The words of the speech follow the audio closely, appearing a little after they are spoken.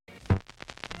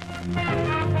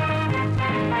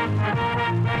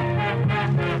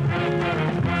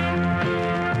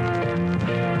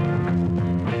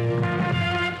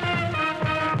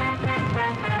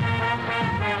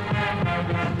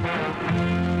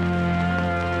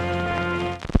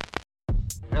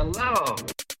Hello.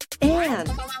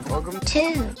 And Welcome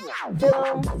to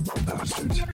Film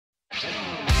Bastards.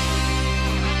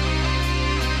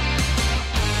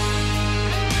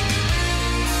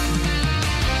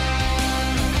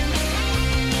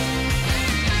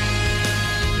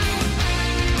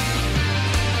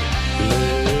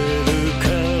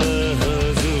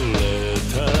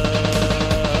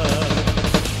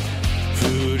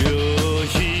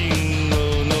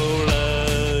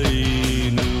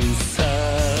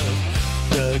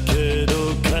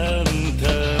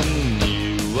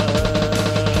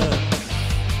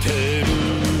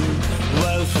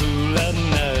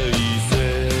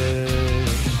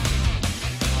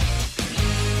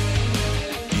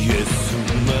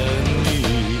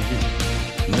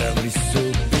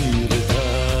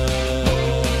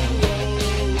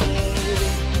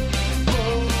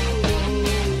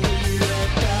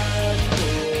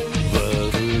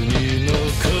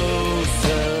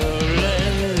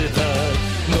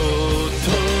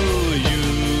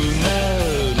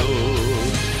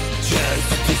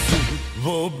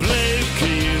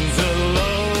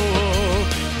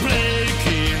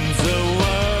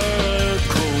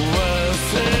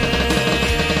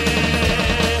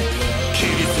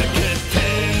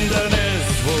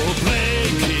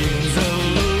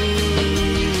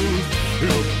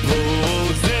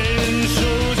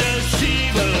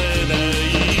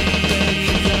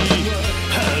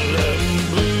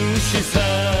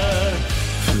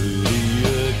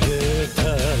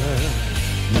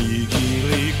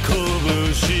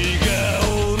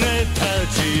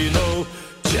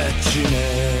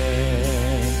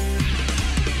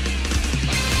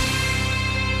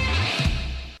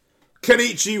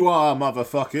 Konnichiwa,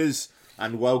 motherfuckers,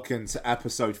 and welcome to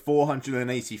episode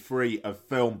 483 of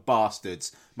Film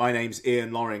Bastards. My name's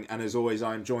Ian Loring, and as always,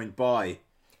 I'm joined by...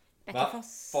 Becky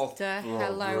Foster.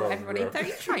 Hello, everybody. Don't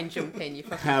you try and jump in, you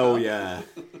fucking Hell bug. yeah.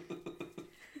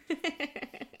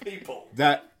 People.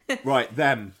 Them.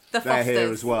 The They're here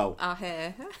Fosters as well. are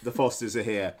here. The Fosters are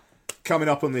here. Coming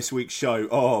up on this week's show,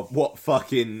 what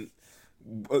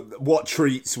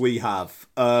treats we have.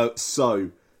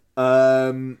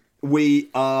 We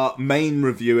are main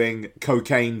reviewing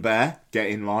Cocaine Bear,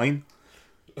 Get In Line.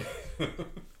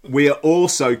 We are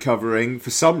also covering,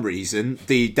 for some reason,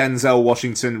 the Denzel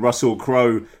Washington, Russell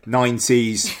Crowe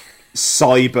 90s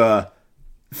cyber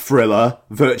thriller,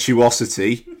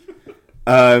 Virtuosity.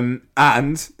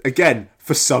 And, again,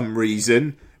 for some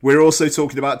reason, we're also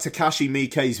talking about Takashi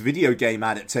Miike's video game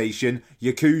adaptation,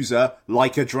 Yakuza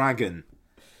Like a Dragon.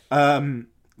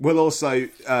 We'll also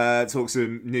talk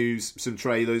some news, some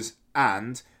trailers,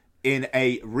 and in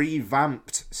a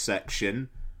revamped section,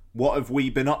 what have we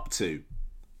been up to?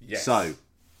 Yes. So,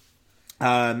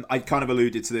 I kind of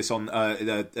alluded to this on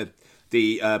the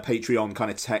Patreon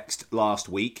kind of text last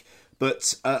week,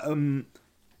 but,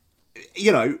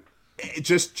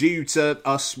 just due to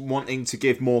us wanting to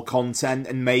give more content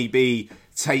and maybe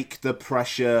take the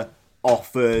pressure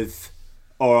off of...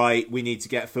 Alright, we need to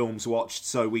get films watched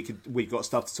so we've got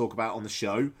stuff to talk about on the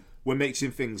show. We're mixing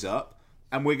things up,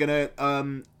 and we're going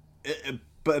to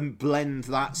blend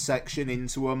that section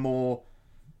into a more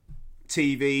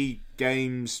TV,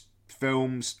 games,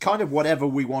 films, kind of whatever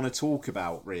we want to talk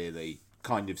about, really,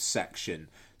 kind of section.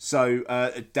 So,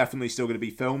 definitely still going to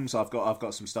be films. I've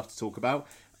got some stuff to talk about.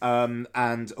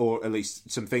 Or at least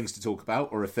some things to talk about,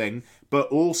 or a thing. But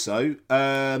also,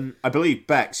 I believe,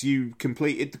 Bex, you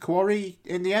completed The Quarry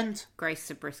in the end? Grace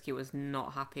Zabriskie was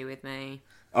not happy with me.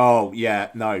 Oh, yeah,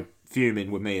 no,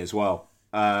 fuming with me as well.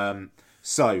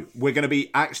 So, we're going to be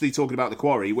actually talking about The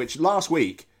Quarry, which last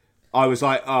week, I was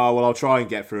like, oh, well, I'll try and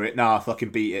get through it. Nah, I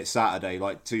fucking beat it Saturday,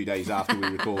 like 2 days after we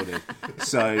recorded.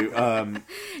 So,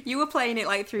 You were playing it,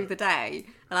 like, through the day,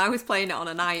 and I was playing it on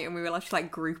a night, and we were just,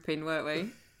 like, grouping, weren't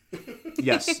we?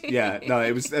 yes, yeah, no,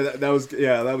 it was that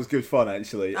was good fun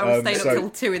actually. I was staying up till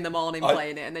 2 in the morning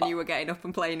playing it, and then you were getting up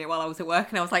and playing it while I was at work,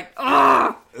 and I was like,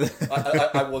 ah!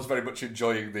 I was very much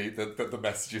enjoying the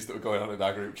messages that were going on in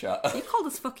our group chat. You called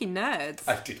us fucking nerds.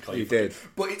 I did call you. You did.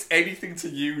 But it's anything to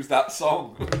use that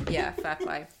song. Yeah, fair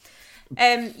play.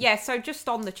 So just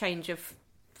on the change of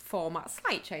format,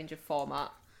 slight change of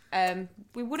format,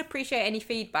 we would appreciate any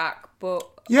feedback, but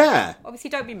Yeah. obviously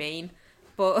don't be mean.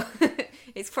 But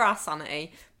it's for our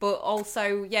sanity. But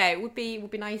also, yeah, it would be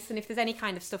nice. And if there's any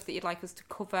kind of stuff that you'd like us to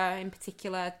cover in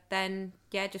particular, then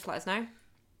yeah, just let us know.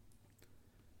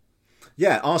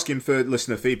 Yeah, asking for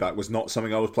listener feedback was not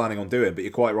something I was planning on doing, but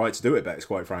you're quite right to do it, Bex,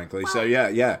 quite frankly. So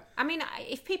yeah. I mean,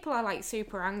 if people are like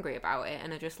super angry about it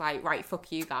and are just like, right,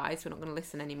 fuck you guys, we're not going to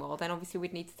listen anymore, then obviously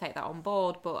we'd need to take that on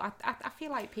board. But I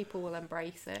feel like people will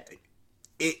embrace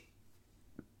it.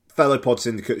 fellow Pod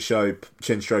Syndicate show,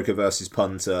 Chinstroker versus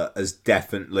Punter, has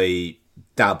definitely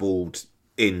dabbled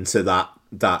into that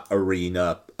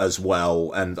arena as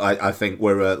well, and I think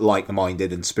we're a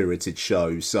like-minded and spirited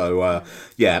show. So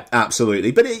yeah,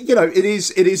 absolutely. But it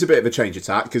is a bit of a change of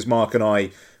tack, because Mark and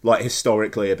I, like,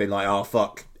 historically have been like, oh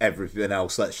fuck everything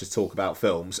else, let's just talk about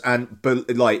films.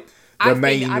 But like I've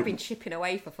been chipping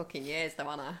away for fucking years, though,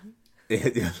 Anna.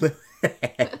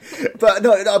 But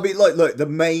no, I mean, like, look, the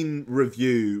main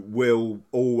review will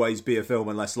always be a film,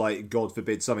 unless, like, God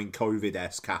forbid, something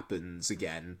COVID-esque happens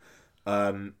again.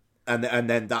 And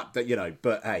then that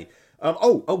but hey,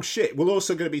 oh shit, we're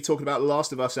also going to be talking about The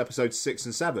Last of Us episodes 6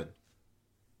 and 7.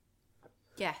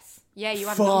 Yes, yeah, you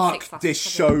haven't done 6 Fuck, this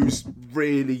show's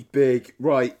really big.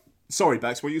 Right, sorry,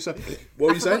 Bex, what were you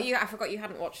saying? I forgot you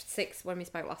hadn't watched 6 when we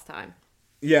spoke last time.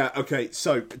 Yeah, okay,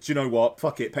 so, do you know what?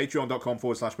 Fuck it,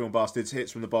 patreon.com/Film Bastards,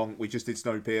 hits from the bong. We just did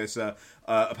Snowpiercer.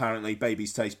 Apparently,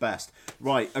 babies taste best.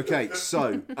 Right, okay,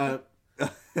 so,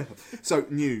 so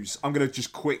news. I'm going to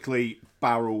just quickly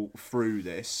barrel through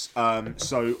this.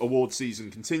 So, award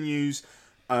season continues.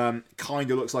 Kind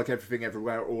of looks like Everything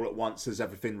Everywhere All at Once has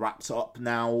everything wrapped up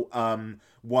now.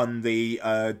 Won the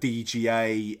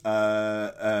DGA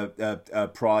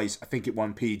prize. I think it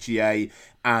won PGA,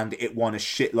 and it won a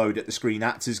shitload at the Screen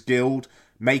Actors Guild,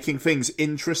 making things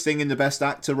interesting in the Best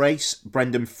Actor race.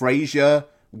 Brendan Fraser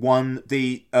won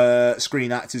the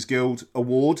Screen Actors Guild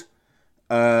award.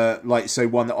 One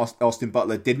that Austin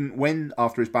Butler didn't win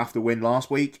after his BAFTA win last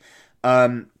week.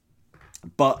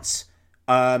 But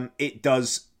it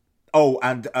does. Oh,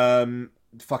 and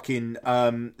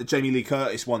Jamie Lee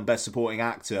Curtis won Best Supporting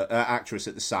Actress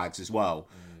at the SAGs as well.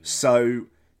 So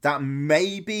that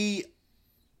maybe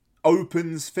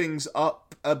opens things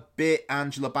up a bit,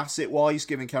 Angela Bassett wise,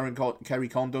 given Kerry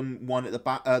Condon won at the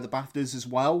BAFTAs as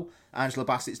well. Angela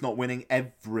Bassett's not winning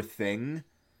everything,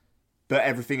 but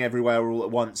Everything Everywhere All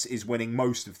at Once is winning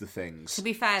most of the things. To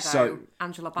be fair, though,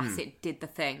 Angela Bassett did the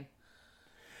thing.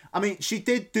 I mean, she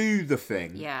did do the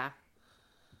thing. Yeah.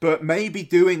 But maybe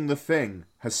doing the thing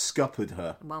has scuppered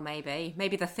her. Well, maybe.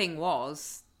 Maybe the thing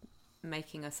was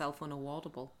making herself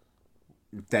unawardable.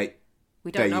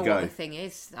 We don't know what the thing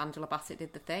is. Angela Bassett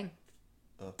did the thing.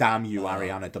 Damn you,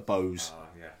 Ariana DeBose.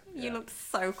 Yeah. You looked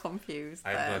so confused.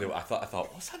 I had no idea. I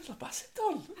thought, what's Angela Bassett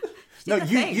done? No,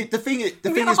 the thing is,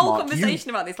 we had a whole conversation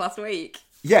about this last week.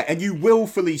 Yeah, and you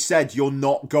willfully said you're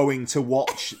not going to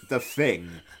watch the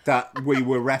thing that we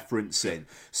were referencing.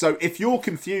 So if you're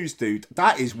confused, dude,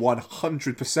 that is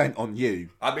 100% on you.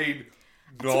 I mean,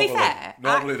 normally, to be fair,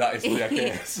 that is the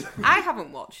case. I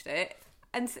haven't watched it,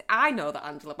 and I know that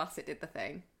Angela Bassett did the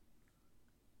thing.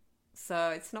 So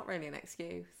it's not really an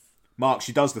excuse. Mark,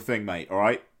 she does the thing, mate,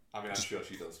 alright? I mean, I'm sure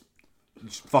she does.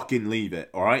 Just fucking leave it,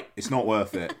 alright? It's not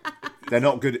worth it. They're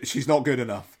not good. She's not good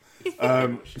enough.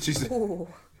 She's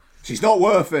not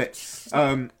worth it.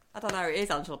 I don't know. It is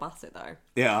Angela Bassett, though.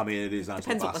 Yeah, I mean, it is Angela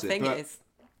Depends Bassett. Depends what the thing is.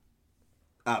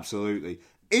 Absolutely.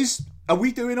 Are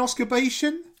we doing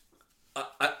Oscar-bation?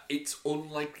 It's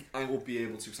unlikely I will be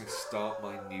able to, because I start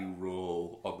my new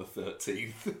role on the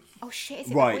 13th. Oh shit!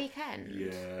 Is it right. the weekend?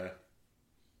 Yeah.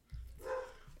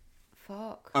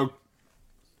 Fuck. Oh.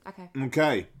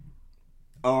 Okay.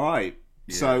 All right.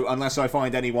 Yeah. So unless I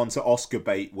find anyone to Oscar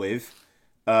bait with,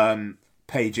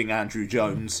 paging Andrew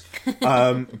Jones,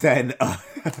 then yeah.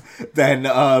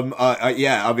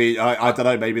 I mean, I don't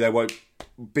know. Maybe there won't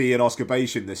be an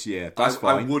Oscar-bation this year. That's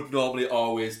fine. I would normally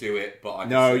always do it, but I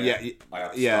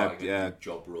have started a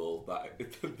job role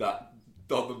that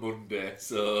on the Monday.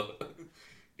 So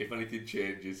if anything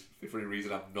changes, if for any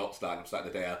reason I'm starting the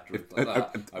day after,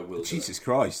 I will. Jesus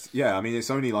Christ! Yeah, I mean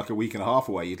it's only like a week and a half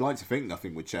away. You'd like to think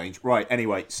nothing would change, right?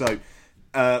 Anyway, so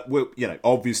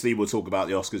obviously we'll talk about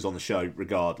the Oscars on the show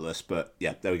regardless. But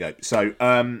yeah, there we go. So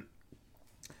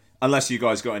unless you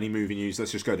guys got any movie news,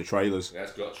 let's just go to trailers. Yeah,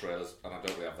 let's go to trailers, and I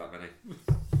don't really have that many.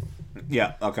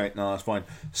 Yeah, okay, no, that's fine.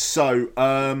 So,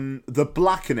 The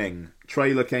Blackening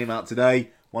trailer came out today.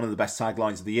 One of the best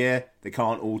taglines of the year. They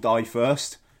can't all die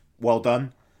first. Well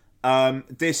done.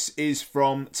 This is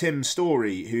from Tim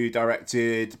Story, who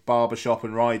directed Barbershop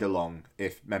and Ride Along,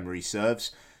 if memory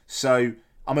serves. So,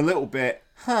 I'm a little bit,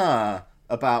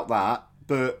 about that,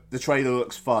 but the trailer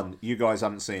looks fun. You guys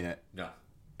haven't seen it? No.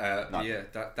 Yeah,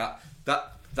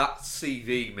 that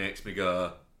CV makes me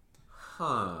go,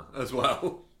 as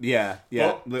well. Yeah,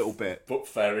 a little bit. But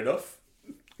fair enough.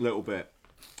 Little bit.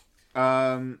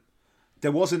 There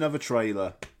was another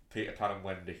trailer. Peter Pan and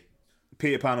Wendy.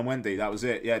 Peter Pan and Wendy, that was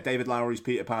it. Yeah, David Lowery's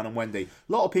Peter Pan and Wendy.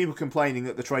 A lot of people complaining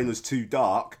that the trailer's too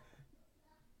dark.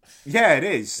 Yeah, it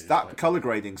is. That colour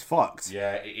grading's fucked.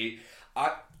 Yeah,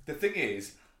 the thing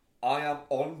is, I am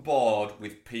on board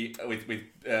with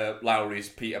Lowry's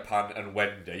Peter Pan and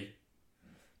Wendy.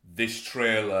 This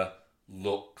trailer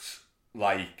looks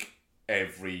like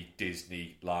every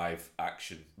Disney live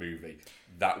action movie.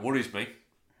 That worries me.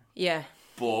 Yeah.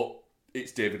 But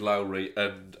it's David Lowery,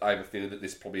 and I have a feeling that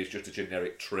this probably is just a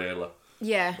generic trailer.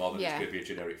 Yeah. More than it's going to be a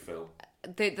generic film.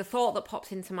 The thought that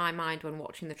popped into my mind when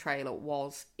watching the trailer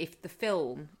was, if the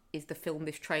film is the film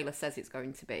this trailer says it's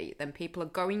going to be, then people are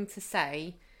going to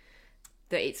say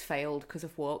that it's failed because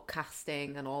of woke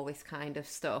casting and all this kind of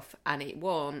stuff, and it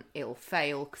won't. It'll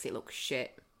fail because it looks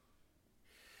shit.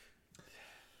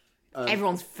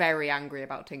 Everyone's very angry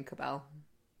about Tinkerbell.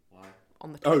 Why?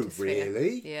 On the Twitter sphere.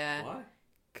 Really? Yeah. Why?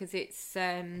 Because it's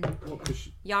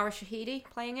Yara Shahidi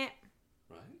playing it.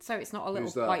 Right. So it's not a little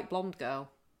Who's that? white blonde girl.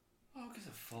 Oh, gives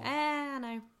a fuck.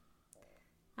 I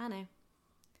know.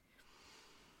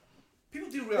 People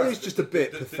do realise It's just a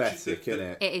bit pathetic, isn't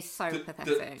it? It is so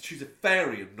pathetic. She's a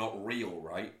fairy and not real,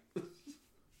 right?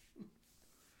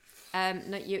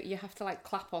 No, you have to like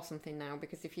clap or something now,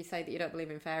 because if you say that you don't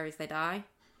believe in fairies, they die.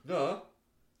 No.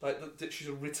 Like, she's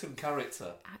a written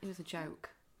character. It was a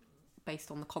joke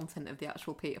based on the content of the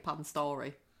actual Peter Pan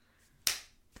story.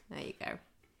 There you go.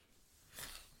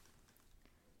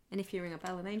 And if you ring a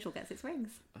bell, an angel gets its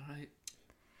wings. Alright.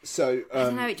 So, I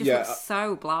don't know, it just looks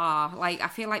so blah. Like, I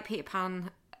feel like Peter Pan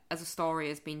as a story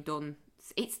has been done.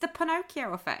 It's the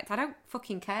Pinocchio effect. I don't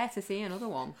fucking care to see another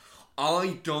one.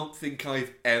 I don't think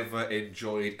I've ever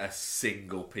enjoyed a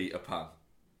single Peter Pan.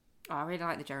 Oh, I really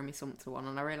like the Jeremy Sumpter one,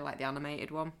 and I really like the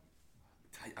animated one.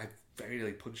 I very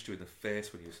nearly punched you in the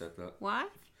face when you said that. Why?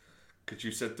 Because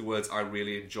you said the words I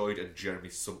really enjoyed and Jeremy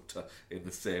Sumpter in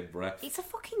the same breath. It's a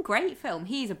fucking great film.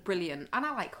 He's a brilliant... And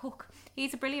I like Hook.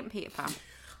 He's a brilliant Peter Pan.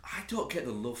 I don't get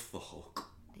the love for Hook.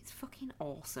 It's fucking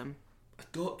awesome. I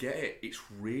don't get it. It's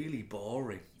really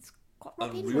boring. It's got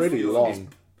And Robin really Williams. long.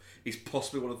 He's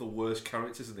possibly one of the worst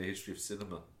characters in the history of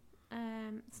cinema.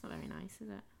 It's not very nice, is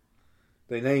it?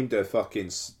 They named a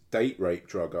fucking date rape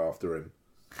drug after him.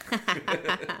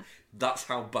 That's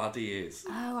how bad he is.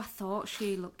 Oh, I thought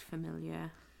she looked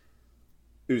familiar.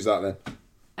 Who's that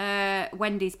then?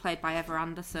 Wendy's played by Eva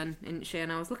Anderson, isn't she?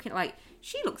 And I was looking like,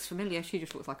 she looks familiar. She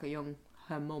just looks like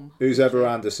her mum. Who's Eva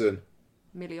Anderson?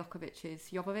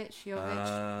 Jovovich.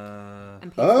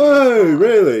 And Peter Oh, Pan.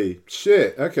 really?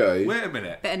 Shit, okay. Wait a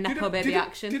minute. Bit of Nepo Baby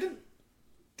action.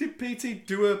 Did PT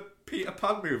do a Peter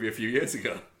Pan movie a few years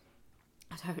ago?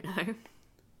 I don't know.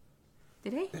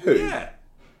 Did he? Who? Yeah.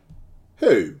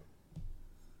 Who?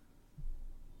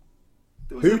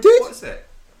 Who did? What is it?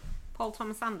 Paul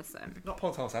Thomas Anderson. Not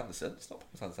Paul Thomas Anderson. It's not Paul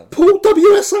Thomas Anderson. Paul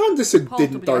W.S. Anderson Paul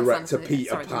didn't W.S. direct a Anderson. Peter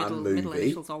Sorry, Pan the middle movie.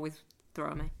 initials always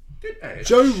throw me.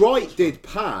 Joe Wright did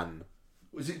Pan.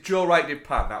 Was it Joe Wright did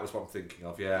Pan? That was what I'm thinking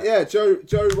of, yeah. Yeah,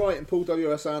 Joe Wright and Paul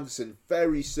W.S. Anderson,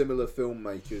 very similar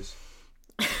filmmakers.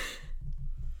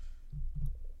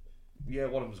 Yeah,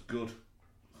 one of them's good.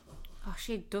 Oh,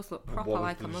 she does look proper one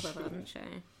like of a mother, them's- doesn't she?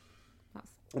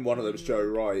 And one of them's Joe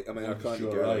Wright. I mean, I kind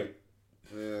of get it.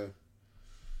 Yeah.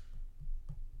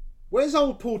 Where's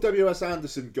old Paul W.S.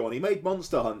 Anderson gone? He made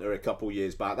Monster Hunter a couple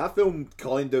years back. That film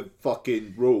kind of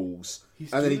fucking rules.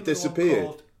 And then he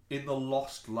disappeared. In the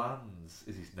Lost Lands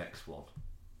is his next one.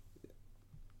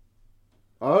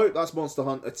 Oh, that's Monster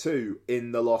Hunter 2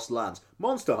 in the Lost Lands.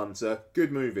 Monster Hunter,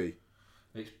 good movie.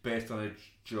 It's based on a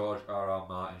George R.R.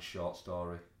 Martin short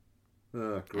story.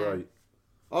 Oh, great.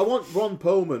 I want Ron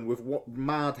Perlman with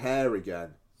mad hair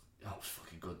again. That was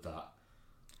fucking good, that.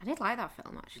 I did like that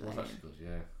film, It actually. was actually good,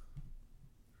 yeah.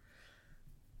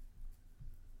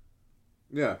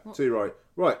 Yeah, too right.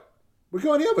 Right. We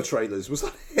got any other trailers? Was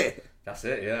that it? That's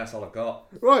it, yeah, that's all I've got.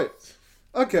 Right.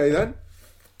 Okay, then.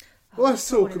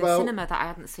 Let's I saw one talk in the about... cinema that I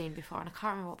hadn't seen before, and I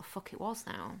can't remember what the fuck it was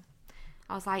now.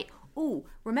 I was like, "Oh,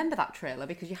 remember that trailer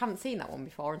because you haven't seen that one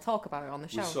before, and talk about it on the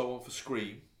show." We saw one for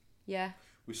Scream. Yeah,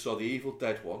 We saw the Evil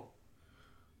Dead one.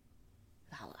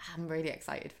 I'm really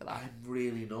excited for that. I'm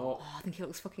really not. Oh, I think it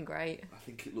looks fucking great. I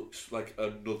think it looks like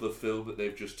another film that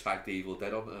they've just tagged Evil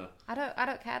Dead onto. I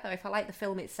don't care though. If I like the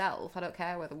film itself, I don't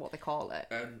care what they call it.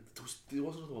 And there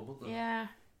was another one, wasn't there? Yeah.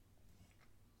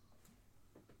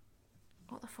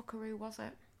 What the fuckaroo was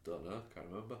it? Don't know, can't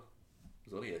remember.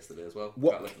 It was only yesterday as well.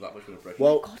 What? Can't left that much of an impression.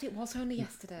 Well, God, it was only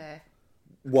yesterday.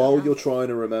 while you're trying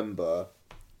to remember...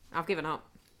 I've given up.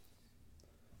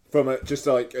 From just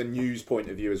like a news point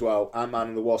of view as well, Ant-Man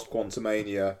and the Wasp: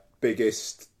 Quantumania,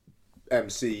 biggest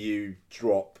MCU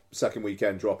drop, second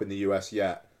weekend drop in the US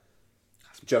yet.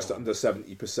 Just under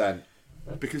 70%.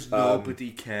 Because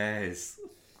nobody cares.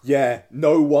 Yeah,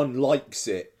 no one likes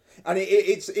it. And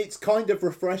it's kind of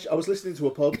refreshing. I was listening to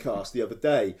a podcast the other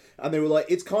day, and they were like,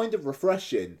 it's kind of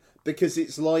refreshing because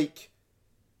it's like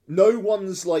no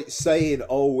one's like saying,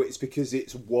 "Oh, it's because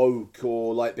it's woke"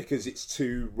 or like because it's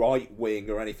too right wing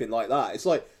or anything like that. It's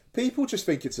like people just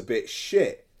think it's a bit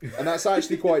shit, and that's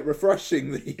actually quite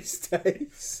refreshing these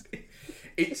days.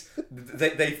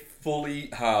 They fully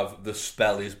have the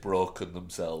spell is broken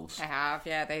themselves. They have,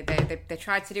 yeah. They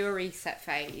tried to do a reset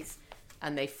phase,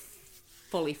 and they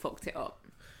fully fucked it up.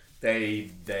 They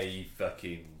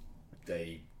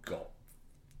got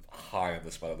high on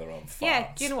the spell of their own farts. Yeah,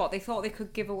 do you know what? They thought they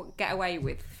could get away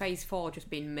with Phase 4 just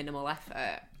being minimal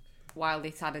effort, while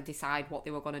they had to decide what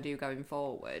they were going to do going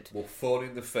forward. We'll phone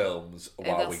in the films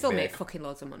while they'll we still make fucking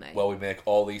loads of money. While we make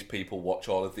all these people watch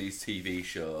all of these TV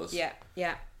shows. Yeah.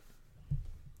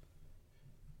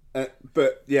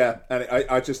 But yeah, and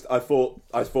I thought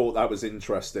that was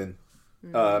interesting.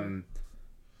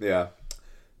 Yeah.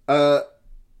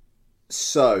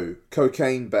 So,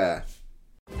 Cocaine Bear.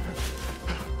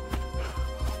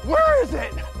 Where is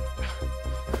it?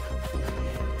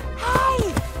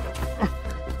 Hey!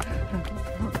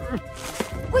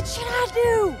 What should I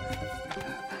do?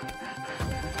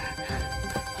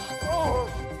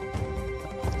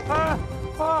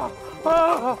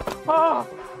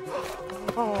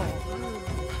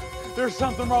 There's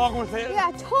something wrong with it. Yeah,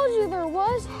 I told you there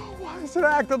was. Why is it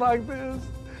acting like this?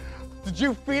 Did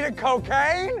you feed it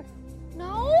cocaine?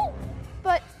 No,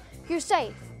 but you're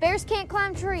safe. Bears can't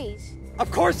climb trees. Of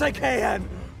course they can.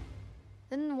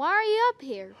 Then why are you up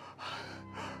here?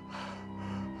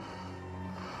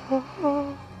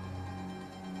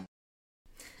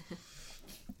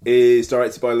 Is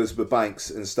directed by Elizabeth Banks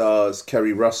and stars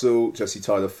Kerry Russell, Jesse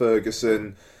Tyler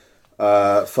Ferguson,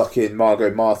 fucking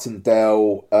Margot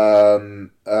Martindale,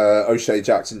 O'Shea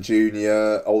Jackson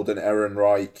Jr., Alden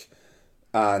Ehrenreich,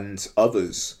 and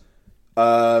others.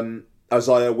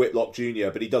 Isaiah Whitlock Jr.,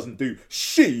 but he doesn't do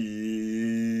shit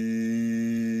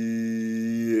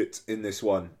in this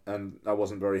one, and I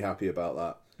wasn't very happy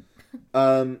about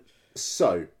that.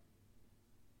 So,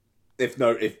 if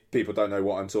people don't know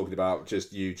what I'm talking about,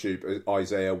 just YouTube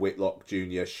Isaiah Whitlock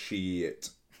Jr. shit.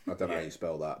 I don't know how you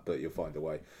spell that, but you'll find a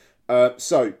way.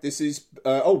 So this is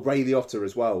Ray Liotta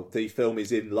as well. The film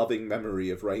is in loving memory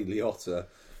of Ray Liotta.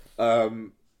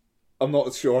 I'm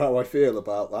not sure how I feel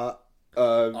about that.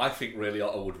 I think Ray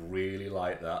Liotta would really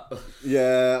like that.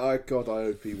 Yeah, I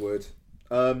hope he would.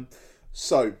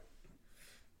 So,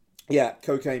 yeah,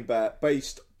 Cocaine Bear,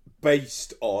 based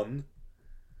on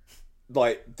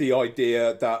like the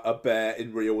idea that a bear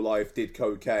in real life did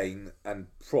cocaine, and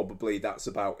probably that's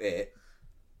about it.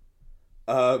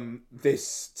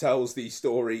 This tells the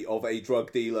story of a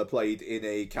drug dealer played in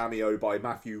a cameo by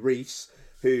Matthew Rhys,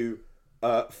 who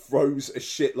throws a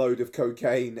shitload of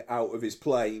cocaine out of his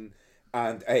plane,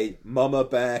 and a mama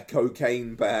bear,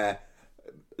 cocaine bear,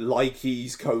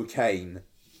 likes cocaine,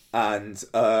 and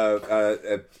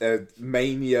a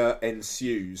mania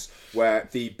ensues where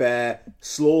the bear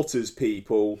slaughters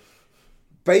people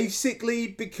basically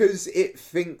because it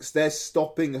thinks they're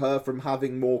stopping her from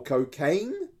having more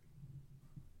cocaine.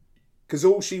 Because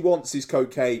all she wants is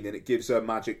cocaine and it gives her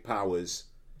magic powers.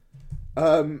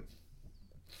 I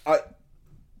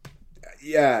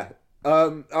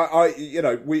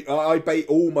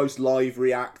almost live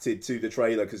reacted to the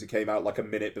trailer because it came out like a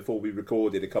minute before we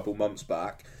recorded a couple months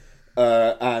back,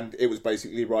 and it was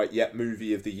basically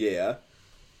movie of the year.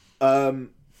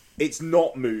 It's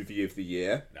not movie of the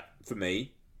year for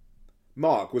me.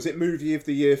 Mark, was it movie of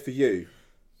the year for you?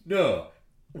 No.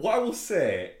 What I will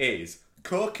say is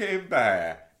Cocaine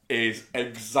Bear is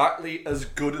exactly as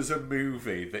good as a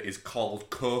movie that is called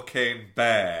Cocaine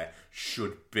Bear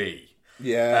should be.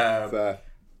 Yeah, fair.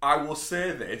 I will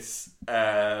say this.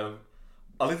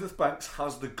 Elizabeth Banks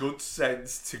has the good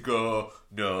sense to go,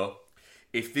 no,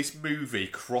 if this movie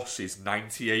crosses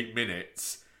 98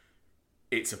 minutes,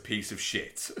 it's a piece of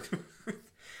shit.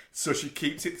 So she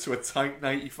keeps it to a tight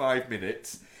 95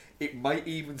 minutes. It might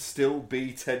even still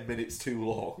be 10 minutes too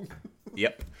long.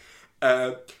 Yep.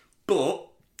 But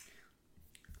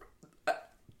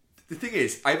the thing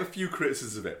is, I have a few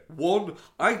criticisms of it. One,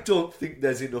 I don't think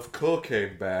there's enough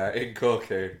Cocaine Bear in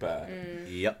Cocaine Bear.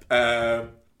 Yep.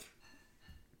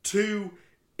 Two,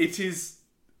 it is...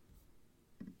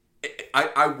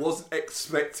 I wasn't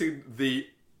expecting the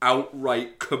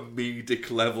outright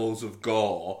comedic levels of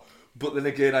gore, but then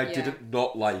again, I didn't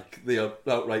not like the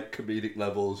outright comedic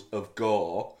levels of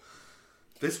gore.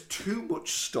 There's too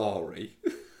much story,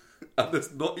 and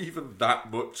there's not even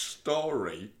that much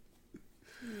story.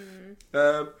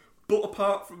 But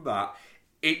apart from that,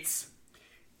 it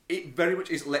very much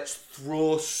is let's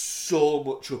throw so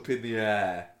much up in the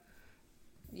air.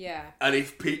 Yeah. And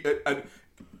if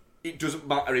it doesn't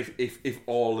matter if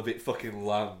all of it fucking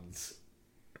lands.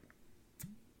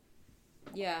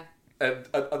 Yeah. And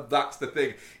that's the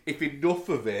thing. If enough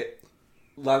of it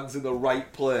lands in the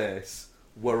right place,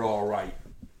 we're all right.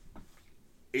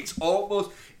 It's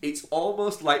almost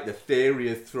like the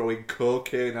theory of throwing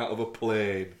cocaine out of a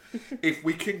plane. If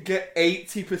we can get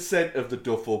 80% of the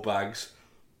duffel bags,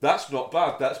 that's not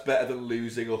bad. That's better than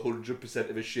losing 100%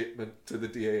 of a shipment to the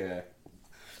DEA.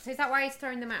 So is that why he's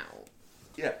throwing them out?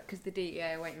 Yeah. Because the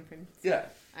DEA are waiting for him to... Yeah.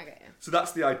 I get you. So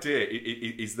that's the idea,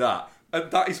 is that.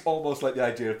 And that is almost like the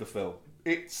idea of the film.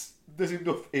 There's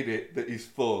enough in it that is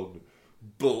fun,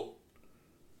 but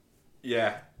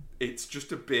yeah, it's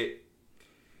just a bit...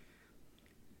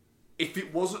 If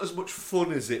it wasn't as much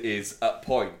fun as it is at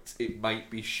points, it might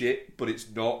be shit, but it's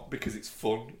not because it's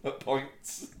fun at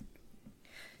points.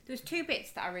 There's two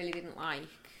bits that I really didn't like.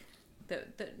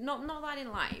 That not that I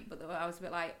didn't like, but that I was a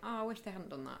bit like, oh, I wish they hadn't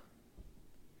done that.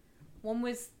 One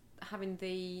was having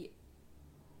the...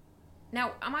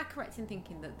 Now, am I correct in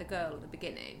thinking that the girl at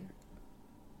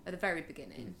the very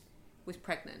beginning, was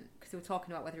pregnant? Because they were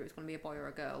talking about whether it was going to be a boy or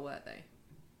a girl, weren't they?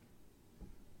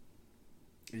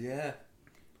 Yeah.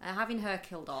 Having her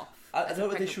killed off. I don't know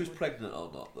whether she was pregnant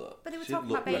or not, though. But they were talking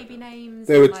about baby names.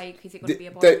 They were, like, is it going to be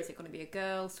a boy or is it going to be a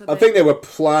girl? So I think they were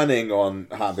planning on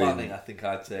having... I think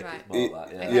I'd take it more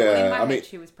like that, yeah. Okay, Yeah, well, in my I mean... head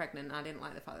she was pregnant. I didn't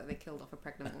like the fact that they killed off a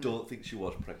pregnant woman. I don't think she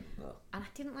was pregnant, though. And I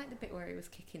didn't like the bit where he was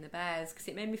kicking the bears, because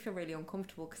it made me feel really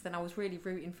uncomfortable, because then I was really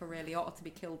rooting for Ray Liotta to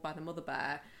be killed by the mother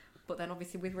bear. But then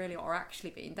obviously with Ray Liotta actually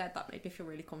being dead, that made me feel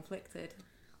really conflicted.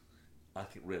 I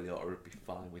think Ray Liotta would be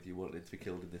fine with you wanting to be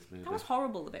killed in this movie. That was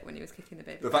horrible, the bit when he was kicking the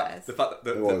baby bears. The fact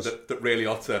that Ray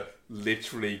Liotta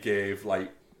literally gave like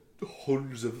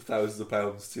hundreds of thousands of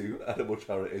pounds to animal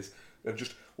charities, and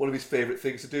just one of his favourite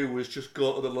things to do was just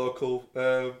go to the local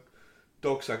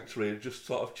dog sanctuary and just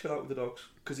sort of chill out with the dogs,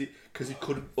 because he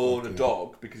couldn't own a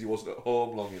dog because he wasn't at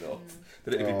home long enough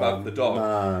that it'd be bad for the dog.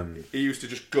 Man. He used to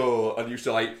just go and used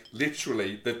to like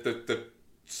literally the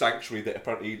sanctuary that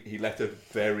apparently he left a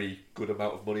very good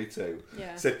amount of money to,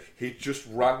 said he'd just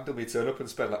randomly turn up and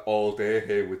spend like all day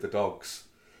here with the dogs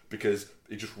because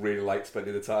he just really liked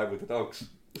spending the time with the dogs.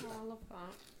 Oh, I love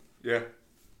that. Yeah.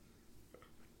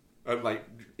 And like,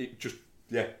 it just,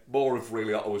 more of Ray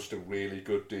Liotta was just a really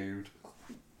good dude.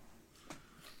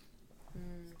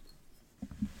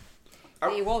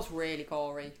 He was really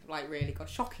gory,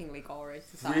 shockingly gory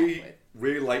to start Really, with.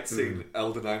 really liked seeing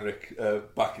Eldon Heinrich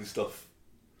back in stuff.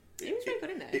 He was really good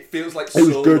in it. It feels like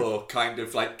was Solo good. kind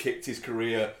of like kicked his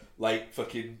career like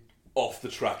fucking off the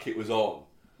track it was on.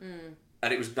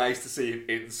 And it was nice to see him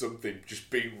in something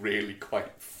just being really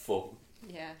quite fun.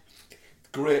 Yeah.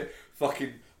 Great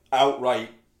fucking outright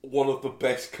one of the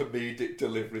best comedic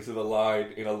deliveries of the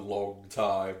line in a long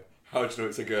time. How do you know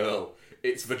it's a girl?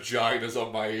 It's vaginas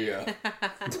on my ear.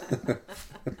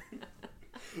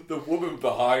 The woman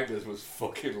behind us was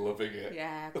fucking loving it.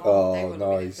 Yeah, God, Oh, they were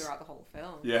loving it nice. throughout the whole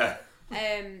film. Yeah.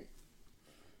 And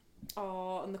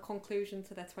the conclusion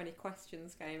to their 20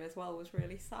 questions game as well was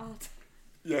really sad.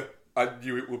 Yeah. I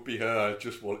knew it would be her. I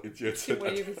just wanted you to...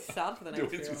 Well, you were sad for the next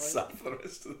 2 hours. sad for the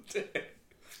rest of the day.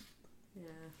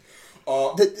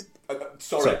 Yeah.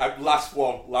 Sorry, last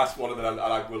one, and then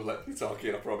I will let you talk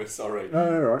in, I promise, sorry.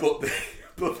 No, right.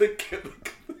 But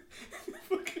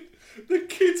the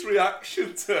kid's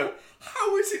reaction to,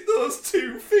 how is it those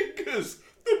two fingers?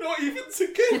 They're not even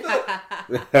together.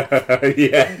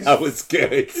 Yeah, that was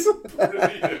good.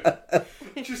 Brilliant.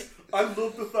 I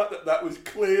love the fact that was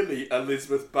clearly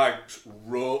Elizabeth Banks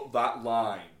wrote that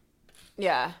line.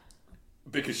 Yeah.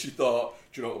 Because she thought,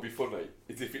 do you know what would be funny?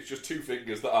 Is if it's just two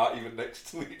fingers that aren't even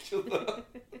next to each other.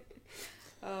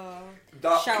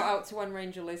 Shout out to when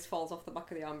Ranger Liz falls off the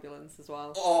back of the ambulance as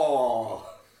well. Oh,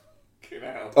 get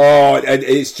out. Oh, and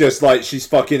it's just like she's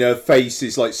fucking, her face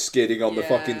is like skidding on the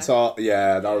fucking top.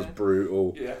 Yeah, that was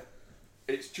brutal. Yeah.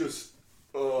 It's just,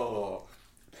 So,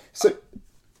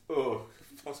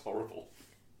 that's horrible.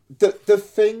 the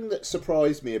thing that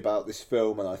surprised me about this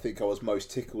film, and I think I was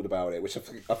most tickled about it, which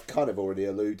I've kind of already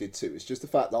alluded to, is just the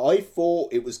fact that I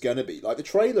thought it was going to be, like, the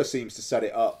trailer seems to set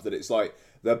it up that it's like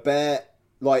the bear,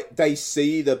 like, they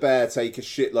see the bear take a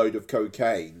shitload of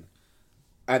cocaine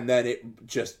and then it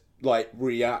just, like,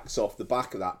 reacts off the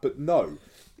back of that. But no,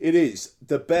 it is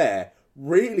the bear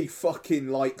really fucking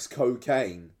likes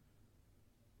cocaine.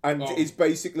 And it's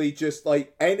basically just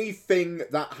like anything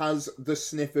that has the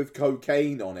sniff of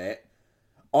cocaine on it,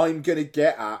 I'm going to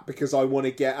get at because I want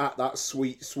to get at that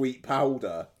sweet, sweet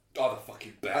powder. Oh, the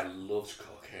fucking bear loves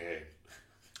cocaine.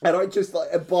 And I just,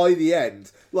 like, by the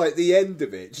end, like, the end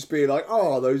of it, just being like,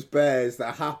 oh, those bears,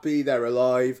 they're happy, they're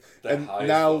alive. They're and high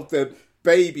now as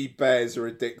baby bears are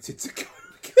addicted to cocaine.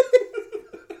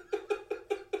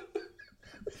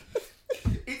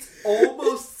 It's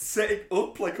almost setting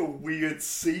up like a weird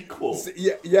sequel.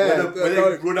 Yeah. Where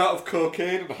they run out of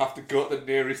cocaine and have to go to the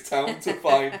nearest town to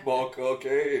find more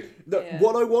cocaine. No,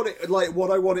 what I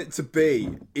want it to be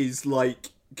is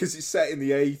like, because it's set in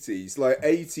the 80s, like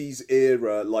 80s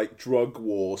era, like drug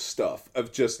war stuff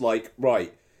of just like,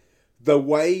 right, the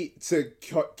way to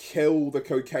kill the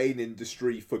cocaine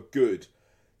industry for good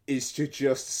is to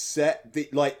just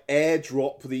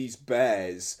airdrop these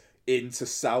bears into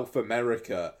South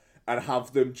America and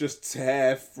have them just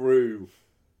tear through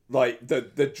like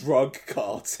the drug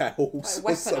cartels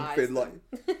or something like.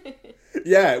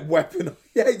 Yeah,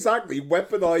 exactly.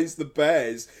 Weaponize the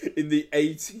bears in the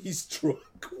 80s drug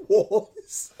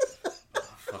wars.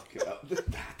 Fuck it up.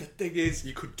 The thing is,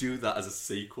 you could do that as a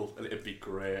sequel and it'd be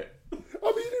great. I mean,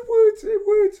 it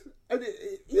would, and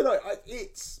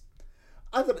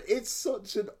it's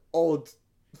such an odd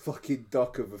fucking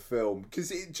duck of a film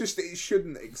because it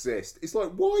shouldn't exist. It's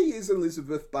like, why is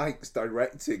Elizabeth Banks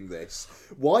directing this?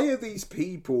 Why are these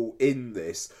people in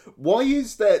this? Why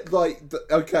is there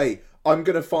okay, I'm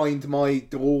gonna find my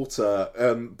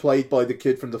daughter, played by the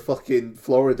kid from the fucking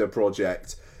Florida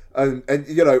Project, and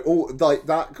all like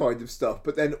that kind of stuff,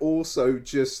 but then also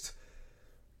just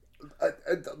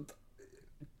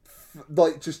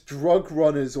like just drug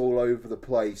runners all over the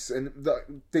place, and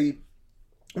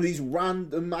these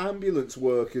random ambulance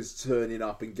workers turning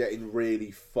up and getting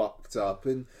really fucked up,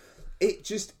 and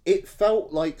it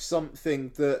felt like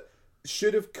something that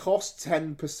should have cost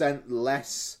 10%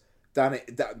 less than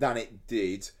it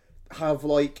did, have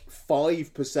like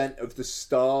 5% of the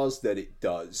stars that it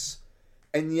does,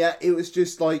 and yet it was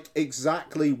just like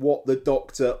exactly what the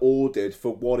Doctor ordered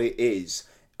for what it is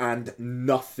and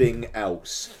nothing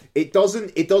else. It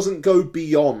doesn't go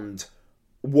beyond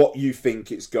what you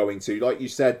think it's going to, like you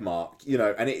said, Mark,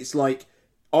 and it's like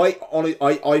I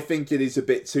think it is a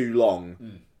bit too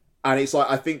long. And it's like,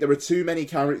 I think there are too many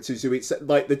characters who it's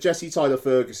like the Jesse Tyler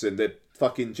Ferguson, the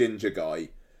fucking ginger guy,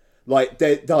 like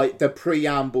the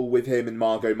preamble with him and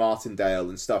Margot Martindale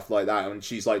and stuff like that, and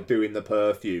she's like doing the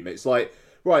perfume. It's like,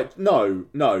 right, no,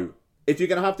 if you're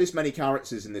gonna have this many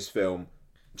characters in this film,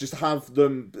 just have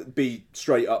them be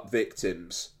straight up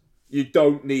victims. You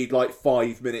don't need like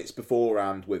 5 minutes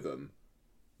beforehand with them.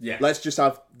 Yeah. Let's just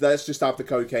have the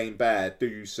cocaine bear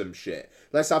do some shit.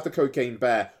 Let's have the cocaine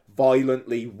bear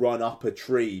violently run up a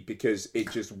tree because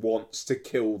it just wants to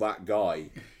kill that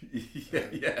guy.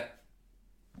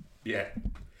 Yeah.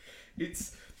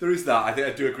 There is that. I think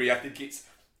I do agree. I think it's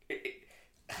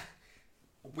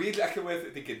weirdly, I can work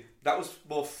it thinking that was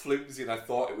more flimsy than I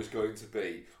thought it was going to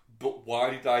be. But why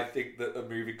did I think that a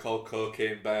movie called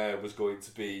Cocaine Bear was going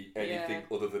to be anything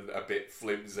other than a bit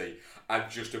flimsy and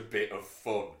just a bit of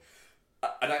fun?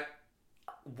 And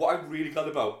what I'm really glad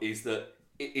about is that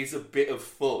it is a bit of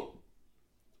fun,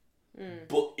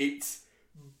 but it's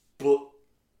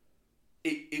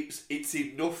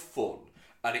enough fun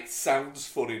and it sounds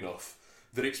fun enough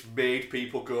that it's made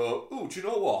people go, oh, do you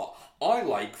know what? I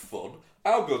like fun.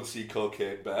 I'll go and see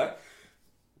Cocaine Bear.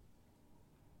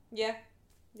 Yeah.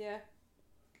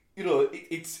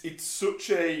 It's such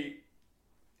a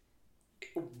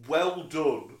well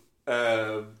done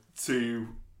to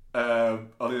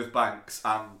Elizabeth Banks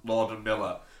and Lord and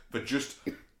Miller for just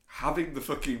having the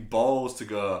fucking balls to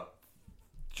go,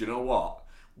 do you know what?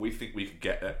 We think we could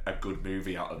get a good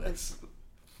movie out of this.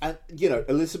 And,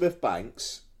 Elizabeth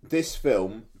Banks, this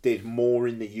film did more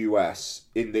in the US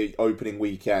in the opening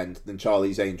weekend than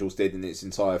Charlie's Angels did in its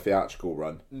entire theatrical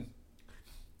run.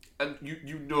 And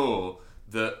you know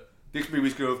that this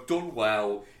movie's going to have done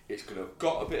well, it's going to have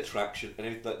got a bit of traction and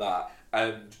everything like that,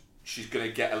 and she's going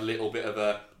to get a little bit of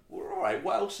a, well, alright,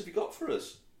 what else have you got for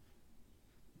us?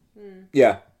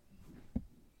 Yeah.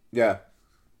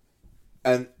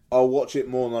 And I'll watch it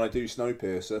more than I do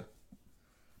Snowpiercer.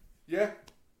 Yeah.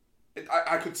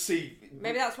 I could see...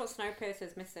 Maybe that's what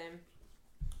Snowpiercer's missing.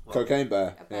 Cocaine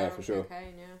Bear. A bear Yeah, for sure.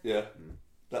 Cocaine, Yeah.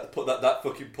 That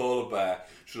fucking polar bear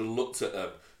should have looked at them,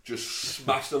 just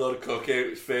smashed a load of cocaine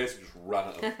in its face and just ran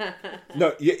at them.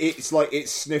 No, it's like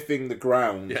it's sniffing the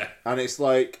ground. Yeah. And it's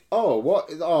like, oh, what?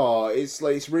 Oh, it's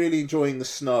like it's really enjoying the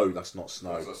snow. That's not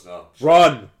snow. That's not snow.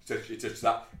 Run!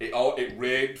 It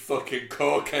rained fucking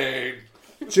cocaine.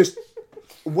 Just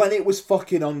when it was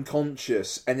fucking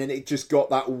unconscious, and then it just got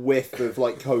that whiff of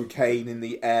like cocaine in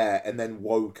the air, and then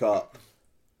woke up.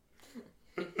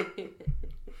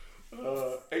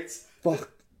 It's fuck.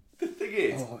 The thing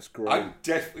is, it's great. I'm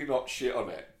definitely not shit on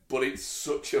it, but it's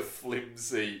such a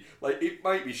flimsy. Like, it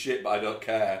might be shit, but I don't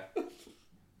care.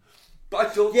 But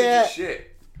I don't think it's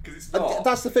shit. Because it's not.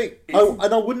 That's the thing.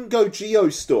 And I wouldn't go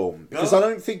Geostorm because I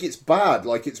don't think it's bad.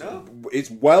 Like it's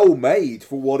well made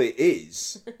for what it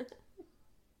is.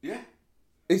 Yeah.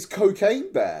 It's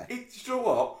Cocaine Bear. You know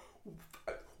what?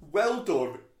 Well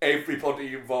done,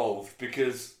 everybody involved,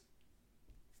 because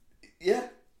it's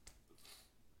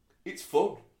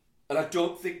fun. And I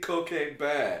don't think Cocaine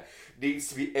Bear needs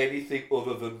to be anything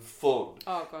other than fun.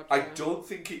 Oh God! I don't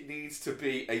think it needs to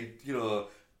be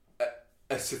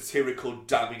a satirical,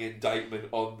 damning indictment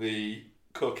on the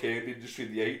cocaine industry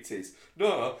in the 80s.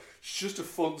 No, it's just a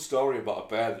fun story about a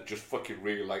bear that just fucking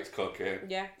really likes cocaine.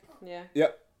 Yeah.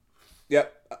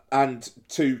 Yep. And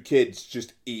 2 kids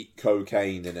just eat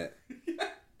cocaine in it.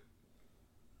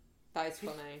 That is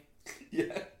funny.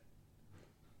 Yeah.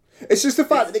 It's just the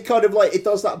fact that it kind of like, it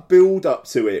does that build up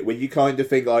to it when you kind of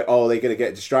think like, oh, they're going to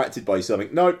get distracted by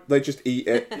something. No, they just eat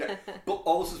it. Yeah. But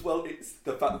also as well, it's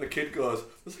the fact that the kid goes,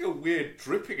 there's like a weird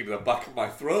dripping in the back of my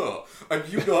throat. And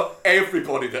you got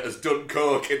everybody that has done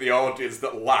coke in the audience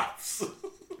that laughs.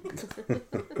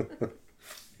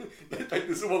 Like,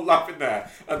 there's someone laughing there,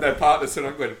 and their partner's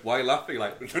sitting going, why are you laughing?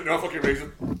 Like, no fucking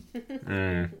reason.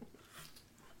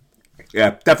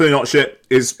 Yeah, definitely not shit.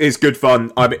 It's good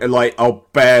fun. I mean, like, I'll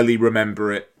barely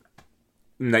remember it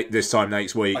this time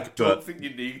next week. I don't think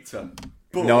you need to.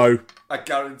 But no. I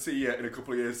guarantee you, in a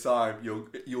couple of years' time,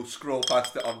 you'll scroll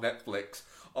past it on Netflix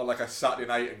on like a Saturday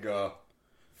night and go,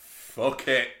 fuck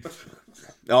it.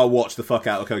 I'll watch the fuck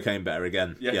out of Cocaine Bear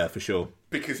again. Yeah, for sure.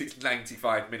 Because it's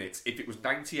 95 minutes. If it was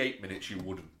 98 minutes, you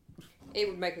wouldn't. It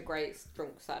would make a great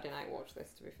drunk Saturday night watch,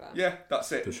 this, to be fair. Yeah, that's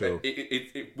it. For sure.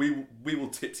 We will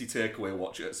tipsy takeaway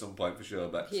watch it at some point for sure,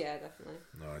 Bex. Yeah, definitely.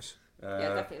 Nice.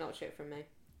 Yeah, definitely not shit from me.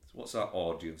 So what's our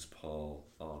audience poll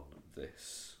on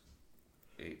this?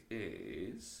 It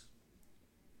is...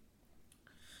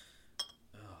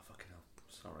 Oh, fucking hell.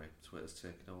 Sorry, Twitter's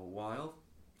taking a while.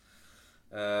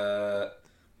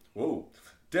 Whoa.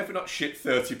 Definitely not shit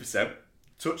 30%.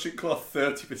 Touching cloth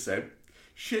 30%.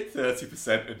 Shit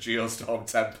 30% and Geostorm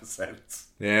 10%.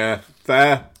 Yeah,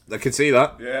 fair. I can see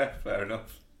that. Yeah, fair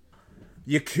enough.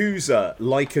 Yakuza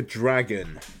Like a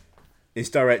Dragon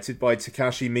is directed by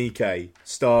Takashi Miike,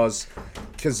 stars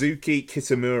Kazuki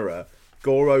Kitamura,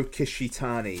 Goro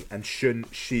Kishitani, and Shun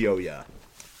Shioya.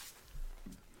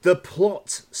 The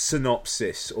plot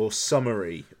synopsis or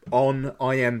summary on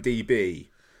IMDb.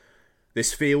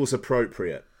 This feels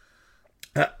appropriate.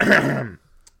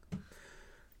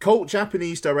 Cult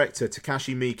Japanese director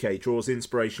Takashi Miike draws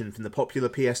inspiration from the popular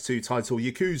PS2 title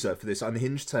Yakuza for this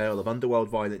unhinged tale of underworld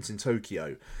violence in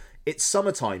Tokyo. It's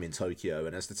summertime in Tokyo,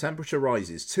 and as the temperature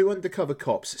rises, 2 undercover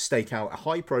cops stake out a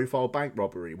high-profile bank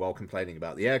robbery while complaining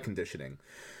about the air conditioning.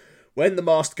 When the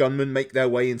masked gunmen make their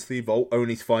way into the vault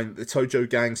only to find that the Tojo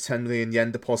gang's 10 million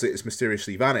yen deposit has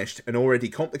mysteriously vanished, an already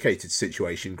complicated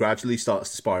situation gradually starts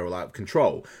to spiral out of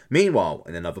control. Meanwhile,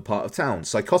 in another part of town,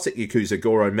 psychotic Yakuza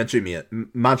Goro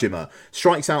Majima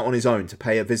strikes out on his own to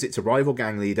pay a visit to rival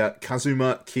gang leader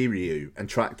Kazuma Kiryu and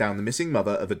track down the missing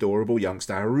mother of adorable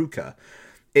youngster Haruka.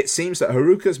 It seems that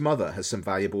Haruka's mother has some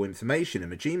valuable information,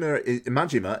 and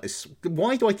Majima is...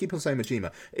 Why do I keep on saying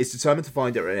Majima? Is determined to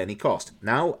find her at any cost.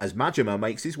 Now, as Majima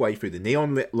makes his way through the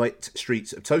neon-lit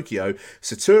streets of Tokyo,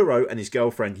 Satoru and his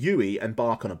girlfriend Yui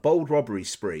embark on a bold robbery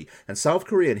spree, and South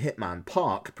Korean hitman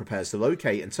Park prepares to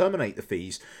locate and terminate the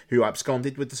thieves who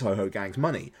absconded with the Toho gang's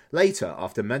money. Later,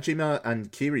 after Majima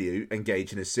and Kiryu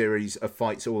engage in a series of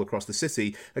fights all across the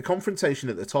city, a confrontation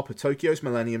at the top of Tokyo's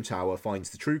Millennium Tower finds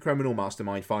the true criminal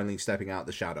mastermind finally stepping out of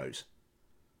the shadows.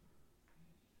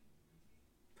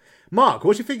 Mark,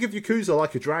 what do you think of Yakuza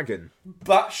Like a Dragon?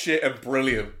 Batshit and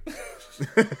brilliant.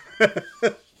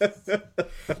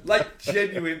 Like,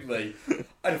 genuinely,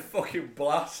 I had a fucking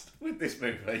blast with this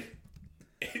movie.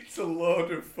 It's a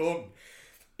load of fun.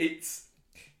 It's...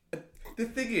 The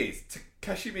thing is,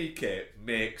 Takashi Miike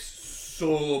makes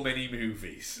so many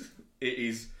movies. It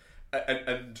is...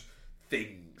 And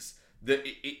things... that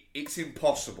it's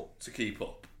impossible to keep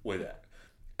up with it.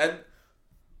 And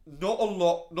not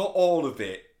all of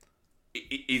it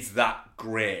is that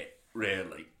great,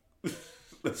 really.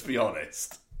 Let's be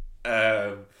honest.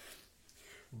 But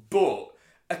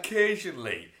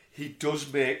occasionally, he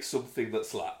does make something that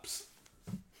slaps.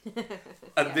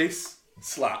 And this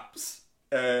slaps.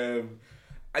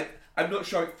 I'm not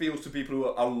sure it feels to people who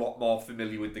are a lot more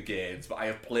familiar with the games, but I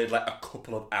have played like a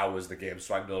couple of hours of the game,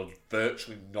 so I know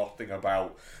virtually nothing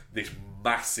about this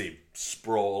massive,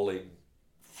 sprawling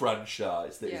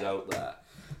franchise that is out there,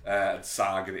 and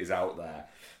saga that is out there.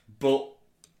 But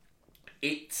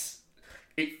it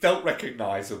felt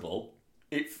recognisable.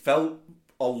 It felt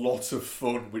a lot of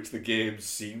fun, which the game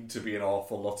seemed to be an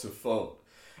awful lot of fun.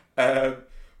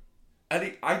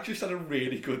 And I just had a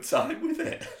really good time with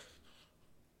it.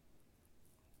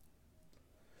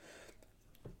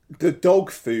 The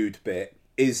dog food bit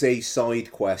is a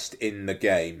side quest in the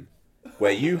game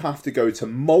where you have to go to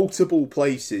multiple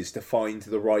places to find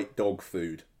the right dog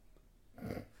food.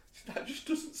 That just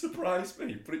doesn't surprise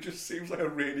me, but it just seems like a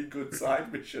really good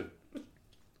side mission.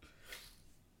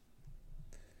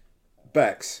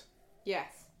 Bex.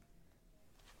 Yes.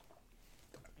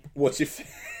 What did you think?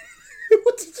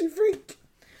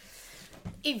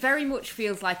 It very much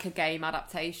feels like a game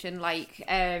adaptation. Like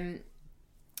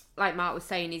Mark was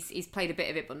saying, he's played a bit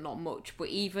of it, but not much. But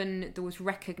even there was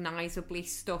recognisably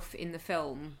stuff in the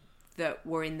film that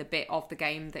were in the bit of the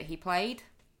game that he played.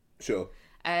 Sure.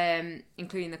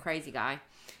 Including the crazy guy.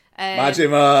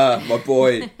 Majima, my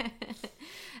boy.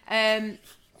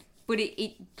 But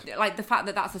it like the fact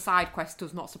that that's a side quest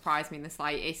does not surprise me in the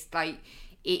slightest. Like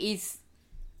it's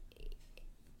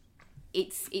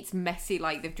messy.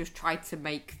 Like they've just tried to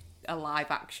make a live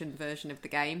action version of the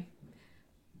game,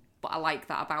 but I like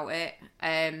that about it.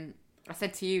 I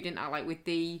said to you, didn't I? Like with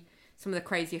some of the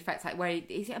crazy effects, like where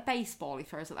is it a baseball he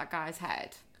throws at that guy's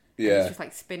head? Yeah, it's just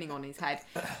like spinning on his head.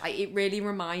 Like it really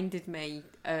reminded me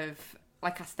of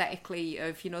like aesthetically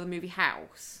of the movie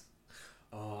House.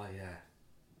 Oh yeah.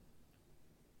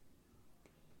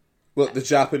 Well, the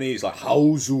Japanese like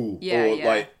Haozu.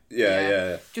 Yeah.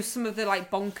 Yeah. Just some of the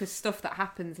like bonkers stuff that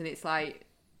happens, and it's like,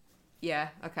 yeah,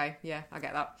 okay, yeah, I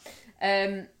get that.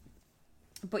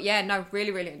 But yeah, no,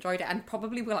 really, really enjoyed it, and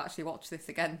probably will actually watch this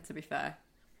again. To be fair,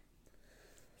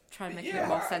 try and make a bit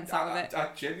more sense out of it.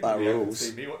 I genuinely can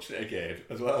see me watching it again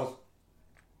as well.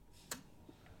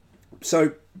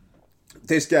 So,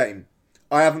 this game,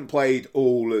 I haven't played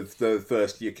all of the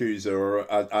first Yakuza, or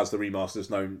as the remaster's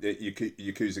known,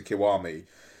 Yakuza Kiwami.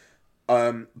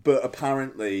 But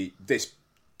apparently this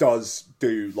does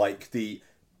do like the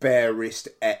barest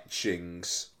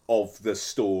etchings of the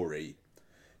story.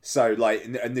 So like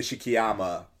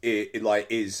Nishikiyama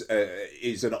is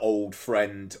an old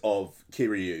friend of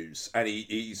Kiryu's, and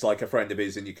he's like a friend of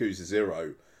his in Yakuza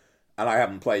 0. And I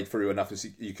haven't played through enough of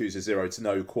Yakuza 0 to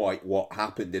know quite what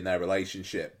happened in their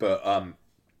relationship. But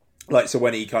so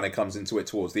when he kind of comes into it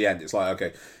towards the end, it's like,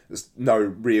 okay, there's no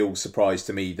real surprise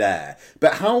to me there.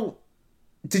 But how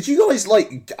did you guys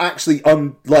actually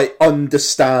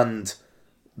understand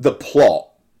the plot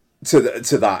to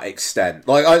that extent?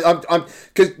 Like I'm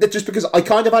because I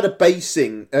kind of had a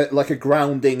basing, like a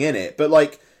grounding in it, but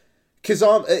like because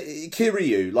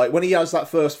Kiryu, like when he has that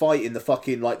first fight in the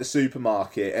fucking like the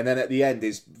supermarket, and then at the end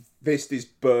his fist is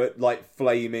burnt like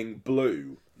flaming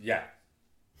blue. Yeah.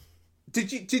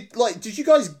 Did you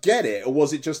guys get it, or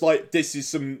was it just like, this is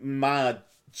some mad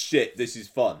shit, this is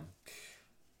fun?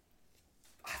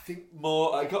 I think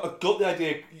more. I got the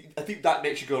idea. I think that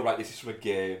makes you go, right, this is from a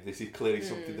game. This is clearly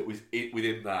something that was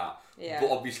within that. Yeah.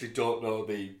 But obviously don't know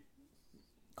the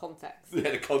context.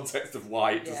 Yeah, the context of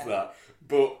why it does that.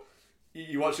 But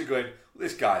you watch it going,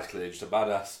 this guy's clearly just a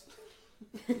badass.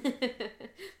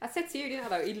 I said to you, didn't I,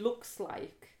 though, he looks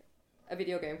like a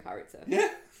video game character. Yeah.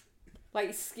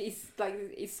 Like his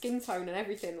skin tone and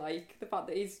everything, like the fact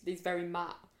that he's very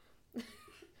matte.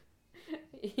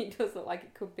 He does look like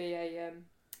it could be a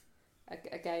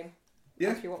game.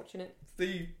 Yeah. If you're watching it.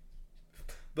 The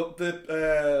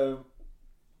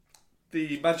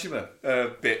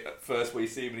Majima bit at first, where you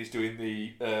see him when he's doing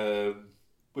the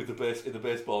with the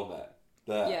baseball net.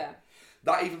 There. Yeah.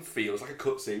 That even feels like a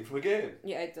cutscene from a game.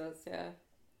 Yeah, it does. Yeah.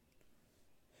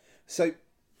 So,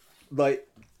 like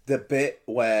the bit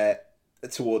where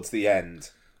towards the end,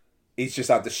 he's just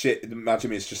had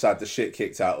Majima's just had the shit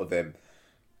kicked out of him,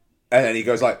 and then he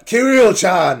goes like,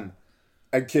 Kiryu-chan!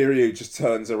 And Kiryu just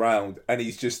turns around, and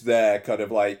he's just there, kind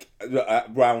of like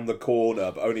round the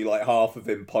corner, but only like half of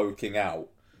him poking out.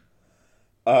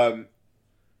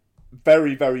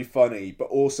 Very, very funny, but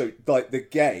also like the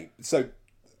game. So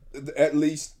at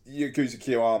least Yakuza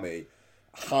Kiwami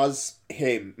has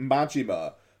him,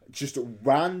 Majima, just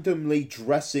randomly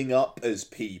dressing up as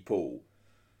people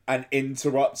and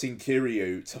interrupting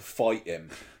Kiryu to fight him.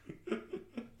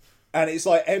 And it's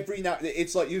like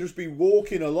it's like you'll just be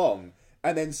walking along,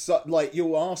 and then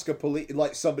you'll ask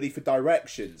somebody for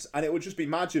directions, and it will just be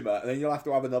Majima, and then you'll have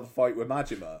to have another fight with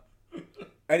Majima.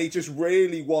 And he just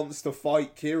really wants to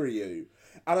fight Kiryu.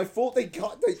 And I thought they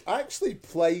actually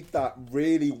played that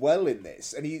really well in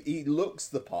this, and he looks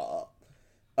the part.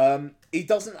 He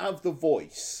doesn't have the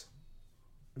voice.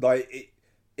 Like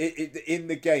in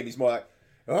the game, he's more like,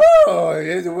 oh,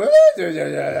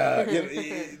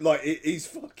 he's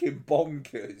fucking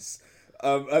bonkers.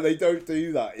 And they don't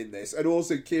do that in this. And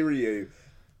also Kiryu,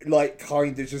 like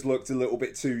kind of just looked a little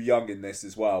bit too young in this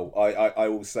as well. I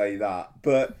will say that,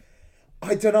 but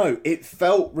I don't know. It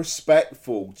felt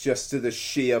respectful just to the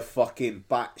sheer fucking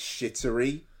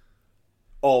batshittery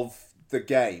of the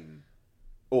game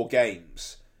or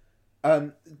games.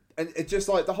 And it just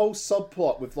like the whole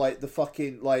subplot with like the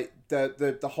fucking like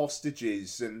the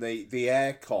hostages and the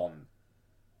aircon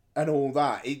and all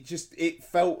that. It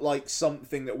felt like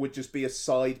something that would just be a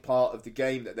side part of the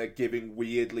game that they're giving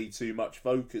weirdly too much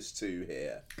focus to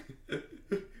here.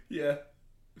 Yeah.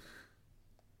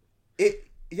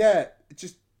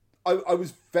 I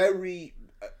was very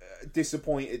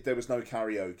disappointed there was no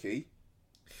karaoke.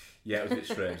 Yeah, it was a bit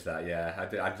strange that, yeah. I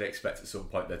did expect at some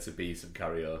point there to be some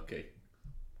karaoke.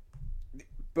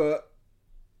 But,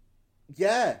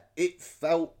 yeah, it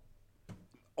felt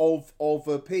of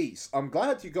a piece. I'm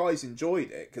glad you guys enjoyed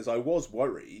it, because I was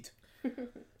worried.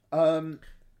 I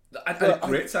had a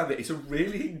great time. It's a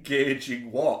really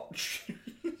engaging watch.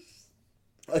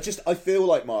 I feel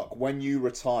like, Mark, when you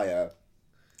retire,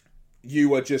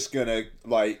 you are just gonna,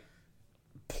 like,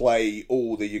 play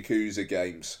all the Yakuza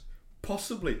games.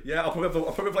 Possibly, yeah. I'll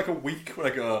probably have like a week where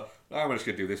I go, I'm just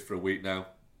going to do this for a week now.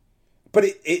 But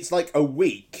it's like a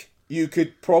week. You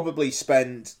could probably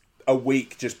spend a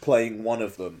week just playing one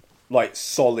of them. Like,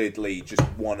 solidly just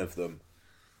one of them.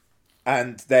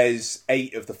 And there's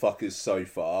 8 of the fuckers so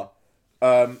far.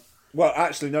 Well,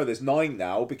 actually, no, there's 9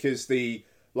 now, because the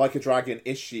Like a Dragon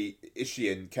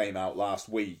Ishian came out last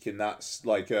week, and that's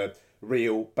like a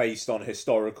real, based on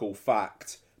historical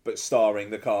fact, but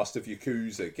starring the cast of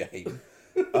Yakuza game.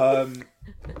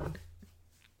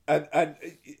 And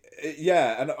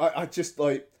I just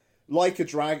like a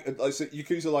Dragon, so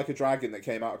Yakuza Like a Dragon that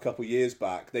came out a couple years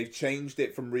back. They've changed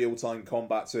it from real-time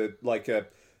combat to like a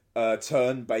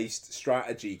turn-based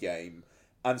strategy game.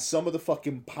 And some of the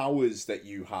fucking powers that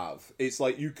you have, it's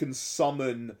like you can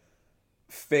summon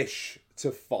fish to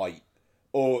fight,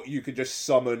 or you can just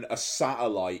summon a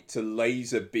satellite to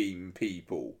laser beam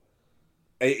people.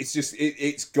 It's just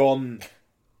it's gone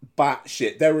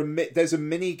batshit. There's a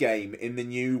mini game in the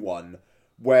new one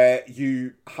where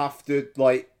you have to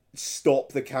like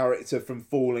stop the character from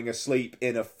falling asleep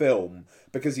in a film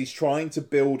because he's trying to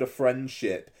build a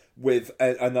friendship with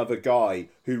another guy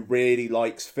who really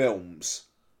likes films,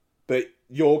 but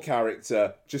your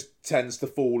character just tends to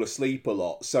fall asleep a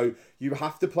lot. So you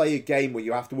have to play a game where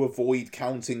you have to avoid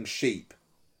counting sheep.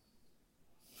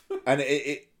 And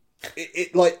it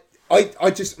like,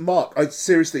 Mark,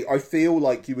 seriously, I feel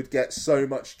like you would get so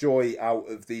much joy out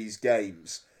of these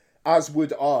games, as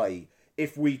would I,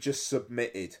 if we just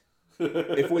submitted.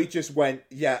 If we just went,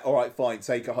 yeah, alright, fine,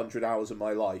 take 100 hours of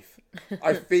my life.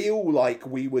 I feel like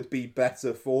we would be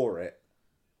better for it.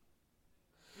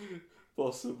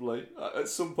 Possibly. At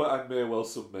some point I may well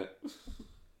submit.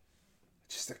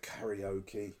 Just a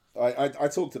karaoke. I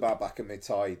talked about Back in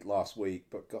Mid-Tide last week,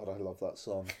 but God, I love that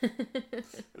song.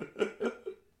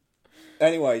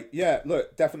 Anyway, yeah,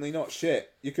 look, definitely not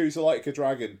shit. Yakuza Like a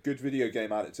Dragon, good video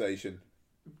game adaptation.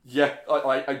 Yeah,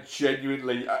 I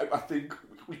genuinely, I think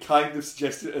we kind of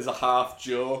suggested it as a half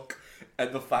joke,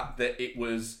 and the fact that it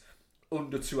was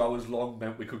under 2 hours long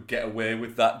meant we could get away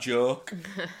with that joke.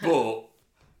 But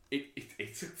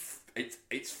it's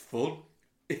fun.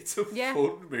 It's a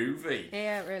fun movie.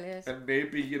 Yeah, it really is. And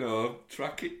maybe,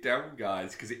 track it down,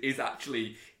 guys, because it is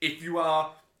actually, if you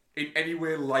are in any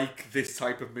way like this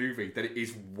type of movie, then it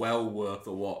is well worth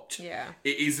a watch. Yeah.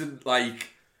 It isn't like...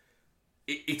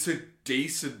 It's a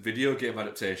decent video game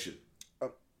adaptation.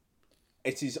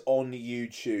 It is on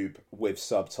YouTube with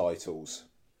subtitles.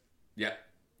 Yeah,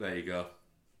 there you go.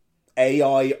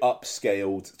 AI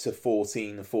upscaled to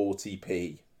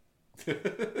 1440p.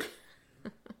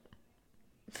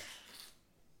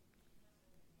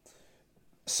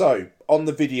 So, on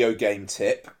the video game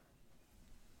tip,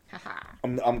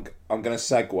 I'm going to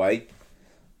segue.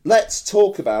 Let's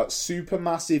talk about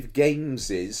Supermassive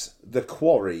Games' The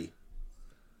Quarry.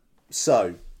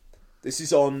 So, this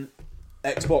is on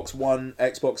Xbox One,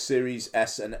 Xbox Series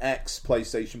S and X,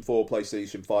 PlayStation 4,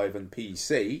 PlayStation 5 and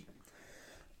PC.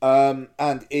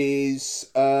 And is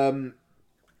on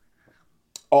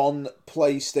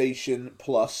PlayStation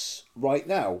Plus right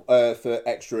now for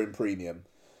Extra and Premium.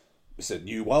 It's a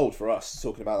new world for us,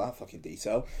 talking about that fucking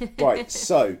detail. Right,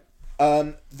 so,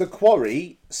 The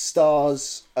Quarry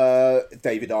stars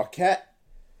David Arquette.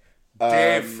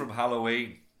 Dave from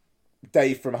Halloween.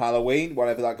 Dave from Halloween,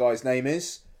 whatever that guy's name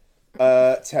is.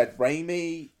 Ted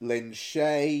Raimi, Lin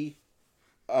Shaye,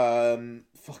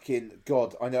 fucking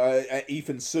God, I know,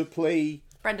 Ethan Suplee,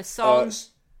 Brenda Song,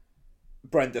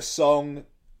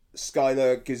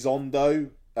 Skylar Gisondo,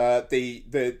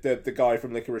 The guy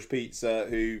from Licorice Pizza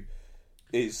who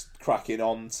is cracking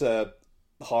on to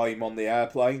Haim on the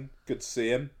airplane. Good to see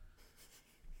him.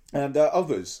 And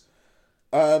others.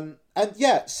 And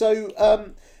yeah, so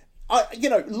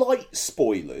light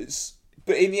spoilers,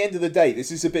 but in the end of the day,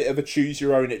 this is a bit of a choose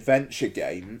your own adventure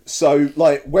game. So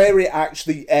like where it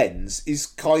actually ends is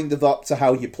kind of up to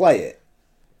how you play it.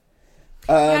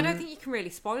 I don't think you can really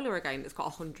spoiler a game that's got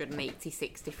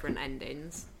 186 different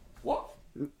endings. What?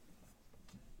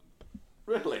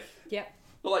 Really? Yep.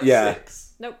 Like Yeah.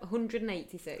 6? Nope,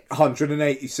 186.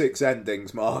 186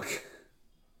 endings, Mark.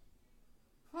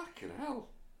 Fucking hell.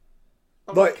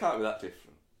 I Like- can't be that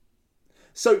different.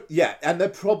 So yeah, and they're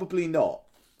probably not.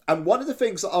 And one of the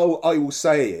things that I will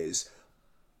say is,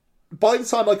 by the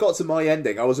time I got to my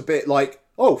ending, I was a bit like,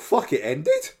 oh fuck, it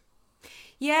ended.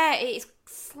 Yeah, it's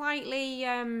slightly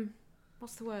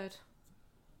what's the word?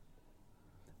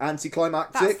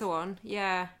 Anticlimactic. That's the one.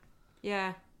 Yeah.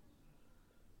 The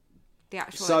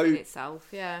actual So- ending itself,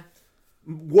 yeah.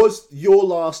 Was your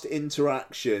last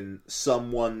interaction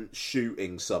someone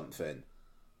shooting something,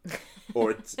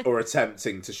 or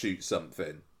attempting to shoot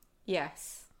something?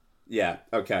 Yes. Yeah.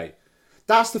 Okay.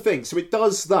 That's the thing. So it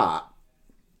does that,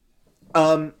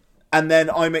 and then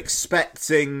I'm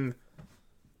expecting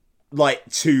like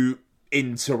to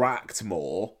interact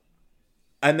more,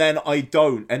 and then I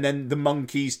don't, and then the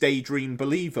Monkey's Daydream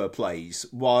Believer plays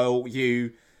while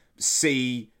you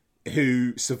see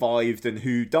who survived and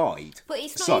who died. But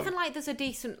it's not So- even like there's a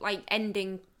decent like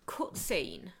ending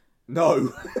cutscene.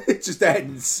 No, it just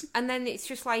ends. And then it's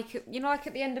just like, like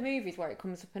at the end of movies where it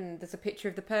comes up and there's a picture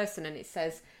of the person and it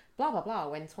says, blah, blah, blah,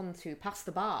 went on to pass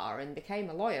the bar and became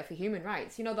a lawyer for human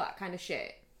rights. You know, that kind of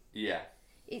shit. Yeah.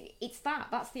 It's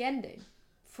that's the ending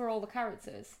for all the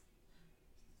characters.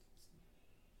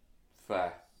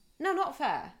 Fair. No, not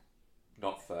fair.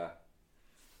 Not fair.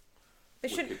 They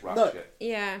should... Wicked ratchet.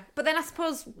 Yeah. But then I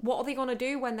suppose, what are they going to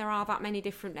do when there are that many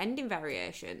different ending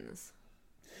variations?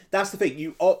 That's the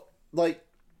thing.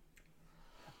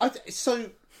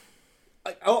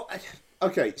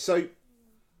 Okay, so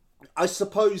I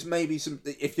suppose maybe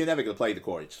if you're never going to play the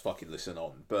core, just fucking listen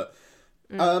on. But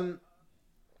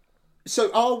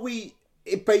so are we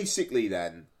basically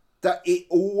then that it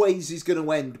always is going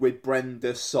to end with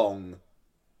Brenda Song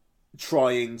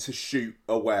trying to shoot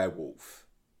a werewolf?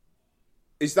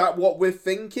 Is that what we're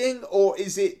thinking, or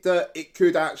is it that it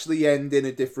could actually end in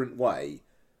a different way?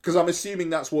 Because I'm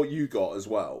assuming that's what you got as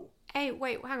well. Hey,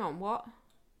 wait, hang on, what?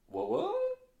 What?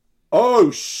 Oh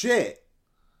shit!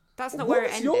 That's not where it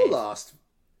What's ended. your last?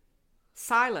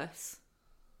 Silas,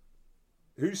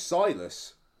 Who's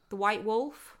Silas? the White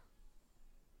Wolf.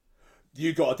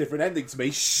 You got a different ending to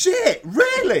me. Shit!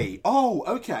 Really? Oh,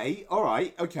 okay. All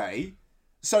right. Okay.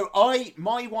 So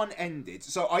my one ended.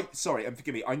 Sorry, and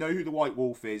forgive me. I know who the White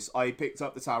Wolf is. I picked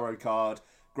up the tarot card.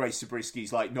 Grace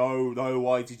Zabrisky's like, no,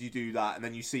 why did you do that? And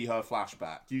then you see her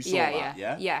flashback. You saw that,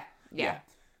 yeah? Yeah.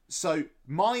 So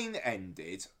mine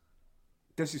ended.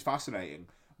 This is fascinating.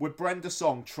 With Brenda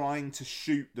Song trying to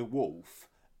shoot the wolf,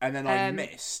 and then I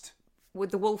missed.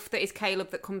 With the wolf that is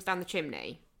Caleb that comes down the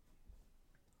chimney.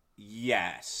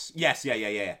 Yes.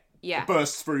 Yeah.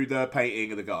 Bursts through the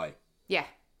painting of the guy. Yeah.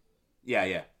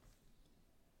 Yeah.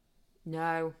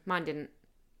 No, mine didn't.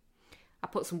 I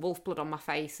put some wolf blood on my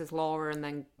face as Laura and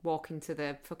then walk into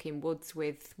the fucking woods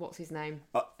with, what's his name?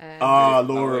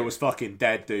 Laura was fucking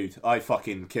dead, dude. I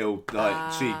fucking killed,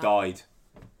 she died.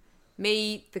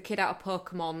 Me, the kid out of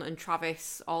Pokemon, and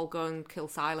Travis all go and kill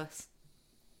Silas.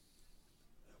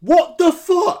 What the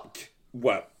fuck?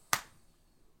 Well,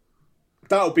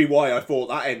 that would be why I thought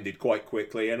that ended quite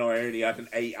quickly and I only had an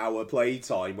 8-hour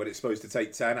playtime when it's supposed to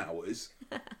take 10 hours.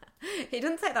 It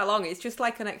doesn't take that long, it's just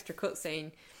like an extra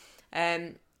cutscene.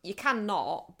 You can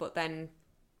not, but then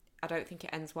I don't think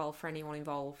it ends well for anyone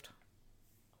involved.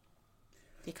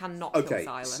 You can not kill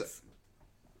Silas.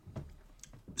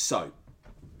 So,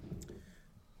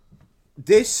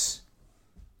 this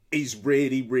is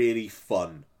really, really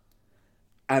fun.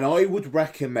 And I would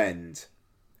recommend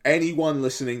anyone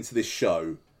listening to this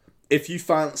show, if you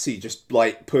fancy just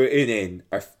like putting in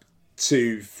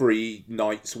 2-3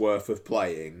 nights worth of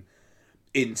playing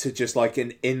into just like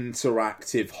an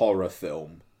interactive horror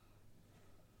film,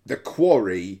 The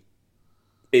Quarry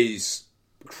is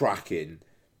cracking.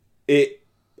 I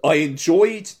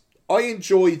enjoyed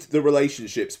the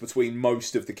relationships between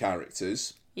most of the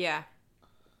characters. Yeah.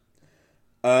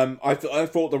 I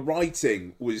thought the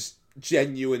writing was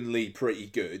genuinely pretty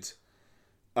good.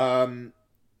 I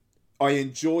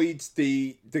enjoyed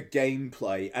the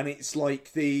gameplay, and it's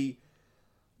like the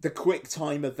quick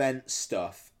time event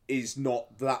stuff is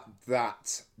not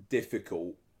that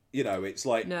difficult. You know, it's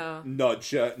like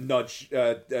nudge your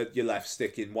left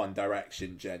stick in one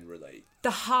direction generally.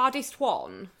 The hardest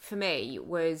one for me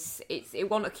was it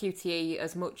wasn't a QTE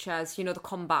as much as, you know, the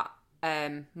combat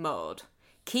mode.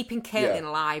 Keeping Caitlin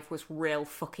alive was real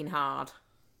fucking hard.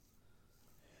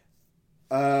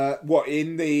 What,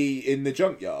 in the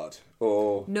junkyard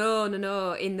or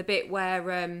no in the bit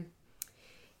where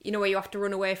you know, where you have to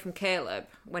run away from Caleb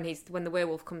when the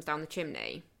werewolf comes down the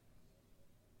chimney.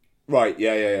 Right,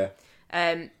 yeah.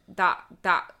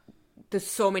 That there's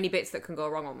so many bits that can go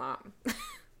wrong on that.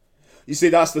 You see,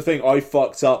 that's the thing. I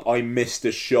fucked up. I missed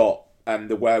a shot, and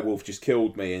the werewolf just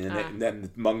killed me, and then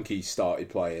the monkeys started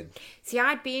playing. See,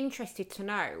 I'd be interested to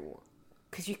know,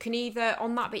 because you can either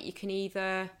on that bit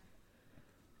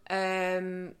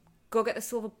go get the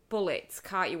silver bullets,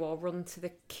 can't you, or run to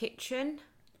the kitchen.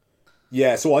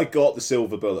 Yeah, so I got the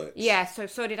silver bullets. Yeah,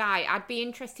 so did I. I'd be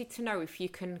interested to know if you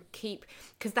can keep...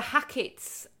 Because the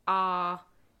Hacketts are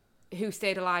who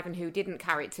stayed alive and who didn't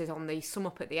characters on the sum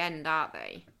up at the end, aren't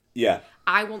they? Yeah.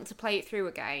 I want to play it through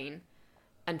again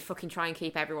and fucking try and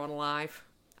keep everyone alive.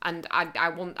 And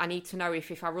I need to know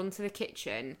if I run to the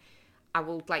kitchen, I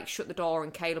will, like, shut the door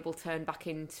and Caleb will turn back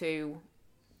into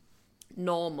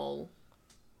normal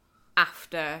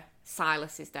after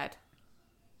Silas is dead.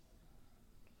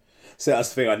 So that's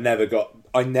the thing. I never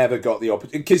got the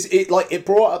opportunity because it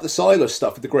brought up the Silas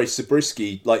stuff with the Grace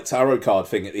Zabriskie tarot card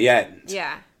thing at the end.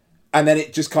 Yeah. And then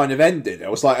it just kind of ended. It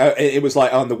was like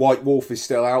the White Wolf is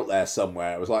still out there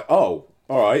somewhere. It was like, oh,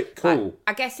 all right, cool.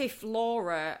 I guess if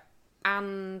Laura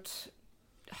and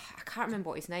I can't remember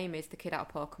what his name is, the kid out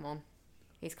of Pokemon,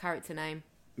 his character name.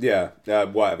 Yeah,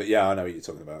 whatever. Yeah, I know what you're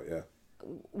talking about. Yeah.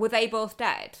 Were they both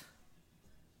dead?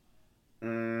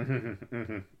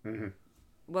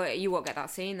 Well, you won't get that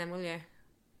scene then, will you?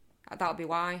 That'll be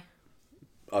why.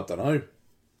 I don't know.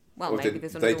 Well, maybe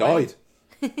there's another They died.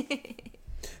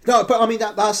 No, but I mean,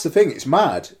 that's the thing. It's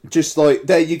mad. Just like,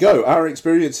 there you go. Our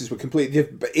experiences were completely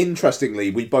different. But interestingly,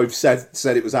 we both said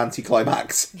it was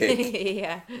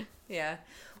anticlimactic. Yeah.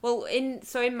 Well, in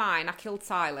mine, I killed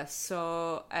Silas.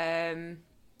 So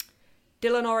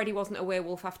Dylan already wasn't a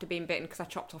werewolf after being bitten because I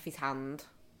chopped off his hand.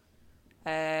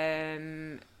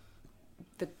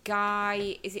 The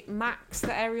guy, is it Max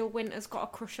that Ariel Winter's got a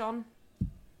crush on?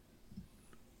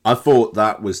 I thought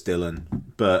that was Dylan,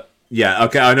 but yeah,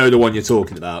 okay, I know the one you're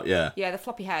talking about, yeah. Yeah, the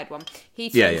floppy haired one. He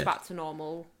turns back to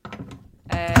normal.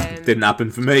 Didn't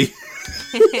happen for me.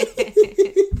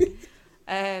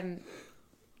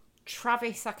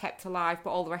 Travis I kept alive,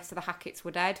 but all the rest of the Hacketts were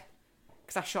dead.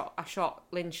 Because I shot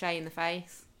Lynn Shay in the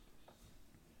face.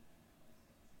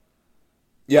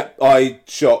 Yeah, I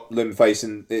shot Lynn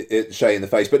Shay in the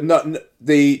face, but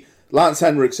the Lance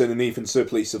Henriksen and Ethan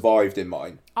Suplee survived in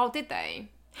mine. Oh, did they?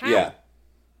 How? Yeah.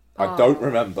 I don't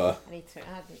remember. I need to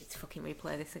fucking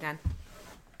replay this again.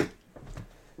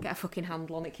 Get a fucking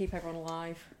handle on it, keep everyone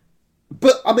alive.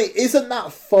 But, I mean, isn't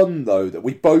that fun, though, that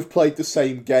we both played the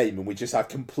same game and we just had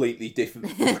completely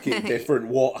different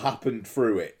what happened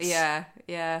through it? Yeah.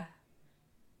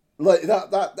 Like,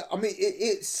 that I mean,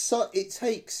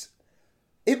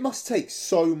 it must take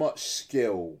so much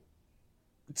skill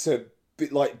to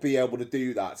be able to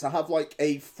do that. To have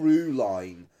a through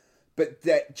line, but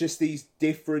that just these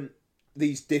different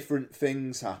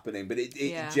things happening, but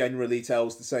it generally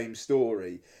tells the same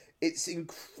story. It's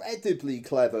incredibly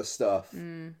clever stuff.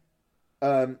 And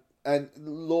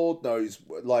Lord knows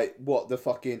what the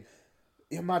fucking...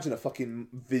 Imagine a fucking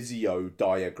Visio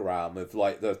diagram of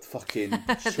the fucking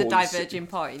the diverging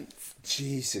points.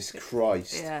 Jesus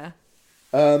Christ. Yeah.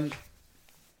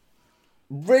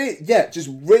 Just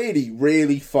really,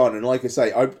 really fun. And like I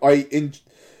say, I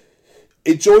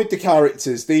enjoyed the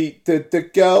characters. The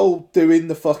girl doing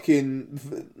the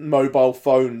fucking mobile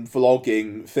phone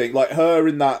vlogging thing, her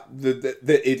and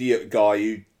the idiot guy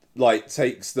who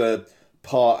takes the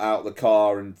part out of the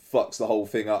car and fucks the whole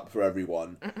thing up for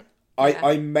everyone.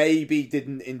 I maybe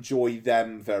didn't enjoy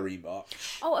them very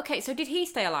much. Oh, okay. So did he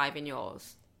stay alive in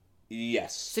yours?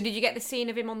 Yes. So did you get the scene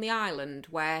of him on the island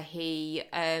where he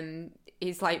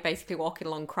is basically walking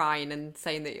along crying and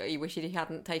saying that he wished he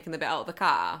hadn't taken the bit out of the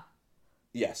car?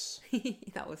 Yes.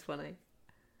 That was funny.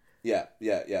 Yeah.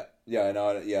 I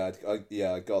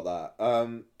got that.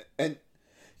 And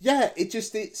yeah,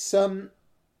 it's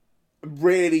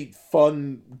really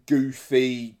fun,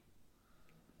 goofy,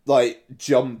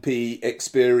 jumpy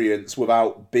experience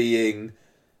without being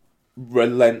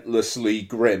relentlessly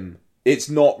grim. It's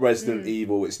not Resident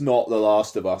Evil. It's not The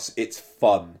Last of Us. It's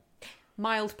fun.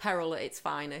 Mild peril at its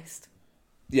finest.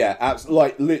 Yeah,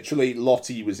 literally,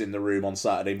 Lottie was in the room on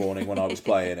Saturday morning when I was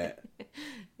playing it.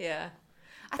 Yeah.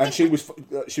 And she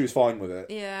was fine with it.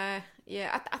 Yeah.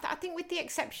 I think with the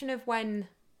exception of when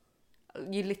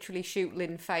you literally shoot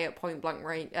Lin Shay at point blank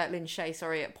range in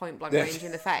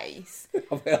the face. I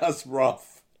mean, that's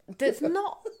rough. There's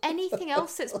not anything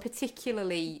else that's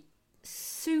particularly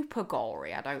super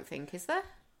gory, I don't think, is there?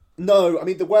 No, I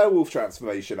mean, the werewolf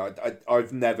transformation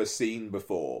I've never seen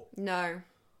before. No.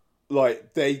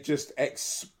 Like, they just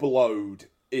explode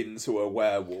into a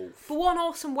werewolf. For one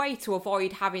awesome way to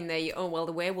avoid having the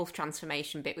werewolf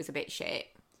transformation bit was a bit shit.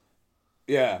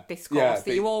 Yeah. Discourse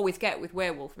that you always get with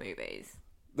werewolf movies.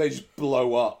 They just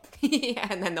blow up. Yeah,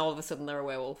 and then all of a sudden they're a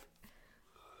werewolf.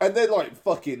 And they're like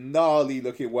fucking gnarly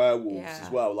looking werewolves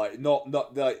as well. Like not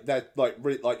like they're like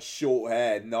really, like short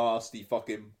hair, nasty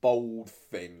fucking bold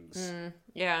things.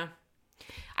 Yeah.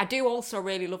 I do also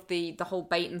really love the whole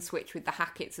bait and switch with the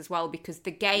Hacketts as well, because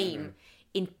the game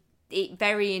it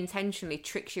very intentionally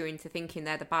tricks you into thinking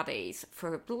they're the baddies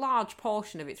for a large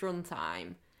portion of its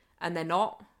runtime, and they're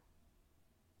not.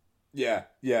 Yeah,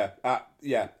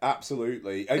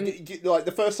 absolutely. And like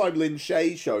the first time Lin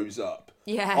Shay shows up,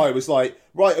 I was like,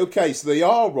 right, okay, so they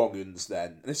are wrong-uns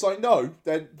then, and it's like, no,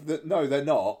 they're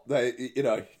not. They,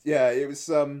 it was.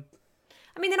 I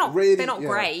mean, they're not really, they're not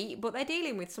great, but they're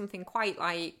dealing with something quite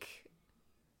like,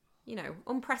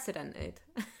 unprecedented.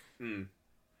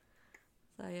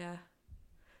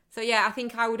 So yeah, I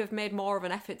think I would have made more of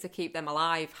an effort to keep them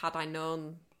alive had I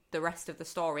known the rest of the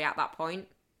story at that point.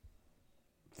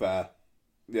 Fair.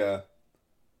 Yeah.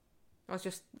 I was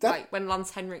just like, when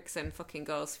Lance Henriksen fucking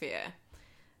goes for you,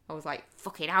 I was like,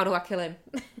 fucking, how do I kill him?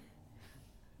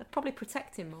 I'd probably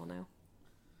protect him more now.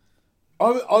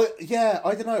 I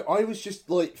don't know. I was just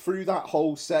like, through that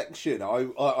whole section,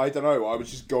 I don't know. I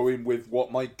was just going with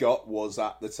what my gut was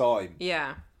at the time.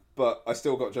 Yeah. But I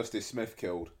still got Justice Smith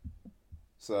killed.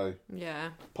 So.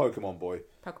 Yeah. Pokemon boy.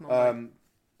 Boy.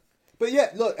 But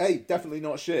yeah, look, hey, definitely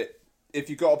not shit. If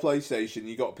you've got a PlayStation,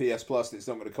 you got PS Plus, and it's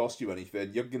not going to cost you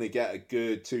anything, you're going to get a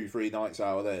good 2-3 nights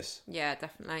out of this. Yeah,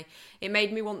 definitely. It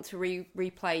made me want to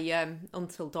replay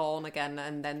Until Dawn again,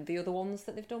 and then the other ones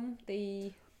that they've done,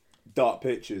 the Dark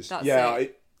Pictures. That's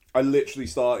I literally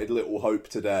started Little Hope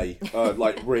today,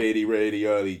 like really, really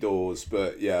early doors.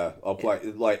 But yeah, I'll play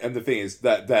and the thing is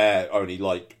that they're only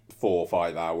like 4 or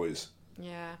 5 hours.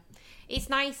 Yeah, it's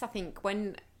nice. I think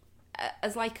when I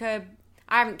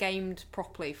haven't gamed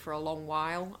properly for a long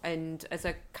while, and as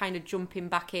a kind of jumping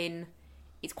back in,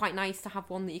 it's quite nice to have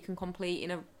one that you can complete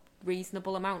in a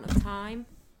reasonable amount of time.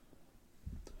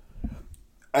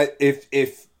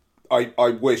 I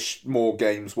wish more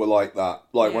games were like that.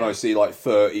 Like when I see like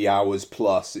 30 hours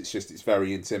plus, it's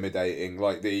very intimidating.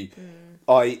 Like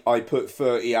I put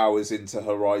 30 hours into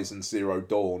Horizon Zero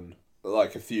Dawn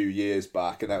like a few years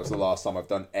back, and that was the last time I've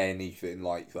done anything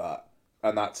like that.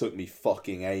 And that took me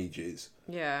fucking ages.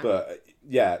 Yeah. But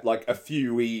yeah, like a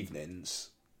few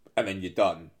evenings, and then you're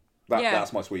done.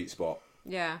 That's my sweet spot.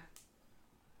 Yeah.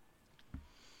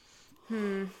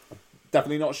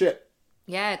 Definitely not shit.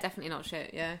 Yeah, definitely not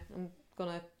shit. Yeah,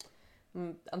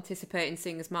 I'm anticipating,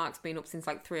 seeing as Mark's been up since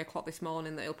like 3 o'clock this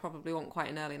morning, that he'll probably want quite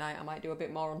an early night. I might do a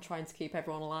bit more on trying to keep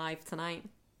everyone alive tonight.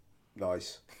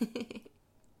 Nice.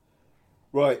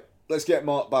 Right, let's get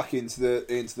Mark back into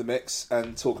the mix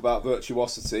and talk about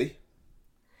Virtuosity.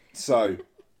 So,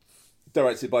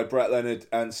 directed by Brett Leonard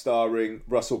and starring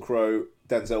Russell Crowe,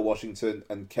 Denzel Washington,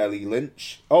 and Kelly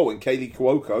Lynch. Oh, and Kaylee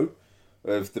Cuoco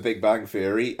of The Big Bang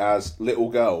Theory as Little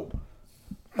Girl.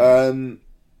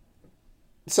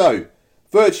 So,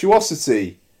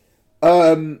 Virtuosity.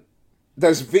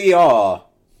 There's VR,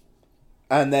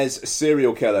 and there's a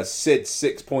serial killer, Sid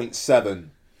 6.7,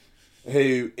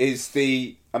 who is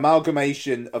the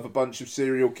amalgamation of a bunch of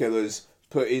serial killers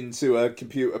put into a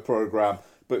computer program,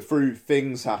 but through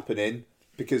things happening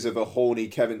because of a horny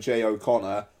Kevin J.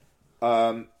 O'Connor,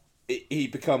 he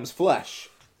becomes flesh,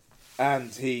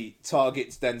 and he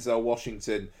targets Denzel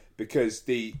Washington because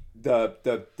the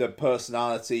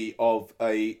personality of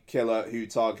a killer who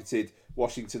targeted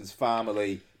Washington's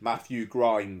family, Matthew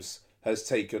Grimes, has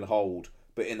taken hold,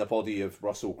 but in the body of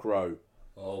Russell Crowe.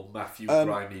 Oh, Matthew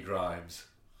Grimy Grimes.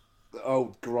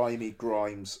 Oh, Grimy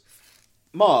Grimes.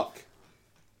 Mark.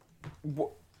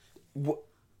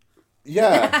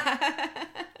 Yeah.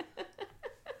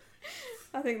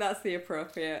 I think that's the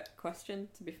appropriate question,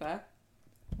 to be fair.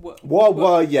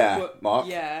 Mark.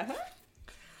 Yeah.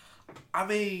 I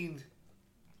mean,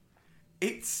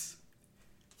 it's...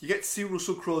 You get to see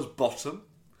Russell Crowe's bottom.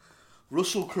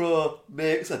 Russell Crowe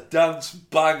makes a dance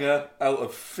banger out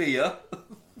of fear.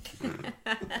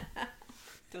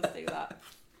 Does do that.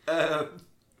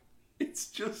 It's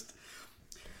just...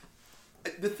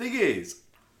 The thing is,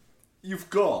 you've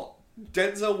got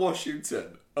Denzel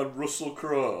Washington and Russell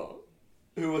Crowe,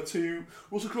 who are two...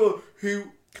 Russell Crowe,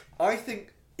 who I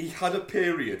think he had a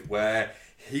period where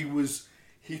he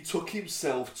took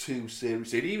himself too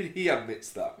seriously, and even he admits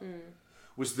that,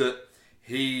 was that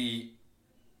he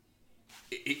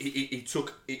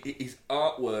took his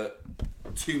artwork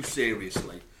too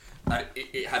seriously, and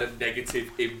it had a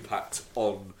negative impact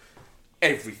on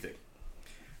everything.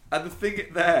 And the thing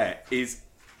there is,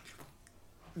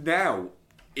 now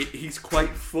he's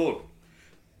quite fun.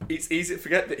 It's easy to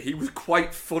forget that he was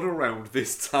quite fun around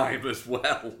this time as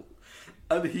well,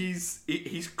 and he's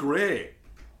great.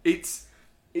 It's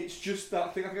just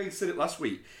that thing. I think I said it last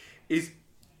week. Is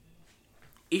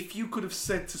if you could have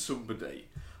said to somebody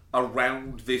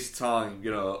around this time,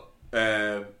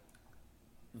 that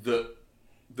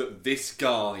this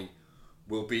guy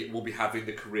will be having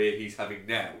the career he's having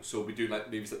now, so we'll be doing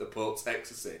like movies like The Pope's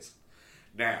Exorcist.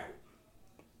 Now,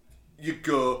 you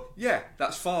go, yeah,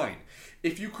 that's fine.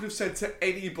 If you could have said to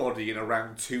anybody in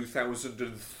around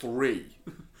 2003,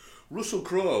 Russell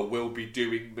Crowe will be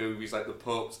doing movies like The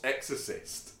Pope's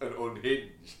Exorcist and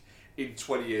Unhinged in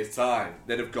 20 years' time,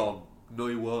 they'd have gone, no,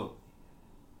 he won't.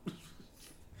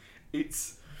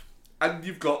 And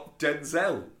you've got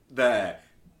Denzel there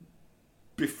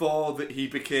before that he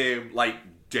became like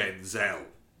Denzel,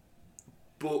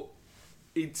 but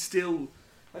he'd still,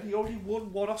 and he already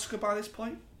won one Oscar by this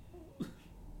point.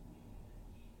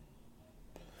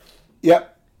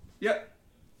 Yep.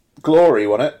 Glory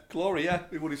won it. Glory, yeah.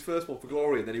 He won his first one for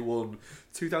Glory, and then he won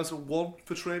 2001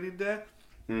 for Training Day.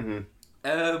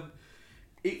 Mm-hmm.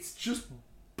 It's just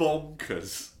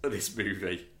bonkers, this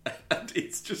movie. And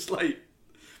it's just like,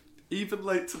 even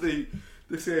like to the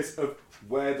sense of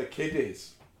where the kid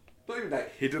is. Not even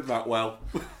that hidden that well.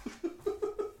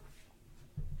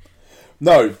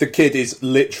 No, the kid is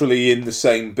literally in the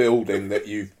same building that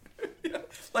you've... Yeah,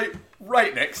 like,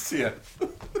 right next to you.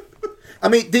 I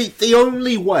mean, the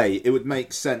only way it would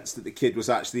make sense that the kid was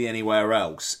actually anywhere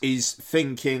else is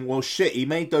thinking, well, shit, he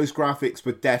made those graphics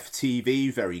for Def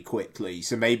TV very quickly,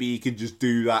 so maybe he could just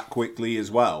do that quickly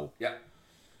as well. Yeah.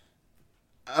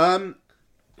 I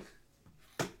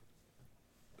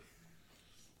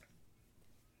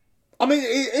mean,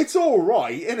 it's all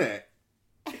right, isn't it?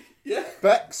 Yeah.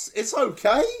 Bex, it's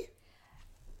okay.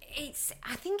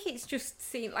 I think it's just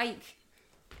seem like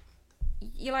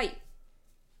you're like,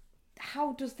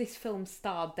 how does this film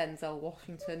star Denzel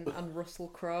Washington and Russell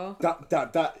Crowe?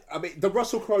 I mean, the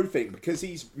Russell Crowe thing, because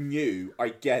he's new, I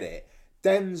get it.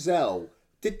 Denzel,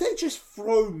 did they just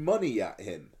throw money at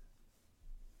him?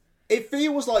 It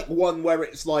feels like one where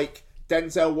it's like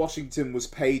Denzel Washington was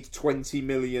paid $20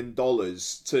 million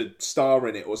to star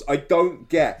in it. I don't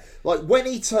get. Like, when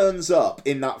he turns up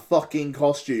in that fucking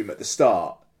costume at the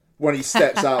start, when he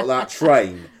steps out of that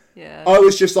train... Yeah. I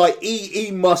was just like,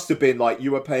 he must have been like,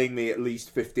 you were paying me at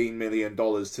least $15 million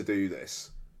to do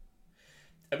this.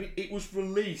 I mean, it was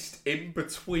released in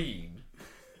between.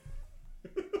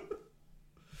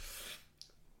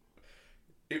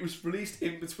 It was released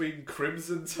in between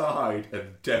Crimson Tide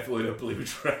and Devil in a Blue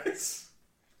Dress.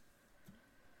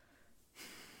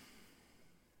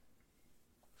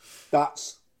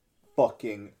 That's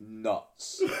fucking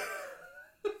nuts.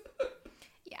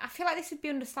 I feel like this would be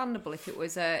understandable if it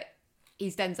was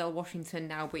he's Denzel Washington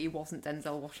now, but he wasn't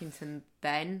Denzel Washington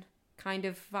then kind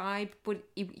of vibe. But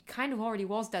he kind of already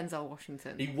was Denzel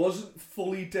Washington. He wasn't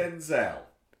fully Denzel.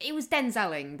 He was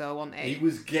Denzeling though, wasn't he? He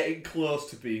was getting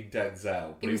close to being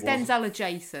Denzel. But he was wasn't Denzel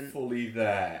adjacent. Fully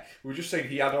there. We were just saying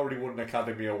he had already won an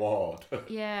Academy Award.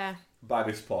 Yeah. By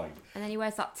this point. And then he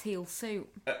wears that teal suit.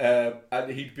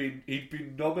 And he'd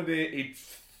been nominated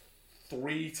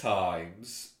 3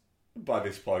 times by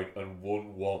this point and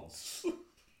won once.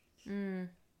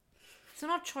 It's an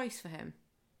odd choice for him.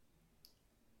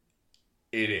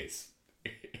 It is.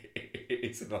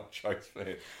 It's an odd choice for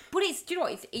him. But do you know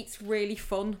what? It's really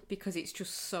fun because it's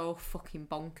just so fucking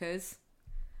bonkers.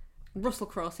 Russell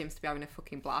Crowe seems to be having a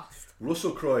fucking blast.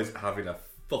 Russell Crowe is having a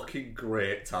fucking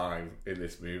great time in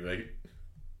this movie.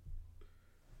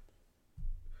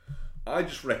 I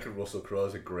just reckon Russell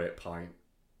Crowe's a great pint.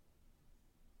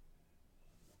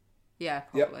 Yeah,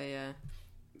 probably, yeah.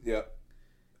 Yeah.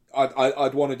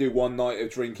 I'd want to do one night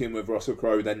of drinking with Russell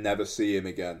Crowe, then never see him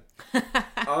again.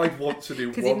 I'd want to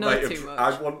do one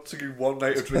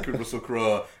night of drinking with Russell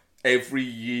Crowe every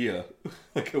year,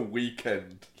 like a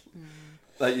weekend.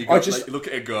 Like you look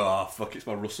at it and go, oh fuck, it's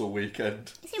my Russell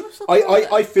weekend. Is it Russell Crowe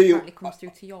I feel apparently comes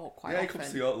through to York quite often? Yeah, he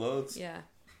comes to York loads. Yeah.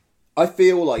 I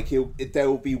feel like he'll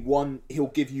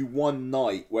give you one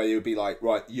night where he'll be like,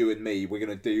 right, you and me, we're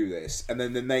gonna do this, and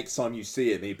then the next time you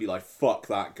see him, he'd be like, fuck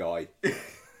that guy.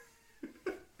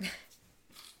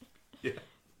 Yeah.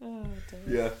 Oh, dear.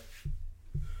 Yeah.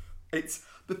 It's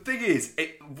the thing is,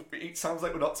 it sounds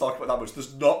like we're not talking about that much.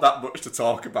 There's not that much to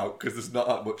talk about because there's not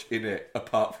that much in it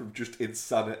apart from just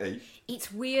insanity.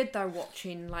 It's weird though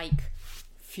watching like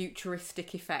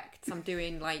futuristic effects. I'm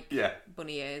doing like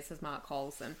bunny ears, as Mark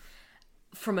calls them,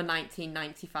 from a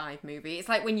 1995 movie. It's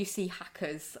like when you see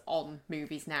hackers on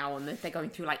movies now and they're going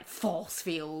through like force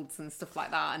fields and stuff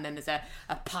like that, and then there's a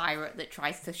pirate that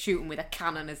tries to shoot them with a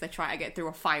cannon as they try to get through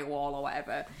a firewall or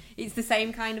whatever. It's the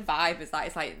same kind of vibe as that.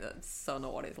 It's like, that's so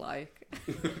not what it's like.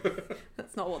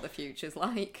 That's not what the future's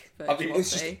like. I mean,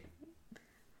 it's just...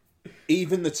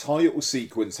 Even the title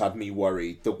sequence had me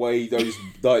worried. The way those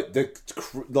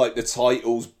the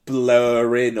titles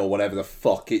blur in or whatever the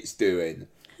fuck it's doing.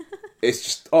 It's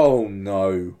just, oh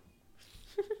no.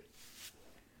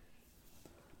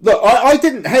 Look, I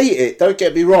didn't hate it, don't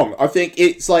get me wrong. I think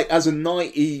it's like, as a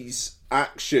 90s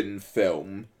action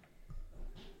film,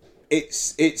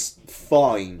 it's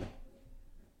fine.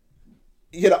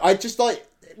 You know, I just like...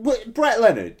 Brett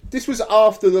Leonard, this was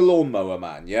after The Lawnmower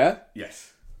Man, yeah?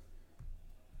 Yes.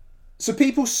 So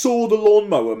people saw The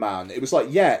Lawnmower Man. It was like,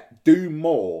 yeah, do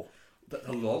more.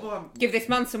 The Lawnmower Man... Give this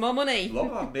man some more money.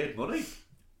 Lawnmower Man made money.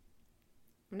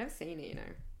 I've never seen it, you know.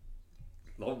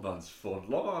 Lawnmower Man's fun.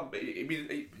 Lawnmower Man, I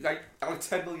mean, like, out of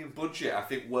 10 million budget, I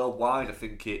think worldwide, I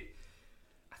think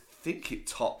it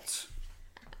topped...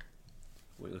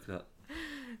 What are you looking at?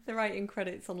 The writing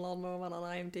credits on Lawnmower Man on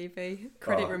IMDb.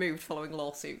 Credit removed following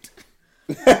lawsuit.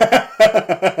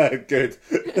 Good.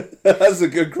 That's a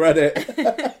good credit.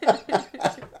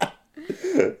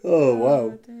 Oh,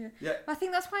 wow. Dear. Yeah. I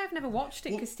think that's why I've never watched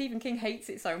it, because Stephen King hates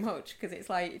it so much, because it's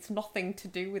like, it's nothing to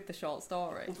do with the short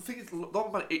story. Well, the thing is,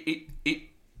 Lawnmower Man,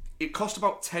 it cost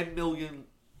about $10 million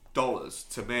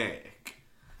to make,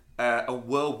 and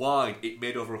worldwide it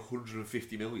made over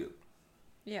 150 million.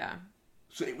 Yeah.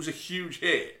 So it was a huge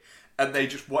hit, and they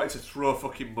just wanted to throw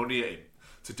fucking money at him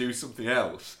to do something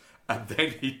else, and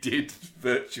then he did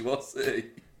Virtuosity.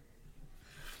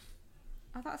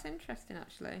 Oh, that's interesting,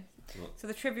 actually. What? So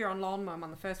the trivia on Lawnmower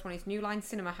Man, the first one is New Line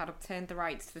Cinema had obtained the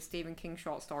rights to the Stephen King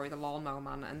short story The Lawnmower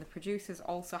Man, and the producers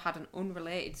also had an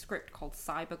unrelated script called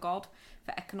Cyber God.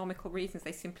 For economical reasons,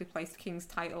 they simply placed King's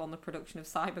title on the production of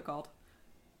Cyber God.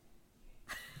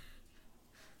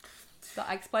 That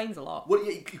explains a lot. Well,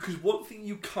 yeah, because one thing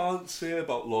you can't say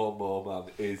about Lawnmower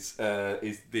Man is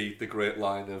the great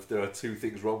line of "there are two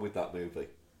things wrong with that movie."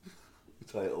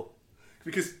 The title,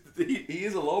 because he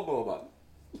is a lawnmower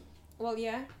man. Well,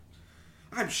 yeah.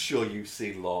 I'm sure you've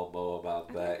seen Lawnmower Man,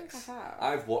 Bex. I don't think I have.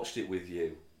 I've watched it with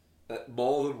you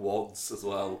more than once as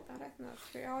well. I don't think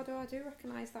that's true. Oh, I do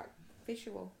recognise that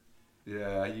visual.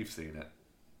 Yeah, you've seen it.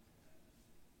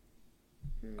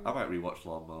 I might rewatch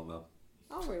Lawnmower Man.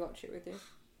 I'll rewatch it with you.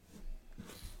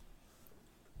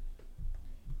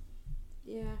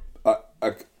 Yeah.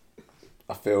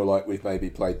 I feel like we've maybe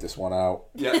played this one out.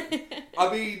 Yeah.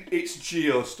 I mean, it's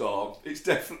Geostorm. It's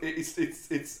definitely...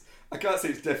 It's I can't say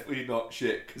it's definitely not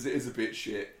shit, because it is a bit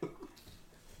shit.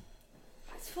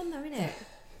 It's fun though, isn't it?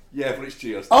 Yeah, but it's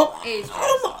Geostorm. It is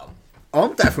Geostorm.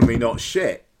 I'm definitely not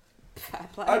shit. Fair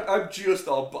play. I'm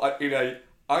Geostorm, but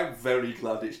I'm very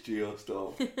glad it's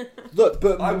Geostorm. Look,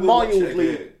 but I will watch it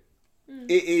mildly, again.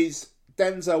 it is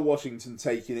Denzel Washington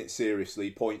taking it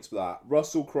seriously, points for that.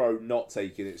 Russell Crowe not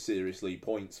taking it seriously,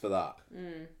 points for that.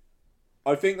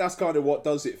 I think that's kind of what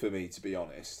does it for me, to be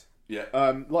honest. Yeah.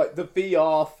 Like the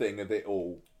VR thing of it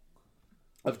all,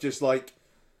 of just like,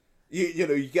 you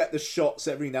know, you get the shots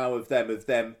every now of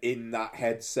them in that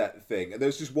headset thing, and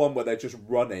there's just one where they're just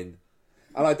running.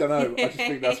 And I don't know, I just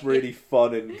think that's really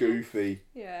fun and goofy.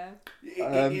 Yeah.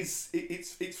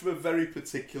 It's from a very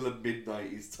particular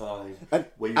mid-90s time and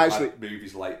where you actually, had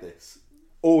movies like this.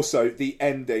 Also, the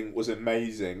ending was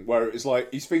amazing, where it was like,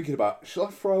 he's thinking about, should I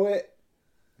throw it?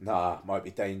 Nah, might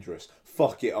be dangerous.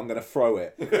 Fuck it, I'm going to throw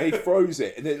it. And he throws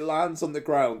it, and it lands on the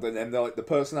ground, and then like the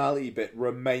personality bit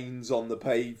remains on the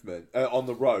pavement, on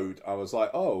the road. I was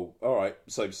like, oh, alright,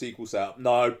 so sequel setup.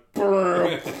 No.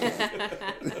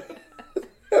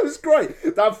 It was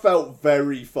great. That felt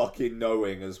very fucking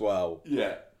knowing as well.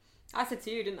 Yeah. I said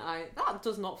to you, didn't I? That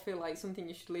does not feel like something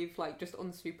you should leave like just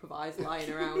unsupervised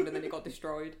lying around and then it got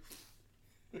destroyed.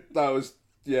 That was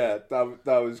that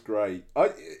was great.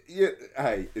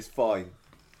 Hey, it's fine.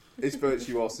 It's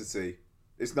Virtuosity.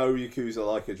 It's no Yakuza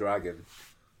Like a Dragon.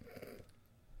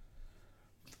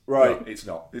 Right. No, it's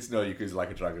not. It's no Yakuza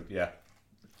Like a Dragon, yeah.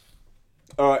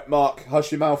 Alright, Mark,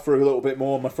 hush your mouth for a little bit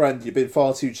more, my friend. You've been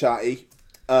far too chatty.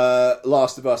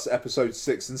 Last of Us, episodes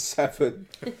 6 and 7.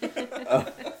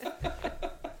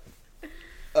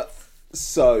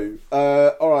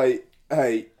 Alright,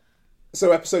 hey,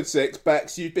 So episode 6,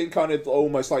 Bex, you've been kind of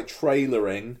almost like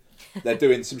trailering. They're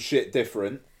doing some shit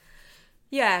different.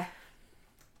 Yeah.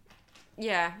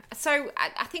 Yeah. So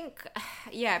I think,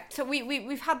 yeah. So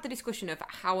we've had the discussion of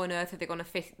how on earth are they going to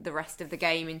fit the rest of the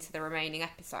game into the remaining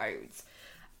episodes.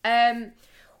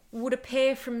 Would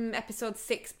appear from episode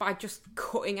 6 by just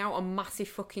cutting out a massive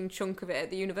fucking chunk of it at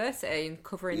the university and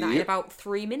covering that in about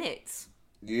 3 minutes.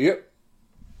 Yep.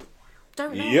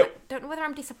 Don't know whether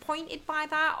I'm disappointed by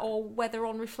that or whether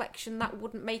on reflection that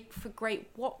wouldn't make for great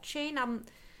watching.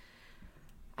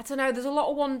 I don't know, there's a lot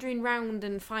of wandering round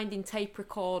and finding tape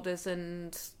recorders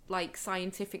and like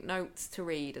scientific notes to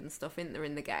read and stuff in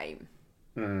the game.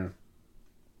 I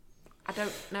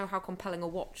don't know how compelling a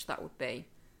watch that would be.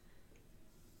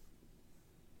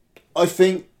 I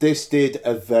think this did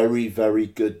a very, very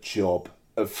good job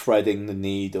of threading the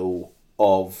needle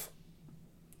of,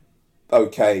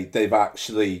 okay, they've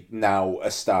actually now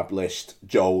established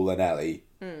Joel and Ellie.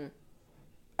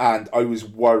 And I was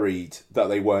worried that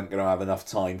they weren't going to have enough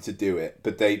time to do it,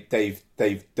 but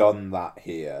they've done that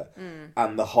here.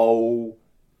 And the whole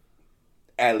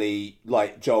Ellie,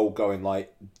 like Joel going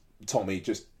like, Tommy,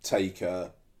 just take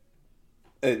her.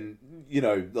 And, you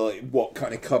know, like what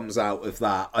kind of comes out of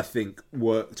that, I think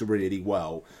worked really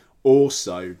well.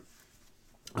 Also,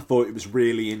 I thought it was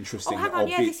really interesting. Oh, hang on,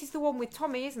 this is the one with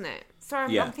Tommy, isn't it?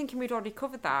 Sorry, I'm thinking we'd already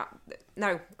covered that.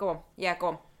 No, go on. Yeah, go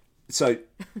on. So,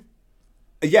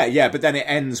 yeah, but then it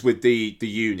ends with the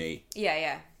uni.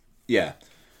 Yeah.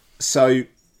 So,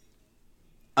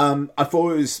 I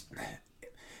thought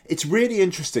it's really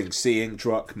interesting seeing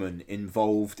Druckmann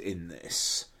involved in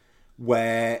this,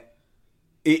 where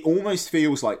it almost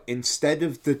feels like instead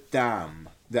of the dam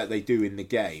that they do in the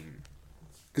game,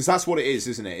 because that's what it is,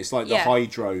 isn't it? It's like the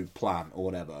hydro plant or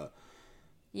whatever.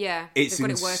 Yeah. It's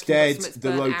instead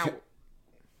the location.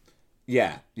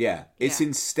 Yeah. It's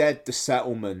instead the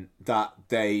settlement that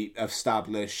they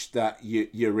established that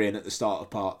you're in at the start of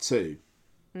part 2.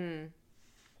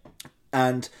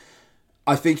 And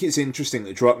I think it's interesting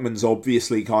that Druckmann's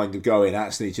obviously kind of going,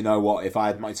 actually, do you know what? If I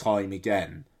had my time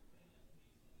again,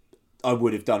 I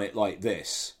would have done it like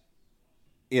this.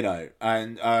 You know,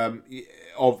 and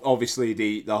obviously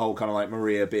the whole kind of like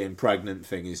Maria being pregnant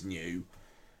thing is new.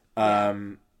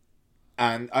 And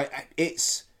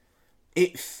it's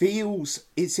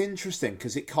interesting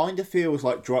because it kind of feels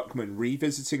like Druckmann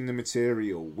revisiting the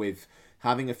material with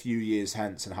having a few years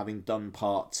hence and having done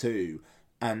part 2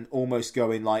 and almost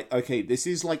going like, okay, this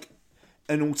is like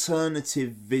an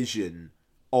alternative vision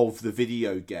of the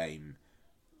video game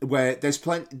where there's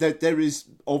there is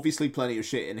obviously plenty of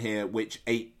shit in here which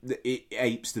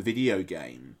apes the video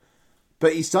game,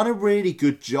 but he's done a really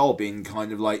good job in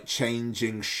kind of like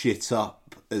changing shit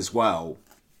up as well.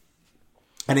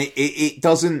 And it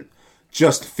doesn't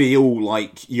just feel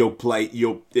like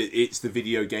it's the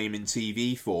video game in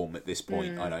TV form at this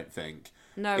point, I don't think.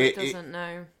 No, it doesn't,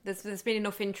 no. There's been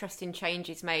enough interesting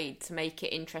changes made to make it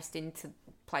interesting to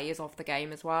players of the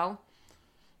game as well.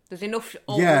 There's enough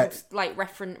old, like,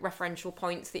 referential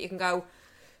points that you can go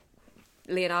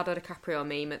Leonardo DiCaprio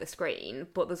meme at the screen,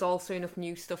 but there's also enough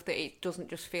new stuff that it doesn't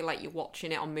just feel like you're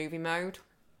watching it on movie mode.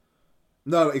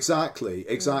 No, exactly.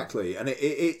 And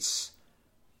it's...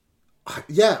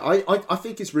 Yeah, I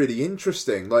think it's really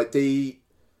interesting. Like the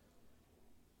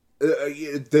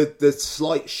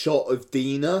slight shot of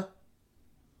Dina.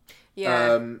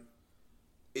 Yeah.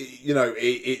 You know,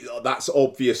 that's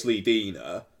obviously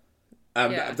Dina.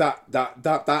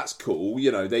 That's cool.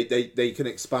 You know, they can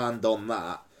expand on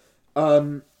that.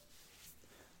 I'm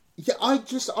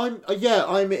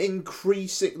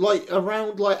increasing, like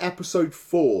around like episode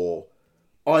 4,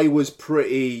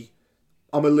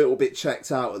 I'm a little bit checked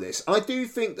out of this. I do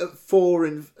think that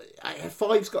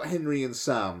 5's got Henry and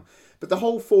Sam, but the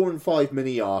whole 4 and 5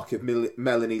 mini arc of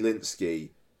Melanie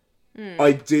Lynskey,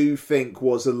 I do think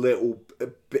was a bit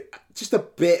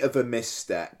of a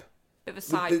misstep. Bit of a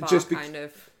sidebar kind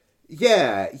of.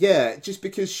 Yeah, just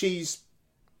because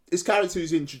this character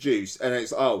is introduced and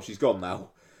it's, she's gone now.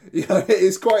 You know,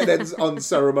 it's quite an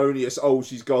unceremonious,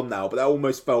 she's gone now, but that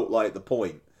almost felt like the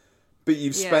point. But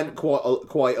you've spent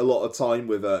quite a lot of time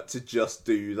with her to just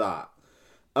do that.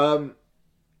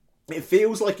 It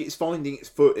feels like it's finding its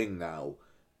footing now,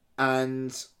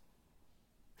 and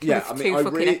two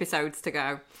fucking episodes to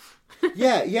go.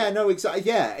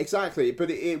 exactly. But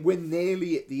we're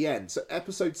nearly at the end. So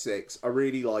episode 6, I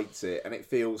really liked it, and it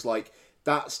feels like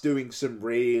that's doing some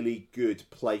really good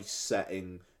place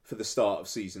setting for the start of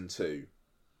season 2.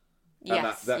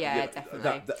 Yes,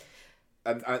 definitely.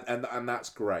 And that's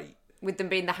great. With them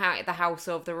being the house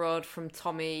over the road from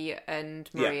Tommy and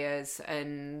Maria's,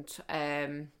 and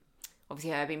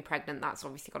obviously her being pregnant, that's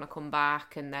obviously going to come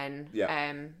back. And then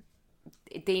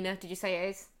Dina, did you say it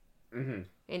is? Mm-hmm.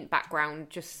 In background,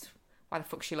 just why the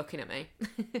fuck's she looking at me?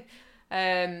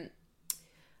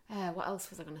 What else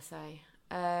was I going to say?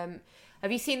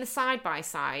 Have you seen the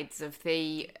side-by-sides of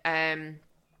the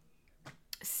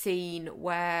scene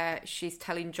where she's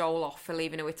telling Joel off for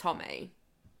leaving her with Tommy?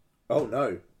 Oh,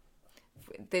 no.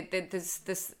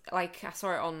 There's like, I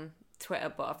saw it on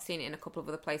Twitter, but I've seen it in a couple of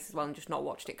other places as well and just not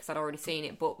watched it because I'd already seen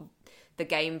it. But the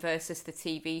game versus the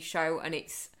TV show, and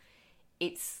it's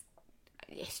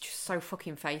just so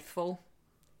fucking faithful.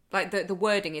 Like, the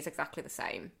wording is exactly the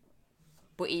same,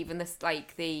 but even this,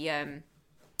 like, the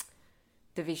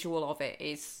visual of it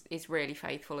is really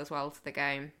faithful as well to the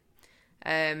game.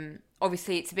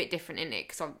 Obviously, it's a bit different, isn't it?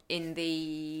 Because in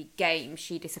the game,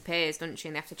 she disappears, doesn't she?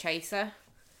 And they have to chase her.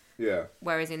 Yeah.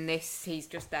 Whereas in this, he's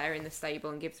just there in the stable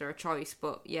and gives her a choice.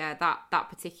 But yeah, that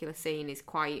particular scene is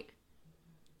quite...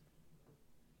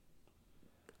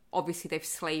 Obviously, they've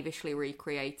slavishly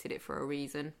recreated it for a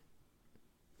reason.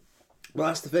 Well,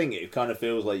 that's the thing. It kind of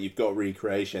feels like you've got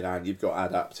recreation and you've got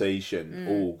adaptation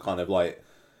all kind of like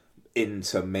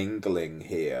intermingling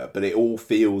here, but it all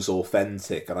feels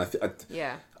authentic. And I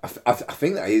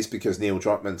think that is because Neil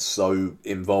Druckmann's so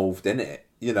involved in it,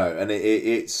 you know, and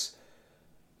it's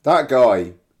that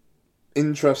guy,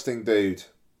 interesting dude.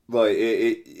 Like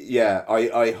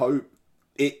I hope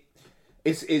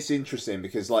it's interesting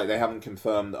because like they haven't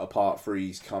confirmed that a part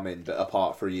 3's coming, but a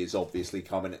part 3 is obviously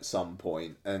coming at some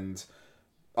point, and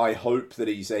I hope that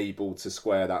he's able to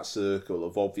square that circle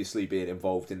of obviously being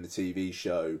involved in the TV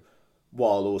show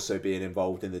while also being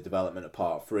involved in the development of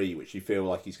part 3, which you feel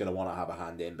like he's going to want to have a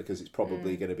hand in because it's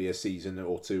probably going to be a season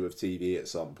or 2 of TV at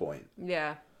some point.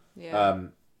 Yeah.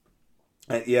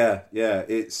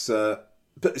 It's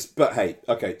but hey,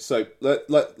 okay, so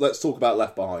let's talk about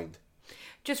Left Behind.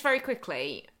 Just very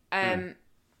quickly, I'm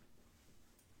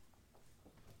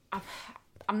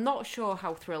not sure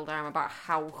how thrilled I am about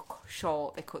how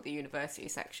short they cut the university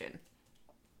section.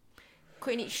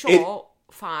 Cutting it short,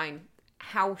 fine.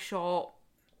 How short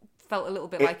felt a little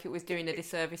bit like it was doing a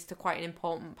disservice to quite an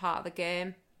important part of the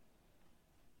game.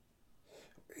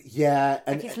 Yeah,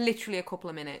 and like it's literally a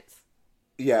couple of minutes.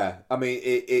 Yeah, I mean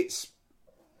it's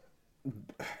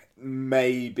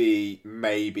maybe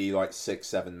like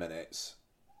 6-7 minutes,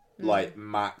 like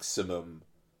maximum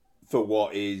for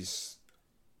what is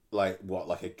like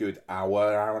a good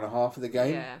hour and a half of the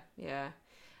game. Yeah,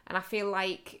 and I feel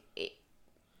like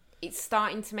it's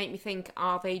starting to make me think: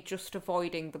 are they just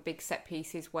avoiding the big set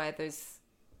pieces where there's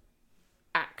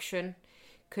action?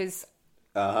 Because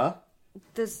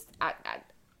there's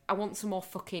I want some more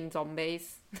fucking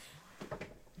zombies.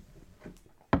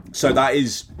 So that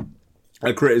is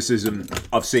a criticism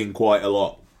I've seen quite a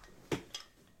lot.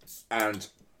 And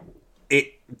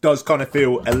it does kind of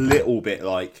feel a little bit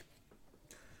like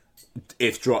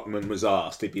if Druckmann was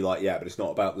asked, he'd be like, yeah, but it's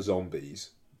not about the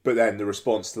zombies. But then the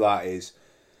response to that is,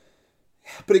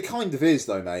 but it kind of is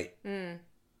though, mate. You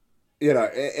know,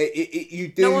 you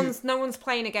do... No one's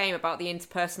playing a game about the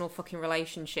interpersonal fucking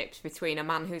relationships between a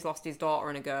man who's lost his daughter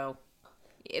and a girl.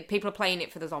 People are playing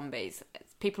it for the zombies.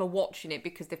 People are watching it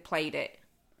because they've played it.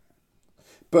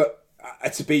 But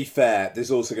to be fair, there's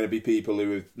also going to be people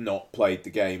who have not played the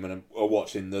game and are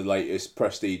watching the latest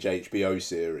Prestige HBO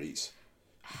series.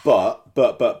 But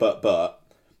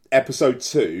episode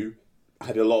 2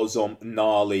 had a lot of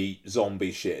gnarly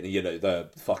zombie shit, and you know,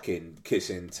 the fucking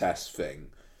kissing test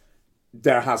thing.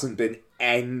 There hasn't been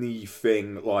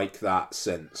anything like that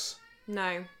since.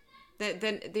 No.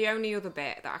 The only other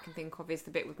bit that I can think of is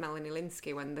the bit with Melanie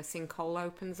Linsky when the sinkhole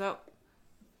opens up.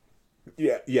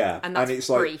 Yeah. And that's it's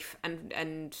brief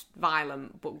and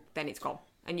violent, but then it's gone.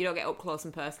 And you don't get up close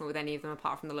and personal with any of them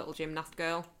apart from the little gymnast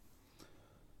girl.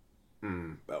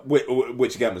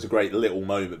 Which again was a great little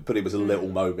moment, but it was a little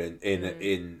moment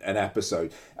in an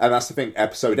episode. And that's the thing,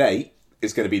 episode 8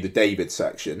 is going to be the David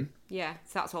section. Yeah,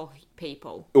 so that's all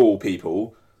people. All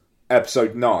people.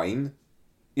 Episode 9...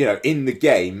 You know, in the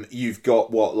game, you've got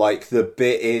the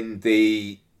bit in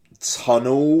the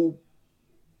tunnel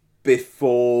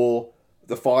before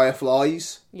the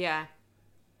Fireflies. Yeah.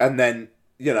 And then,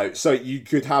 you know, so you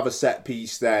could have a set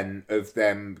piece then of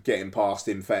them getting past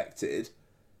infected.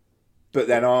 But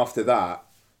then after that,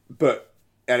 but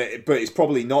it's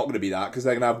probably not going to be that because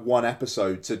they're going to have one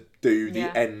episode to do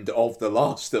the end of The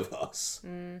Last of Us.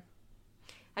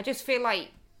 I just feel like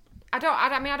I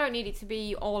don't need it to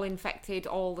be all infected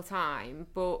all the time,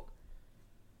 but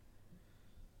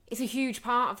it's a huge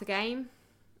part of the game.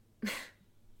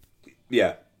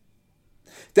 Yeah.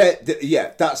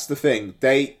 That's the thing.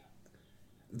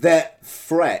 they're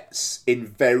threats in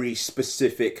very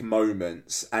specific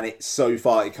moments, and it so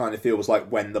far it kind of feels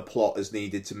like when the plot has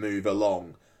needed to move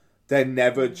along, they're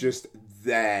never just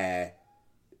there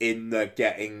in the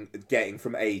getting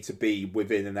from A to B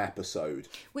within an episode.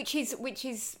 Which is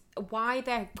why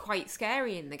they're quite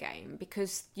scary in the game,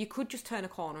 because you could just turn a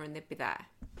corner and they'd be there.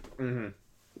 Mm-hmm.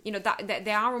 You know, that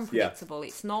they are unpredictable.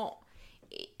 Yeah.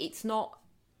 It's not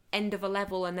end of a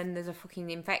level and then there's a fucking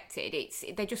infected.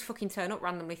 They just fucking turn up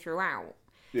randomly throughout.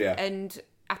 Yeah. And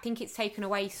I think it's taken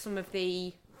away some of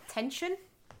the tension.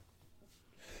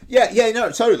 Yeah,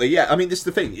 no, totally. Yeah, I mean, this is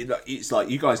the thing. It's like,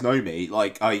 you guys know me.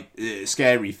 Like,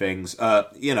 scary things,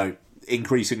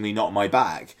 increasingly not my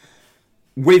bag.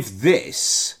 With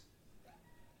this,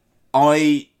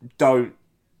 I don't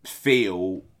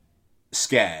feel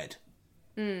scared.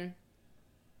 Mm.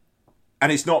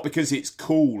 And it's not because it's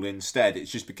cool instead.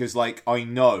 It's just because, like, I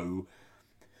know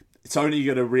it's only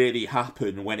going to really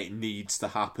happen when it needs to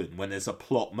happen, when there's a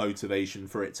plot motivation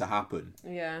for it to happen.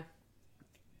 Yeah.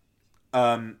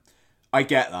 I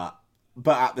get that.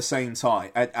 But at the same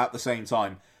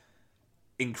time,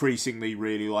 increasingly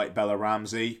really like Bella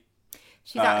Ramsey.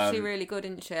 She's actually really good,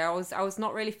 isn't she? I was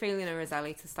not really feeling her as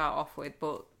Ellie to start off with,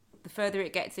 but the further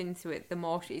it gets into it, the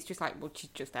more it's just like, well,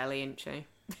 she's just Ellie, isn't she?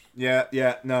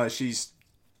 Yeah, no, she's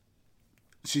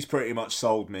pretty much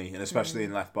sold me, and especially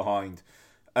in Left Behind.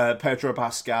 Pedro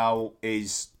Pascal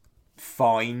is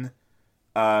fine.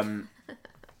 I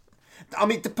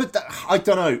mean, but I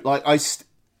don't know.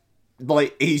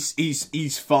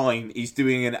 He's fine. He's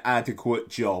doing an adequate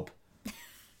job.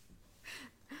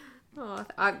 Oh,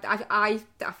 I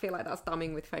feel like that's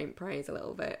damning with faint praise a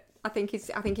little bit. I think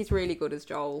he's really good as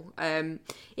Joel. It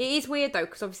is weird though,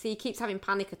 because obviously he keeps having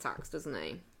panic attacks, doesn't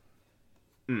he?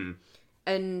 Hmm.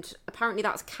 And apparently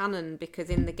that's canon because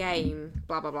in the game,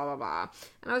 blah, blah, blah, blah, blah.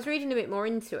 And I was reading a bit more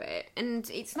into it, and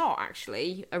it's not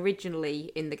actually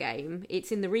originally in the game.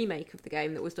 It's in the remake of the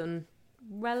game that was done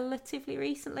relatively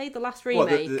recently. The last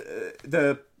remake. What,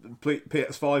 the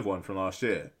PS5 one from last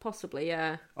year? Possibly,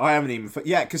 yeah. I haven't even...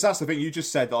 Yeah, because that's the thing. You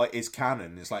just said, like, it's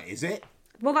canon. It's like, is it?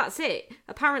 Well, that's it.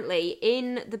 Apparently,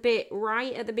 in the bit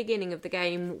right at the beginning of the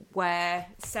game where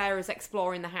Sarah's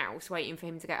exploring the house, waiting for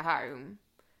him to get home,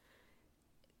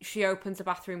 she opens a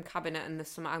bathroom cabinet and there's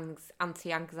some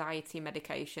anti-anxiety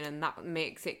medication, and that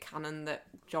makes it canon that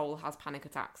Joel has panic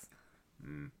attacks.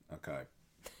 Okay.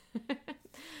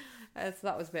 So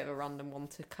that was a bit of a random one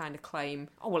to kind of claim,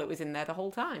 oh, well, it was in there the whole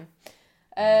time.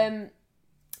 Yeah,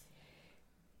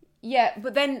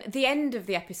 but then the end of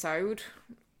the episode,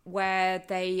 where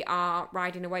they are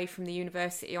riding away from the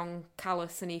university on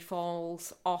Callus and he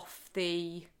falls off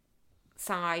the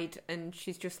side and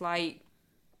she's just like,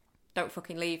 don't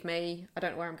fucking leave me. I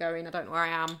don't know where I'm going. I don't know where I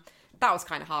am. That was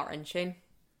kind of heart-wrenching.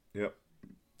 Yep.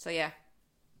 So, yeah.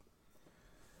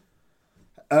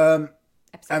 And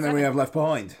then we have Left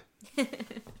Behind.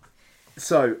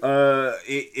 So,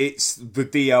 it's the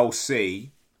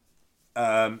DLC.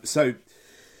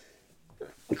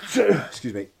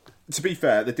 Excuse me. To be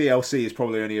fair, the DLC is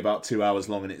probably only about 2 hours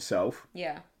long in itself.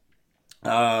 Yeah.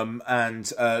 And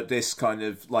this kind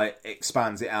of, like,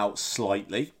 expands it out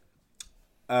slightly.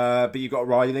 But you've got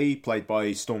Riley, played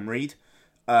by Storm Reid.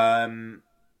 And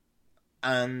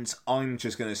I'm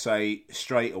just going to say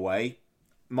straight away,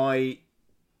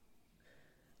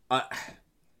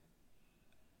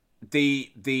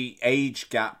 the age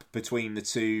gap between the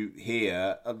two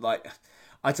here, like,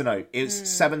 I don't know, it's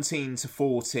 17 to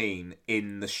 14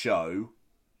 in the show.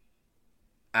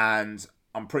 And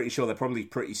I'm pretty sure they're probably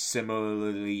pretty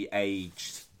similarly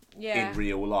aged in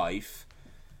real life.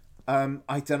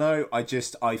 I don't know. I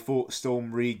thought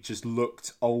Storm Reid just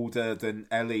looked older than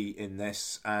Ellie in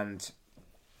this, and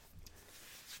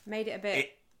made it a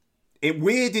bit. It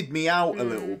weirded me out a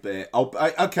little bit.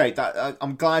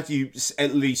 I'm glad you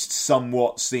at least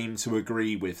somewhat seem to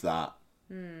agree with that.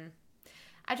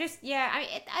 Are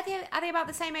they about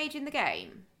the same age in the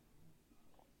game?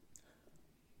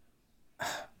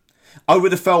 I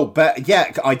would have felt better.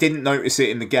 Yeah, I didn't notice it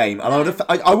in the game, and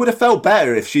I would have felt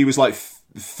better if she was like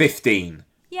 15.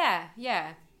 Yeah.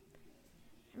 I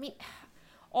mean,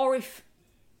 or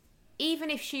even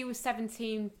if she was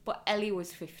 17, but Ellie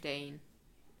was 15.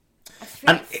 I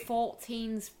feel like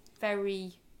 14's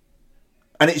very.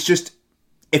 And it's just,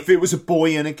 if it was a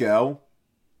boy and a girl,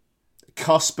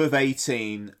 cusp of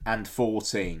 18 and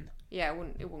 14. Yeah,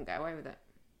 it wouldn't get away with it.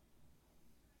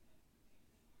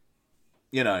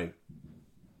 You know,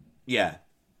 yeah.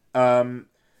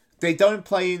 They don't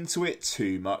play into it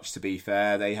too much, to be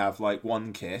fair. They have, like,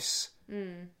 one kiss.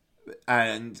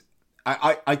 And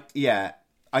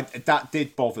that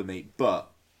did bother me.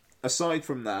 But aside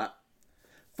from that,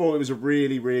 thought it was a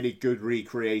really, really good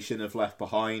recreation of Left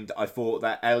Behind. I thought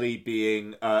that Ellie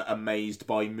being amazed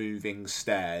by moving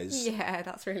stairs, yeah,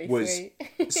 that's really was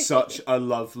sweet. such a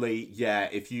lovely. Yeah,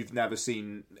 if you've never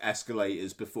seen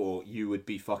escalators before, you would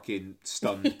be fucking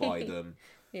stunned by them.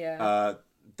 Yeah,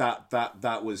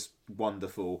 that was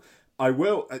wonderful. I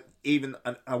will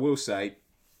say,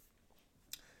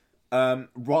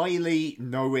 Riley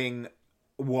knowing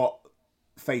what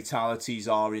fatalities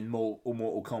are in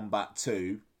Mortal Kombat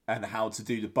 2 and how to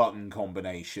do the button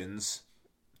combinations.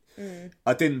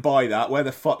 I didn't buy that. Where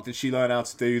the fuck did she learn how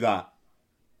to do that?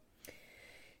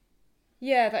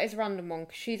 yeah, that is a random one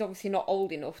because she's obviously not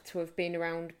old enough to have been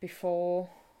around before.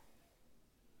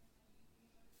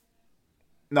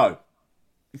 No.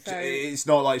 So... It's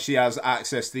not like she has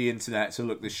access to the internet to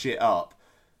look this shit up.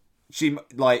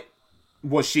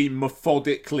 Was she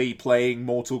methodically playing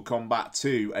Mortal Kombat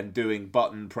 2 and doing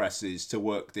button presses to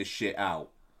work this shit out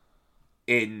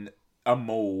in a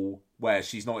mall where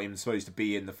she's not even supposed to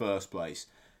be in the first place?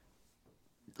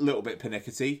 A little bit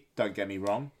pernickety, don't get me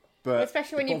wrong. But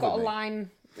especially when you've got a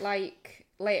line, like,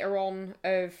 later on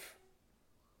of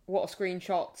what are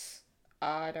screenshots?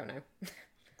 I don't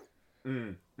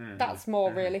know. That's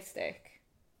more realistic.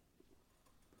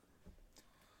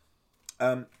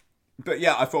 But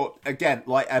yeah, I thought, again,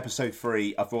 like episode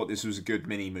 3, I thought this was a good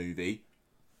mini movie.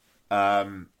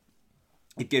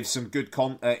 It gives some good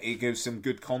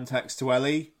context to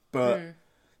Ellie, but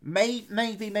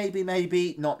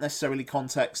maybe not necessarily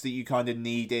context that you kind of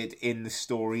needed in the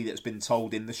story that's been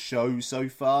told in the show so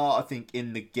far. I think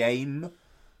in the game,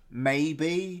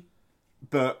 maybe.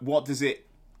 But what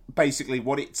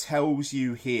it tells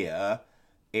you here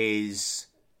is...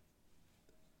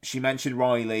 She mentioned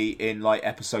Riley in, like,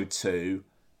 episode 2,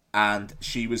 and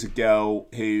she was a girl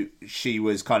who she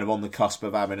was kind of on the cusp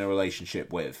of having a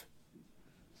relationship with.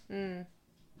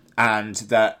 And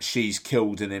that she's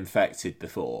killed and infected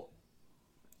before.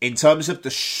 In terms of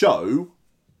the show,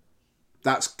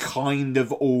 that's kind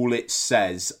of all it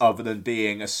says, other than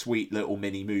being a sweet little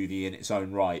mini-movie in its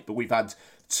own right. But we've had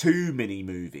 2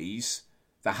 mini-movies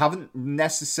that haven't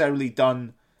necessarily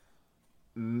done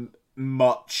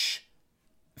much...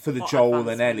 for the Joel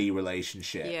and Ellie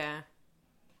relationship.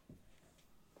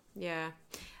 Yeah.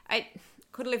 I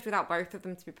could have lived without both of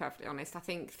them, to be perfectly honest. I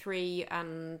think 3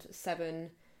 and 7,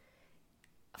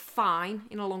 fine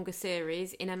in a longer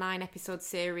series. In a 9-episode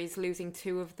series, losing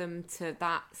 2 of them to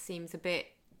that seems a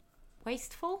bit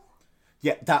wasteful.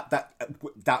 Yeah,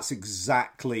 that's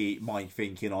exactly my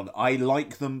thinking on. I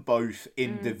like them both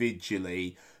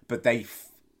individually, but they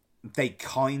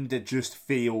kind of just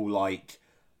feel like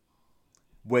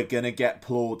we're going to get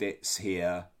plaudits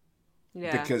here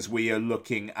because we are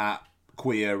looking at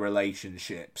queer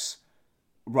relationships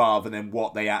rather than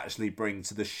what they actually bring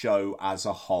to the show as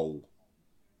a whole.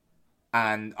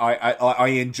 And I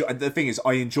enjoy... The thing is,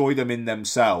 I enjoy them in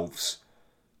themselves,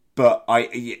 but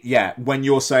when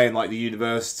you're saying, like, the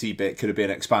university bit could have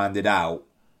been expanded out...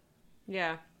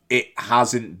 Yeah. It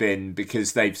hasn't been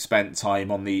because they've spent time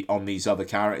on these other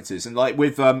characters. And, like,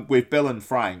 with Bill and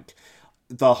Frank...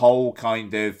 the whole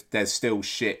kind of there's still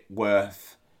shit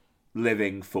worth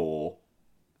living for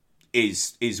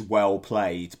is well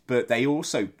played, but they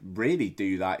also really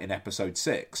do that in episode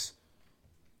 6.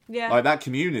 Yeah. Like that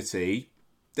community,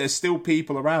 there's still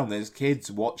people around, there's kids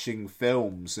watching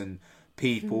films and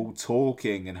people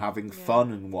talking and having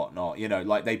fun and whatnot, you know,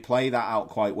 like they play that out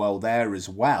quite well there as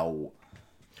well.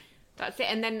 That's it.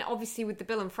 And then obviously with the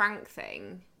Bill and Frank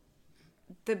thing,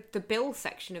 the Bill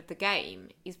section of the game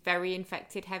is very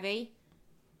infected heavy.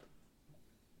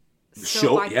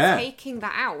 So by taking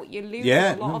that out, you're losing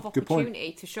a lot of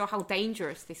opportunity to show how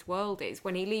dangerous this world is.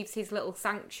 When he leaves his little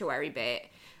sanctuary bit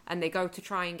and they go to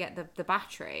try and get the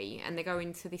battery and they go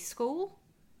into this school.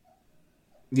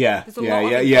 Yeah, There's a lot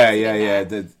of infected in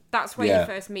there. That's where you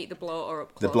first meet the bloater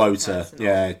up close. The bloater,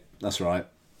 yeah, that's right.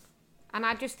 And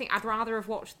I just think I'd rather have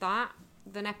watched that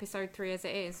than episode 3 as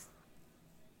it is.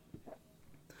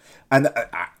 And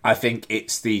I think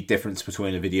it's the difference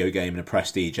between a video game and a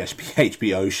prestige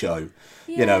HBO show.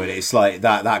 Yeah. You know, and it's like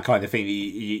that kind of thing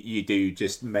you do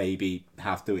just maybe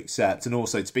have to accept. And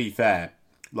also, to be fair,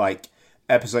 like,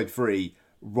 episode 3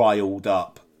 riled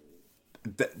up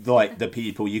the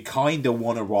people you kind of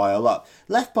want to rile up.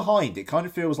 Left Behind, it kind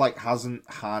of feels like hasn't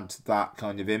had that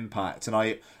kind of impact. And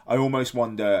I almost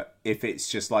wonder if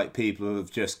it's just like people who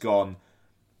have just gone...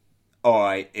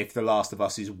 alright, if The Last of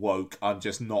Us is woke, I'm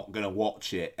just not going to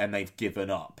watch it, and they've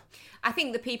given up. I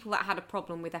think the people that had a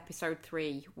problem with episode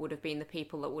 3 would have been the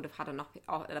people that would have had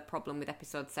a problem with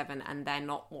episode 7, and they're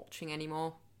not watching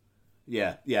anymore.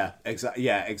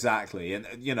 exactly. And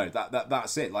you know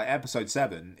that's it. Like episode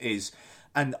 7 is,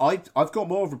 and I've got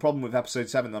more of a problem with episode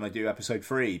 7 than I do episode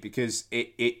 3 because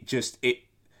it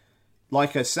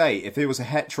like I say, if it was a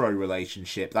hetero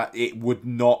relationship, that it would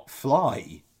not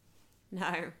fly.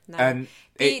 No. And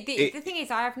the thing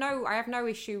is, I have no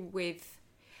issue with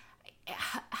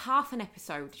half an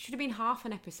episode. It should have been half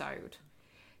an episode.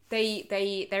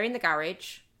 They're in the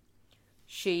garage.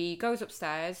 She goes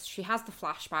upstairs. She has the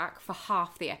flashback for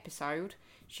half the episode.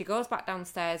 She goes back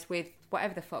downstairs with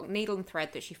whatever the fuck needle and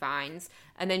thread that she finds,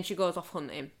 and then she goes off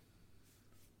hunting.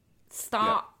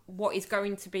 What is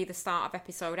going to be the start of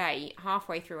episode 8,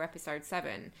 halfway through episode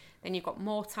 7. Then you've got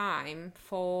more time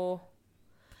for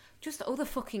just other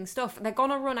fucking stuff. They're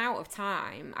gonna run out of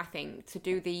time, I think, to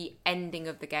do the ending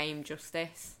of the game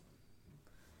justice.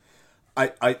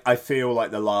 I feel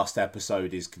like the last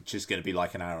episode is just going to be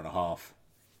like an hour and a half.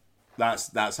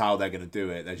 That's how they're going to do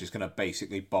it. They're just going to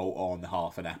basically bolt on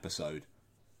half an episode.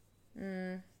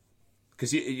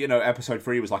 Because you know, episode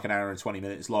 3 was like an hour and 20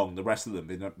 minutes long. The rest of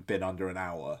them been under an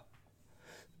hour.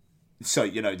 So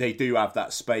you know they do have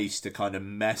that space to kind of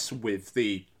mess with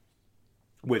the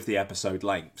episode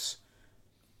lengths.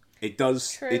 It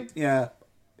does. True.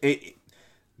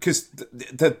 Because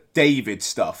the David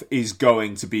stuff is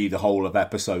going to be the whole of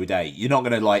episode 8. You're not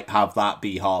going to like have that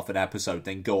be half an episode,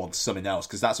 then go on to something else,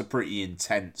 because that's a pretty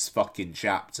intense fucking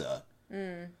chapter.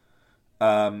 And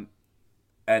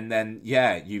then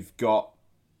you've got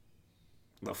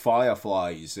the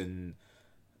Fireflies and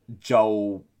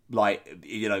Joel, like,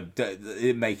 you know,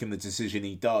 making the decision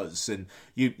he does, and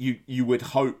you would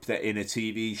hope that in a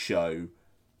TV show,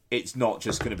 it's not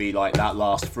just going to be like that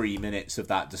last 3 minutes of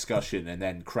that discussion and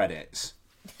then credits.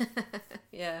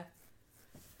 Yeah.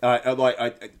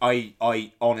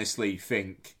 I honestly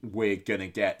think we're going to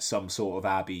get some sort of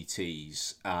Abby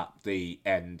tease at the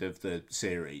end of the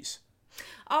series.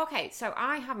 Okay, so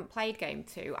I haven't played game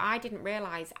 2. I didn't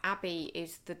realise Abby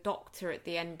is the doctor at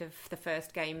the end of the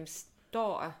first game's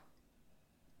daughter.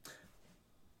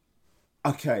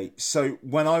 Okay, so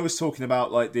when I was talking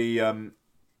about like the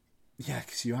yeah,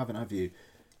 because you haven't, have you?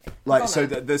 Like, so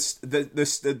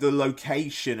the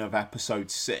location of episode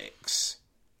 6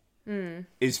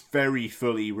 is very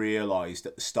fully realised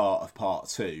at the start of part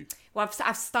 2. Well,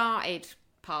 I've started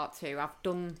part 2. I've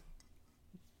done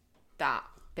that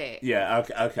bit. Yeah.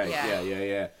 Okay.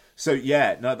 Yeah. So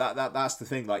that's the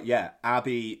thing. Like,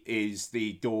 Abby is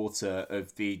the daughter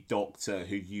of the doctor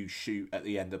who you shoot at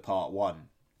the end of part 1.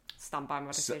 Stand by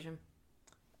my decision.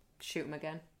 Shoot him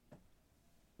again.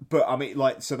 But I mean,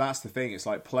 like, so that's the thing. It's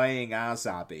like playing as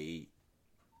Abby.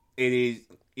 It is,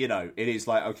 you know, it is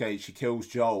like, okay, she kills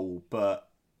Joel, but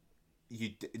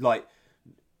you like,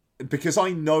 because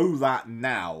I know that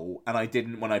now, and I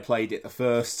didn't when I played it the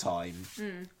first time.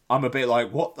 I'm a bit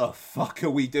like, what the fuck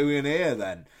are we doing here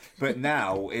then? But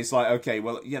now it's like, okay,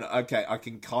 well, you know, okay, I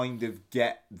can kind of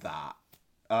get that.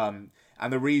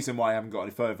 And the reason why I haven't got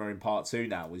any further in part 2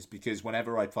 now is because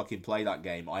whenever I fucking play that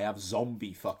game, I have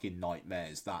zombie fucking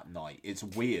nightmares that night. It's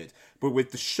weird. But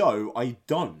with the show, I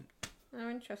don't. Oh,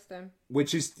 interesting.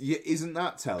 Which isn't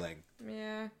that telling?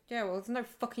 Yeah. Yeah, well, there's no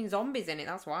fucking zombies in it,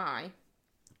 that's why.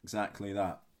 Exactly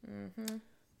that.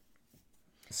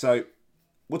 So,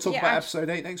 we'll talk about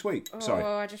episode 8 next week. Sorry.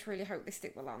 Oh, I just really hope they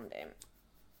stick the landing.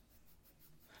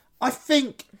 I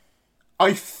think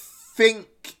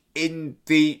in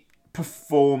the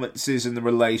performances and the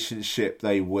relationship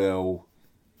they will.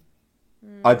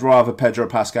 I'd rather Pedro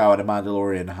Pascal had a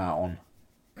Mandalorian hat on.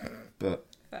 But,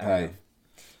 hey.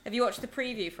 Have you watched the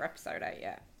preview for episode 8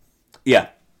 yet? Yeah.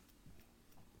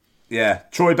 Yeah.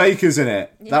 Troy Baker's in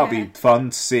it. Yeah. That would be fun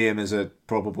to see him as a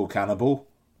probable cannibal.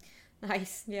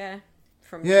 Nice, yeah.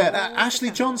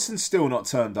 Ashley Johnson's still not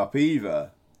turned up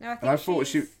either. No, I think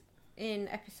she's she in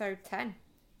episode 10.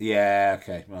 Yeah,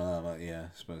 okay. Well, yeah,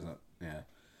 I suppose that, yeah.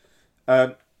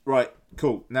 Right,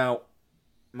 cool. Now,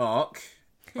 Mark,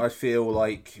 I feel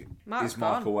like... Mark's is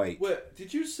Mark gone. awake? Wait,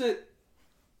 did you say...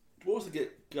 What was the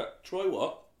Troy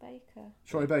what? Baker.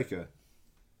 Troy Baker.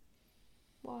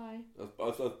 Why? I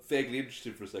was vaguely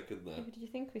interested for a second there. What did you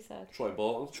think we said? Troy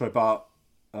Bolton. Troy Bart...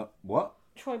 what?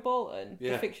 Troy Bolton?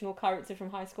 Yeah. The fictional character from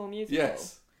High School Musical?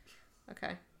 Yes.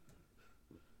 Okay.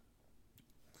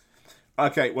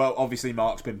 Okay, well, obviously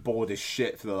Mark's been bored as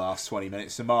shit for the last 20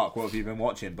 minutes. So, Mark, what have you been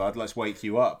watching, bud? Let's wake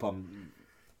you up. What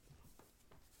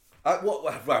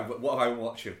have I been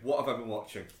watching? What have I been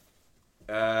watching?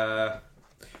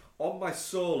 On my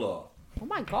solo. Oh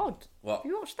my god. What? Have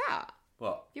you watched that?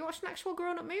 What? Have you watched an actual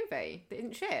grown-up movie that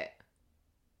isn't shit?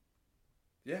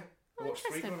 Yeah. I watched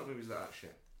 3 interesting. grown-up movies that are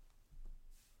shit.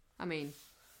 I mean...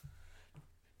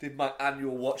 Did my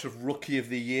annual watch of Rookie of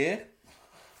the Year.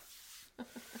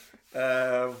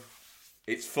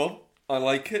 It's fun. I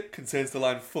like it. Contains the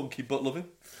line "funky but loving."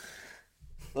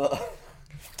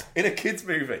 In a kids'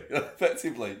 movie,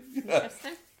 effectively.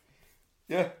 Interesting.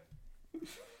 Yeah.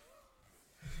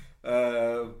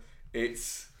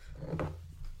 It's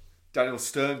Daniel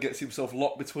Stern gets himself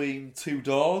locked between two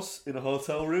doors in a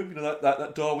hotel room. You know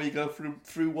that door where you go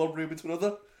through one room into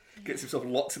another. Gets himself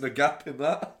locked in a gap in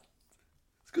that.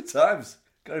 It's good times.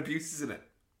 Got abuses in it.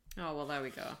 Oh well, there we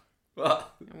go.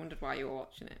 What? I wondered why you were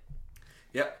watching it.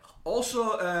 Yeah.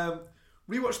 Also,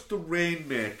 rewatched The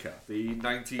Rainmaker, the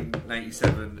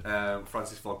 1997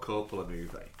 Francis Ford Coppola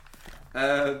movie.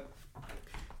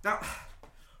 Now,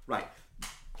 right.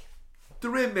 The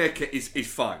Rainmaker is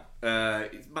fine.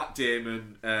 It's Matt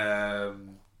Damon,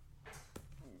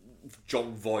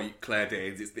 John Voight, Claire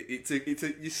Danes. It's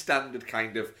a your standard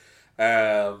kind of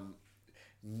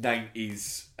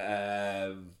 90s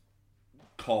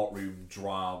courtroom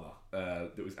drama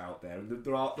that was out there. And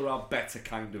there are better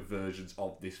kind of versions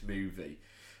of this movie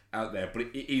out there, but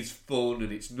it is fun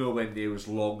and it's nowhere near as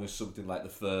long as something like The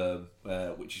Firm,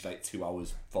 which is like 2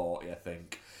 hours 40, I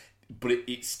think. But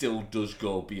it still does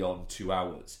go beyond 2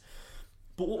 hours.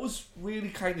 But what was really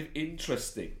kind of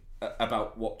interesting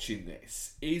about watching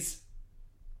this is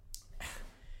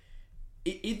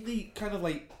in the kind of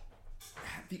like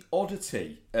the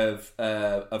oddity of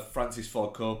Francis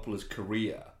Ford Coppola's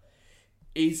career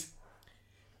is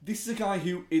this is a guy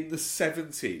who in the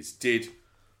 70s did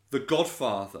The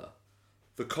Godfather,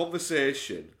 The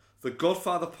Conversation, The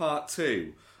Godfather Part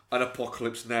 2 and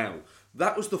Apocalypse Now.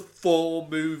 That was the 4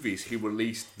 movies he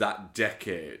released that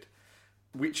decade,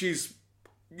 which is,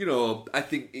 you know, I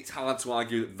think it's hard to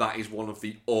argue that is one of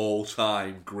the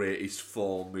all-time greatest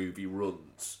 4 movie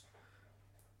runs.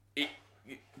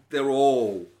 They're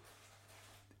all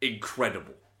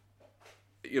incredible.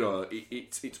 You know,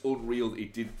 it's unreal that he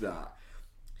did that.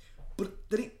 But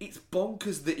then it's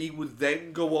bonkers that he would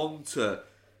then go on to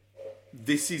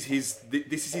this is his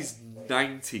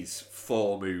 90s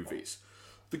 4 movies.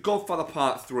 The Godfather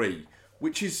Part 3,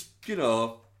 which is, you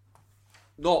know,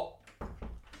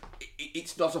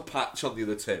 it's not a patch on the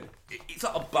other two. It's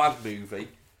not a bad movie,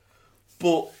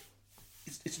 but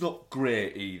it's not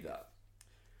great either.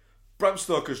 Bram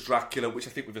Stoker's Dracula, which I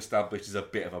think we've established is a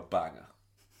bit of a banger.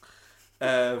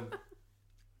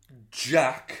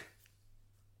 Jack.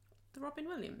 The Robin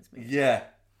Williams movie? Yeah.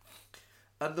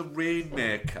 And The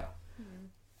Rainmaker.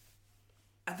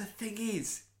 And the thing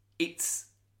is, you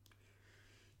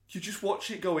just watch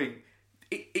it going,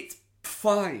 it's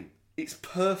fine. It's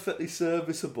perfectly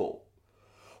serviceable.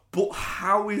 But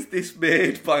how is this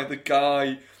made by the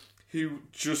guy who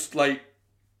just like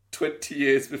 20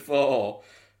 years before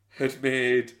had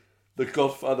made The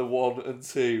Godfather 1 and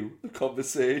 2, The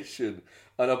Conversation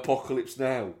and Apocalypse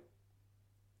Now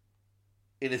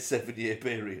in a 7-year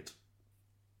period?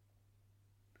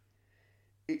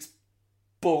 It's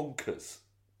bonkers.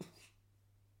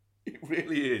 It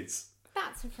really is.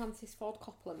 That's a Francis Ford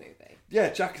Coppola movie. Yeah,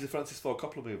 Jack is a Francis Ford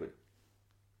Coppola movie.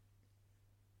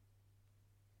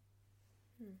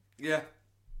 Yeah.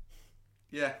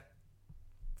 Yeah.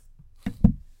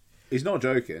 He's not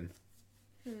joking.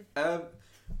 I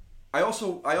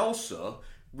also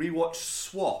rewatched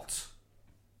SWAT.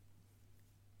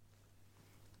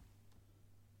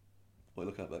 What are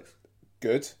you looking at, Bex?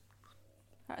 Good.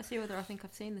 Right, I see whether I think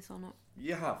I've seen this or not.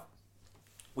 You have.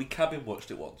 We cabin watched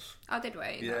it once. Oh, did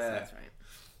we? Yeah. That's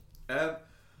right.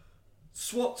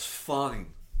 SWAT's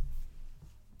fine.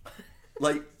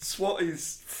 Like, SWAT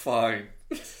is fine.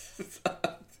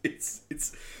 it's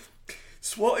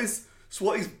SWAT is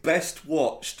best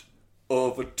watched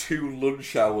over 2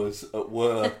 lunch hours at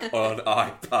work on an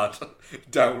iPad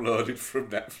downloaded from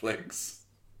Netflix.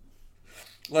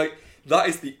 Like, that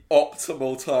is the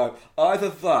optimal time. Either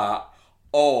that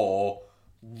or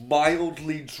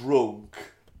mildly drunk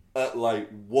at like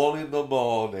 1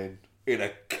 a.m. in a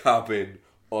cabin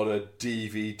on a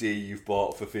DVD you've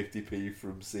bought for 50p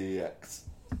from CEX.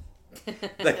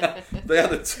 They are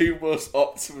the 2 most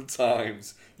optimum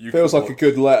times. Feels like a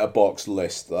good letterbox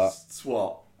list, that.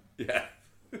 SWAT. Yeah.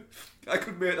 I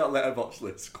could make that letterbox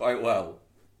list quite well.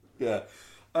 Yeah.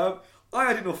 I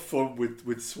had enough fun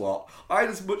with SWAT. I had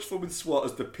as much fun with SWAT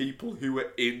as the people who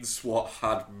were in SWAT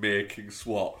had making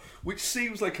SWAT, which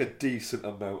seems like a decent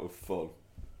amount of fun.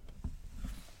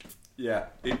 Yeah,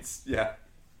 yeah.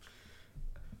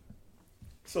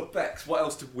 So, Bex, what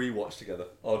else did we watch together?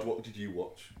 Or what did you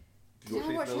watch? Did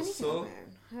you watch anything else? So,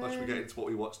 how should we get into what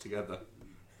we watched together?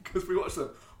 Because we watched an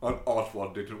odd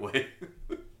one, didn't we?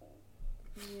 Yeah.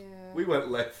 We went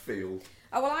left field.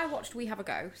 Oh, well, I watched We Have a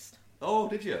Ghost. Oh,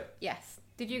 did you? Yes.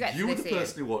 Did you get You to were the see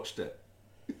person who watched it.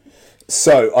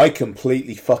 So I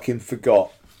completely fucking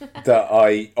forgot that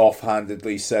I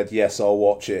offhandedly said yes, I'll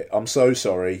watch it. I'm so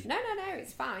sorry. No,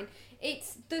 it's fine.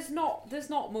 There's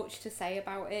not much to say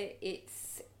about it.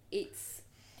 It's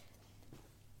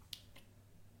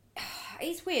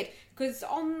weird because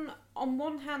on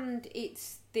one hand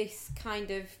it's this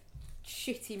kind of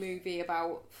shitty movie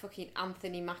about fucking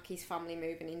Anthony Mackie's family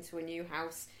moving into a new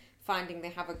house, finding they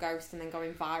have a ghost, and then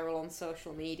going viral on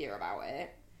social media about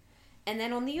it. And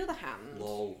then on the other hand...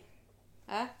 Lol.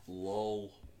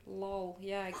 Lol,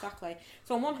 yeah, exactly.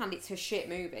 So on one hand, it's a shit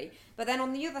movie. But then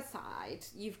on the other side,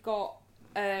 you've got...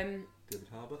 David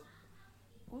Harbour?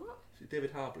 What? Is it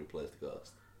David Harbour who plays the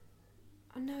ghost?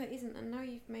 Oh, no, it isn't. And now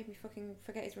you've made me fucking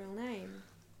forget his real name.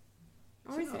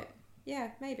 Is Or it is not? it? Yeah,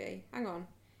 maybe. Hang on.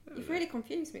 You've really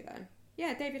confused me then.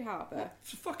 Yeah, David Harbour.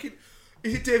 It's fucking...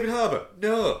 Is it David Harbour?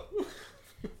 No.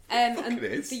 And it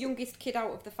is. the youngest kid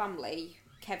out of the family,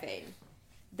 Kevin,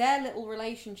 their little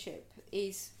relationship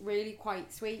is really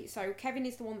quite sweet. So Kevin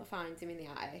is the one that finds him in the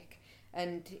attic,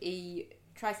 and he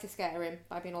tries to scare him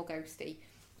by being all ghosty,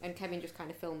 and Kevin just kind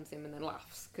of films him and then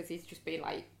laughs because he's just being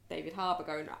like David Harbour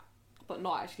going, but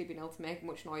not actually being able to make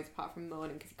much noise apart from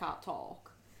moaning because he can't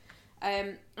talk.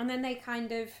 And then they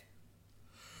kind of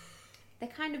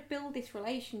build this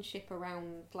relationship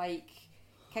around, like,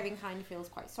 Kevin kind of feels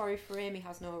quite sorry for him. He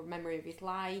has no memory of his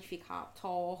life. He can't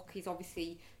talk. He's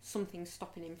obviously something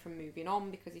stopping him from moving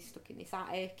on because he's stuck in this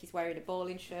attic. He's wearing a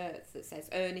bowling shirt that says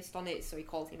Ernest on it, so he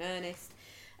calls him Ernest.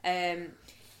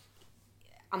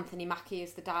 Anthony Mackie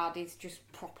as the dad is just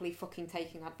properly fucking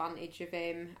taking advantage of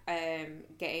him,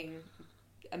 getting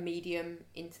a medium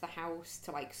into the house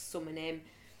to, like, summon him,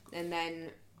 and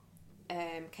then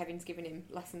Kevin's giving him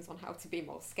lessons on how to be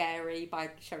more scary by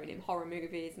showing him horror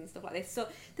movies and stuff like this. So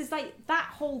there's, like, that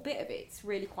whole bit of it's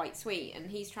really quite sweet, and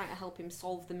he's trying to help him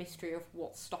solve the mystery of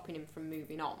what's stopping him from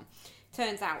moving on.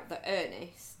 Turns out that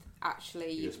Ernest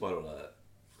actually... You spoiler alert.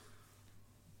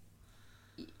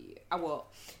 I won't.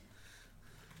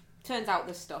 Turns out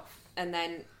there's stuff, and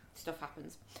then stuff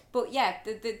happens. But yeah,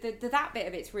 that bit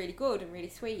of it's really good and really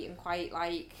sweet and quite,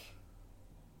 like,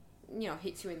 you know,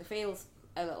 hits you in the feels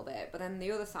a little bit. But then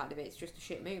the other side of it's just a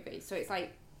shit movie. So it's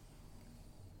like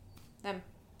them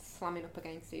slamming up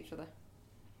against each other.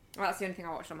 Well, that's the only thing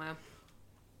I watched on my own.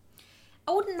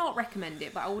 I would not recommend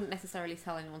it, but I wouldn't necessarily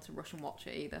tell anyone to rush and watch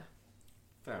it either.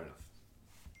 Fair enough.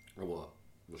 I won't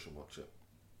rush and watch it.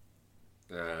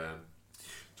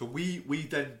 So we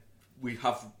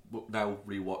have now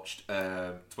rewatched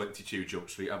 22 Jump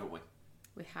Street, haven't we?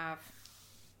 We have.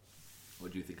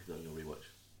 What do you think of that rewatch?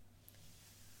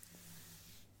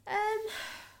 I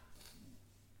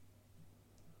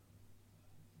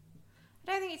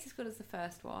don't think it's as good as the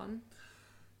first one.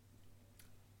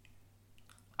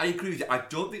 I agree with you. I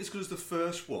don't think it's as good as the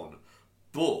first one,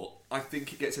 but I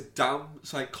think it gets a damn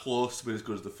sight close to being as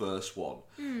good as the first one,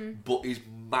 but is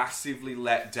massively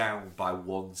let down by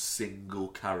one single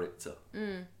character.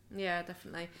 Yeah,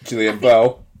 definitely. Gillian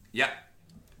Bell. Yeah,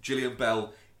 Gillian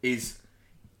Bell is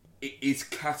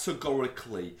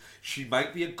categorically, she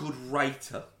might be a good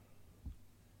writer,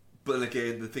 but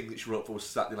again, the thing that she wrote for was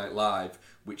Saturday Night Live,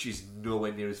 which is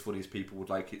nowhere near as funny as people would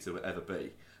like it to ever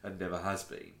be, and never has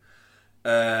been.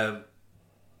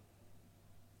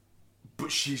 But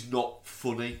she's not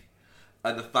funny,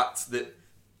 and the fact that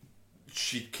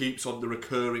she keeps on, the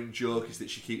recurring joke is that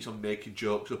she keeps on making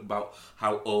jokes up about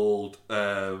how old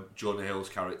Jonah Hill's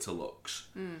character looks.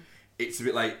 It's a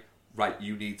bit like, right,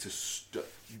 you need to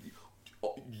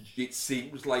it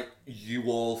seems like you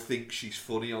all think she's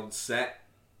funny on set,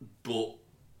 but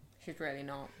she's really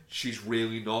not. She's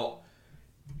really not.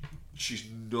 She's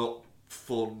not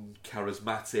fun,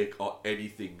 charismatic, or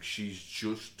anything. She's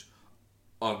just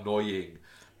annoying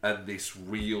and this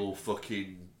real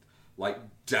fucking, like,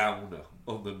 downer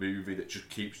on the movie that just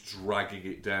keeps dragging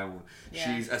it down.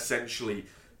 Yeah. She's essentially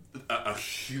a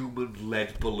human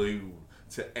lead balloon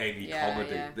to any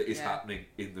comedy that is happening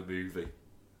in the movie.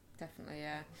 Definitely,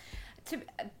 yeah.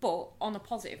 But on a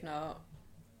positive note,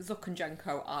 Zuck and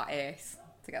Jenko are ace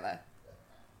together.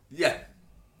 Yeah,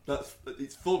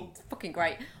 it's fun. It's fucking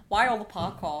great. Why all the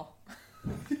parkour?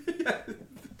 Yeah.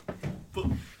 But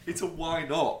it's a why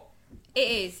not?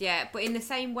 It is, yeah. But in the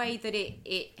same way that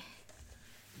it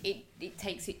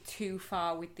takes it too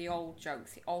far with the old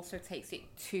jokes, it also takes it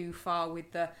too far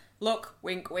with the look,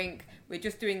 wink, wink. We're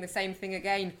just doing the same thing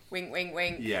again. Wink, wink,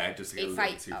 wink. Yeah, it just gets a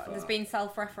little too far. There's been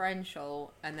self-referential,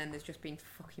 and then there's just been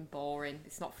fucking boring.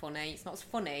 It's not funny. It's not as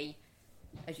funny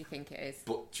as you think it is.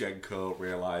 But Jenko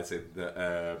realising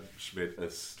that Schmidt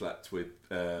has slept with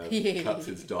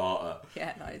Captain's daughter.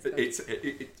 Yeah, that is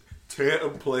good.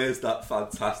 Tatum plays that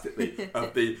fantastically.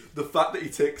 And the fact that he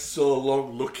takes so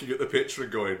long looking at the picture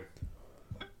and going,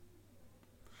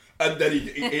 and then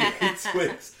he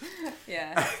twists.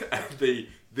 Yeah. And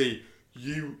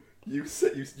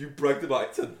you bragged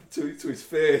about it to his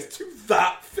face, to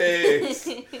that face,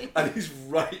 and he's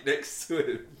right next to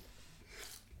him.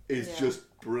 Is just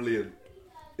brilliant.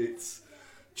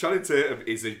 Channing Tatum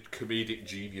is a comedic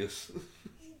genius.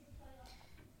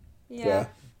 Yeah.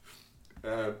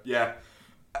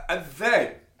 And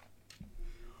then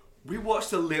we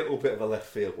watched a little bit of a left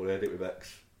field one, didn't we,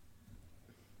 Bex?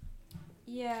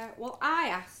 Yeah, well, I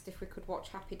asked if we could watch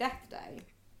Happy Death Day.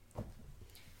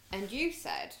 And you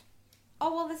said,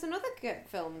 oh, well, there's another good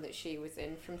film that she was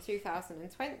in from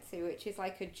 2020, which is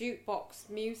like a jukebox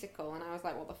musical. And I was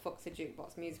like, what the fuck's a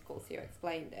jukebox musical? So you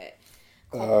explained it.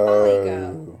 Called Valley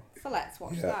Girl. So let's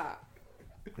watch that.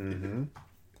 Mm-hmm.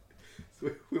 So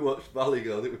we watched Valley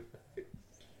Girl, didn't we?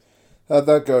 How'd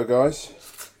that go, guys?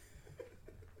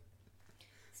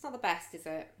 It's not the best, is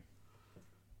it?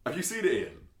 Have you seen it,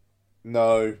 Ian?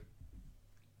 No.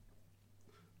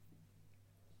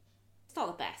 It's not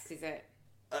the best, is it?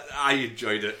 I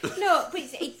enjoyed it. No, but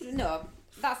no,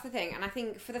 that's the thing. And I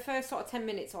think for the first sort of 10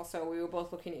 minutes or so, we were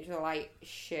both looking at each other like,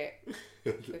 shit,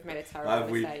 we've made a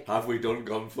terrible mistake. Have we done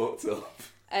gone fucked up?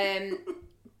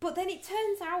 But then it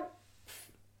turns out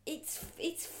it's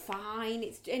fine.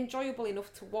 It's enjoyable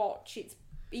enough to watch. It's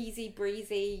easy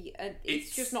breezy, and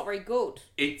it's just not very good.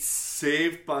 It's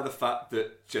saved by the fact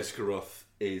that Jessica Roth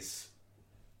is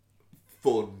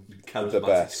fun,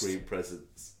 charismatic screen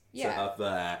presence to have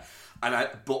there.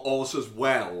 But also as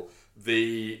well,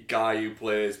 the guy who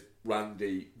plays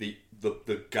Randy, the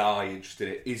guy interested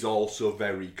in it, is also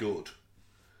very good.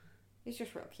 He's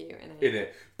just real cute, isn't he? In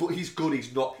it, but he's good.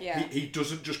 He's not. Yeah. He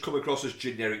doesn't just come across as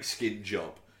generic skin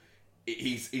job.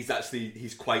 He's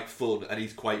quite fun, and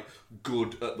he's quite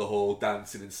good at the whole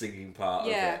dancing and singing part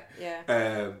of it.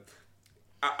 Yeah.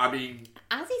 I mean,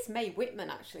 as is Mae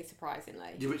Whitman, actually,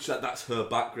 surprisingly. Yeah, which that's her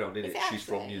background, isn't it? She's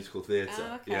from musical theatre.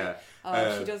 Oh, okay.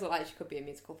 Yeah. She does look like she could be a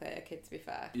musical theatre kid, to be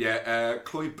fair. Yeah.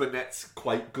 Chloe Burnett's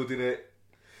quite good in it.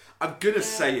 I'm gonna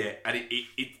say it, and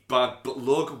it's bad, but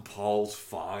Logan Paul's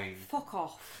fine. Fuck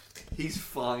off. He's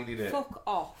fine in it. Fuck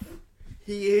off.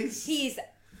 He is. He is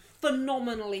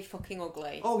phenomenally fucking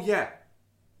ugly. Oh yeah.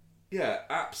 Yeah,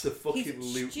 absolutely.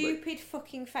 His stupid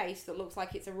fucking face that looks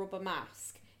like it's a rubber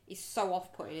mask is so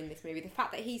off-putting in this movie. The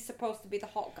fact that he's supposed to be the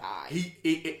hot guy. Who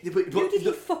did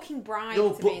he fucking bribe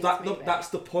to be in this movie? That's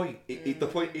the point. The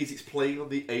point is, it's playing on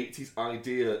the 80s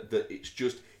idea that it's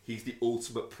just he's the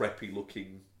ultimate preppy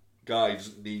looking guy. He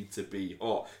doesn't need to be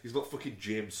hot. He's not fucking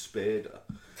James Spader.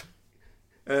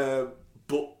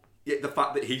 But the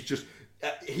fact that he's just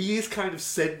he is kind of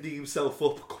sending himself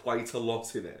up quite a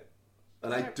lot in it,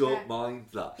 and I don't mind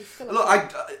that.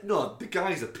 Look, the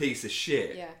guy's a piece of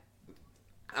shit. Yeah.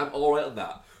 I'm alright on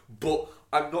that, but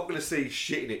I'm not going to say he's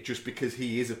shit in it just because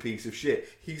he is a piece of shit.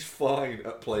 He's fine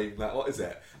at playing that. What is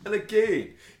it? And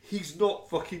again, he's not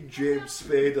fucking James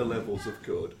Spader levels of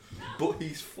good, but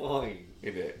he's fine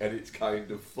in it, and it's kind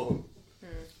of fun.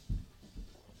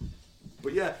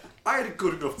 But yeah, I had a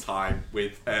good enough time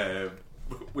with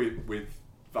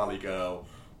Valley Girl,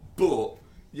 but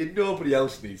nobody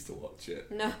else needs to watch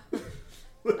it. No.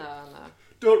 No.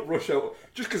 Don't rush out.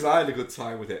 Just because I had a good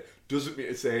time with it doesn't mean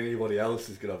to say anybody else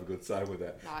is going to have a good time with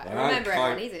it. No, remember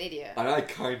everyone, he's an idiot. And I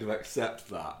kind of accept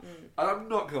that. And I'm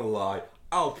not going to lie,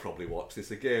 I'll probably watch this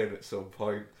again at some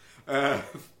point. But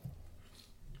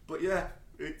yeah,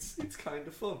 it's kind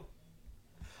of fun.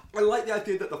 I like the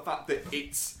idea that the fact that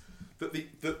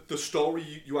the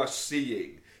story you are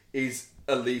seeing is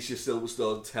Alicia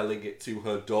Silverstone telling it to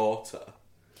her daughter.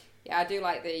 Yeah, I do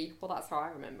like that's how I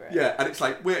remember it. Yeah, and it's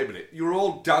like, wait a minute, you're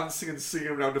all dancing and singing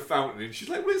around a fountain, and she's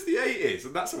like, well, it's the 80s,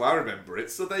 and that's how I remember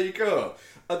it, so there you go.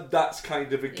 And that's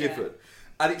kind of a given.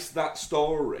 And it's that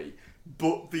story,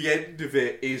 but the end of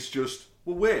it is just,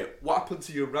 well, wait, what happened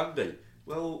to you and Randy?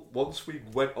 Well, once we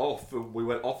went off, and we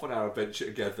went off on our adventure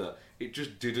together, it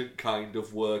just didn't kind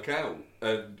of work out,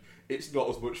 and it's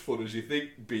not as much fun as you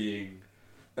think being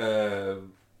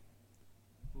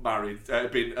married,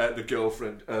 being the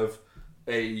girlfriend of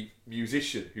a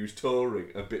musician who's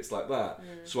touring and bits like that.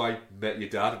 So I met your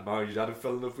dad and married your dad and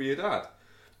fell in love with your dad.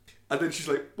 And then she's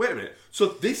like, wait a minute, so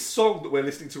this song that we're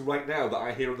listening to right now that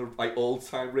I hear on the old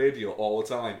time radio all the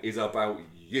time is about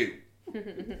you.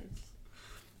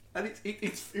 And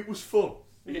it was fun.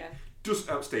 Yeah. It doesn't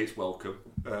outstay its welcome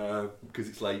because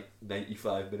it's like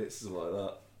 95 minutes or something like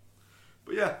that.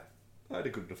 But yeah, I had a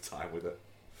good enough time with it.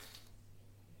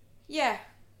 Yeah.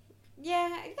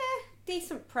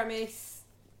 Decent premise,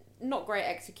 not great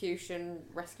execution,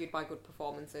 rescued by good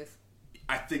performances.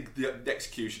 I think the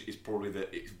execution is probably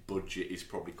that its budget is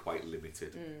probably quite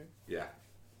limited. Yeah.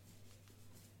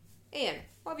 Ian,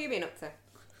 what have you been up to?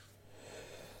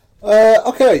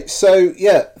 Okay, so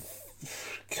yeah,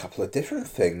 a couple of different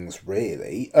things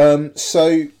really.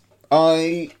 So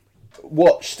I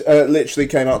watched, literally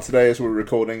came out today as we were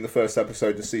recording, the first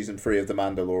episode of season 3 of The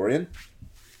Mandalorian,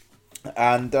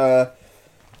 and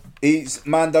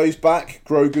Mando's back,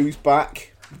 Grogu's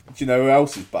back. Do you know who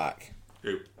else is back?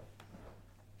 Who?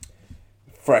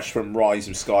 Fresh from Rise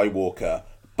of Skywalker,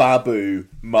 Babu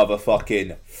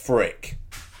motherfucking Frick.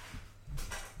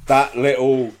 That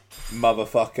little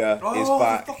motherfucker is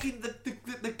back. Oh,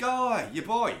 the guy, your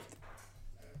boy.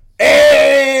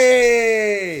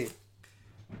 Hey!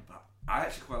 I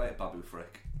actually quite like Babu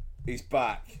Frick. He's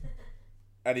back,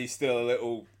 and he's still a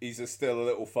little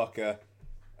fucker.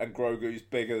 And Grogu's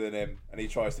bigger than him, and he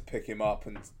tries to pick him up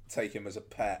and take him as a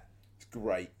pet. It's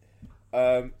great.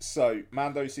 So,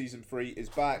 Mando Season 3 is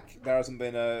back. There hasn't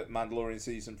been a Mandalorian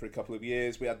season for a couple of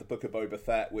years. We had the Book of Boba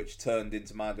Fett, which turned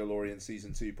into Mandalorian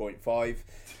Season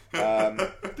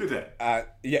 2.5. Did it?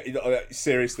 Yeah,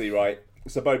 seriously, right?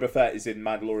 So, Boba Fett is in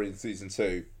Mandalorian Season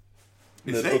 2.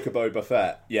 Is the it? Book of Boba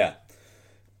Fett, yeah.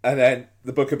 And then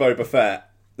the Book of Boba Fett,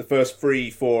 the first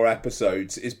 3-4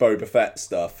 episodes is Boba Fett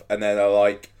stuff, and then they're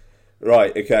like,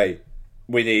 right, okay,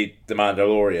 we need the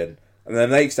Mandalorian. And the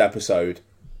next episode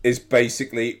is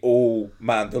basically all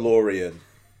Mandalorian.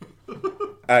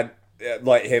 And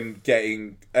like him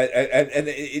getting... And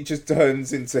it just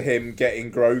turns into him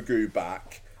getting Grogu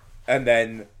back, and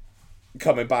then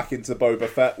coming back into Boba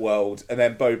Fett world, and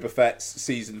then Boba Fett's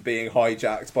season being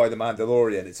hijacked by the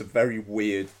Mandalorian. It's a very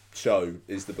weird show,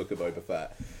 is the Book of Boba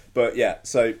Fett. But yeah,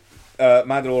 so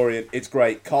Mandalorian, it's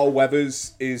great. Carl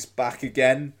Weathers is back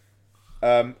again.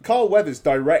 Carl Weathers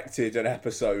directed an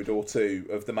episode or two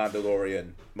of The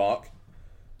Mandalorian, Mark.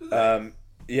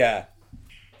 Yeah.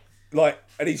 Like,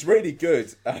 and he's really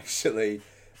good, actually.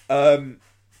 And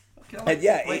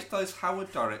yeah, Bryce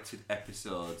Howard directed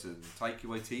episodes, and Taika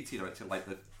Waititi directed like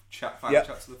the final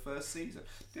chapter of the first season.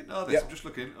 Didn't know this. I'm just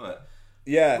looking into it.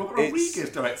 Yeah, Robert Rodriguez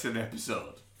directed an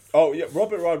episode. Oh yeah,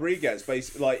 Robert Rodriguez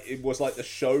basically it was like the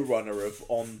showrunner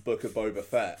on Book of Boba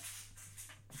Fett.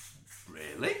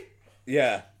 Really?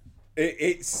 Yeah,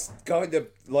 it's kind of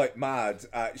like mad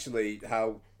actually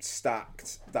how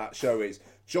stacked that show is.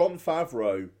 Jon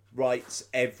Favreau writes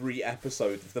every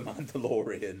episode of The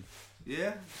Mandalorian.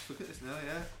 Yeah, look at this now.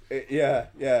 Yeah.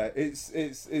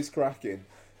 It's cracking.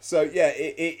 So yeah,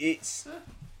 it's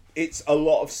a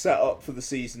lot of setup for the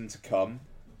season to come.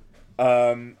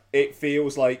 It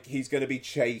feels like he's going to be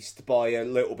chased by a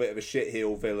little bit of a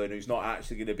shitheel villain who's not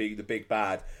actually going to be the big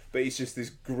bad, but he's just this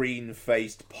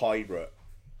green-faced pirate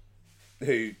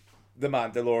who the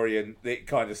Mandalorian, it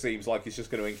kind of seems like he's just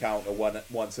going to encounter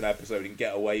once an episode and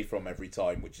get away from every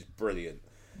time, which is brilliant.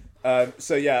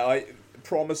 So yeah,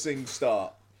 promising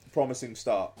start.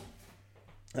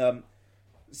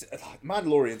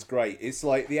 Mandalorian's great. It's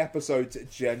like the episodes are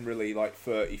generally like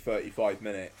 30-35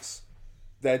 minutes.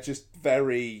 They're just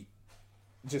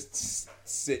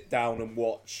sit down and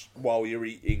watch while you're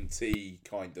eating tea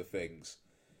kind of things.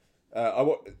 I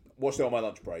watched it on my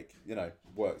lunch break.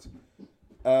 Worked.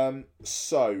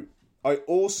 So I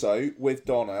also, with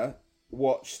Donna,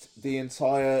 watched the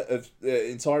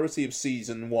entirety of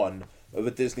season 1 of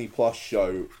a Disney Plus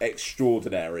show,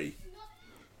 Extraordinary.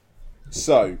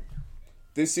 So,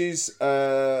 this is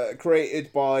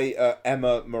created by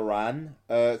Emma Moran,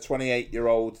 a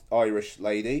 28-year-old Irish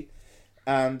lady.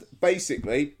 And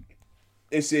basically,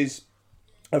 this is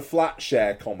a flat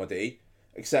share comedy,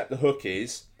 except the hook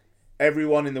is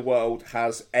everyone in the world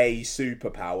has a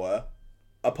superpower,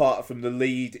 apart from the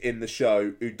lead in the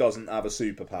show who doesn't have a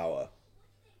superpower.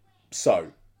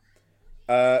 So,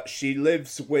 she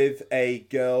lives with a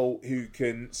girl who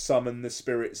can summon the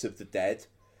spirits of the dead.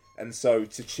 And so,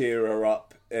 to cheer her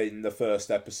up in the first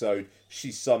episode,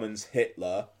 she summons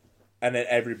Hitler. And then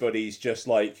everybody's just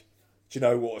like, do you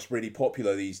know what's really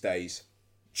popular these days?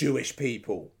 Jewish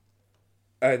people.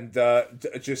 And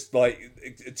just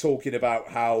like talking about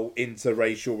how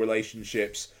interracial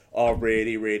relationships are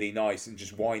really, really nice and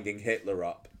just winding Hitler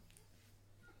up.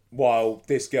 While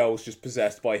this girl's just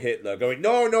possessed by Hitler going,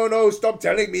 no, stop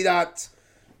telling me that.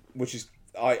 Which is,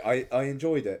 I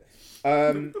enjoyed it.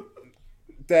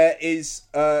 There is,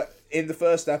 in the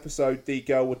first episode, the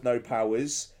girl with no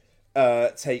powers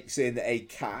takes in a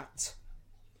cat.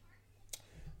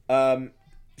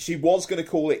 She was going to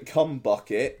call it Cum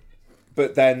Bucket,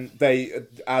 but then they,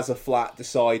 as a flat,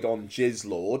 decide on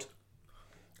Jizzlord.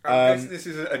 I guess this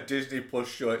is a Disney Plus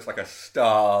show. It's like a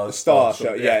Star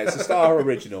show. Yeah, it's a Star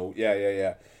original.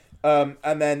 Yeah.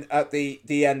 And then at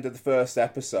the end of the first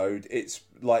episode, it's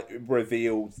like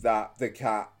revealed that the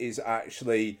cat is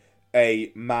actually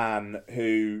a man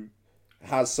who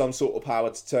has some sort of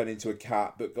power to turn into a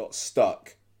cat, but got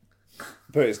stuck.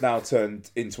 But it's now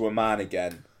turned into a man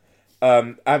again.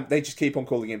 And they just keep on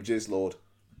calling him Jizzlord.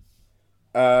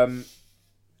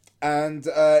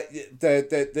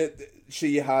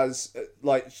 She has,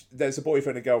 there's a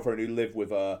boyfriend and girlfriend who live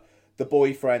with her. The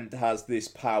boyfriend has this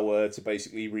power to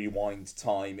basically rewind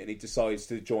time, and he decides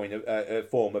to join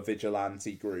form a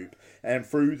vigilante group. And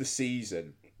through the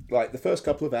season, like the first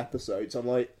couple of episodes, I'm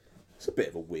like, it's a bit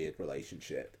of a weird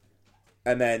relationship.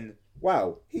 And then,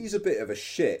 wow, he's a bit of a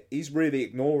shit. He's really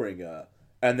ignoring her.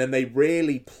 And then they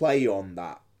really play on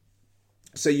that.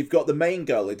 So you've got the main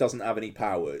girl who doesn't have any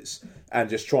powers and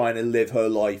just trying to live her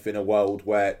life in a world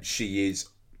where she is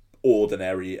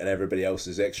ordinary and everybody else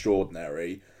is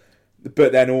extraordinary.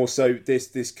 But then also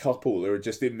this couple who are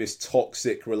just in this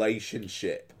toxic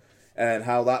relationship and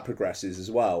how that progresses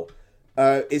as well.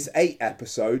 It's 8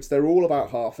 episodes. They're all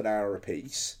about half an hour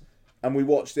apiece. And we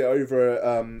watched it over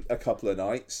a couple of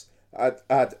nights. I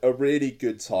had a really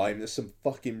good time. There's some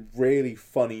fucking really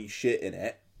funny shit in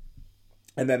it.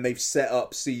 And then they've set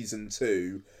up season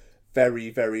 2 very,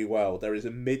 very well. There is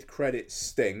a mid-credit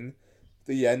sting at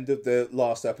the end of the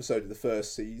last episode of the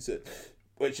first season,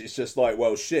 which is just like,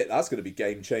 well, shit, that's going to be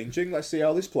game-changing. Let's see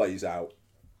how this plays out.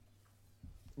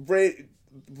 Really,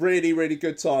 really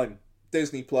good time.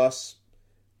 Disney Plus.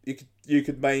 You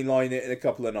could mainline it in a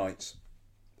couple of nights.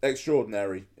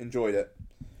 Extraordinary. Enjoyed it.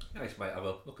 Nice, mate. I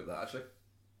will look at that, actually.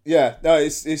 Yeah, no,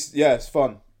 it's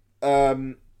fun.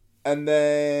 And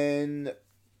then,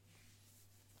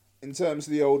 in terms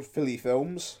of the old Philly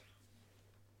films,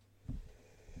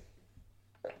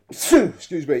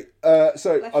 excuse me.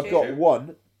 So I've got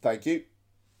one. Thank you.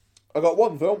 I got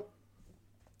one film,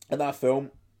 and that film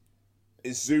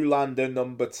is Zoolander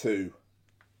number 2.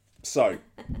 So,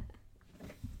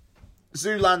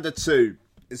 Zoolander 2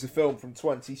 is a film from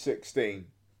 2016.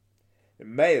 It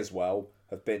may as well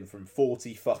have been from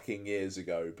 40 fucking years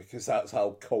ago, because that's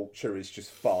how culture is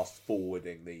just fast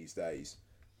forwarding these days.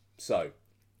 So,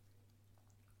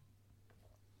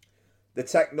 the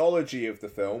technology of the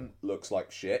film looks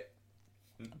like shit,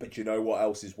 but you know what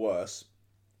else is worse?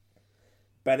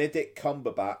 Benedict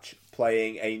Cumberbatch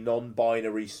playing a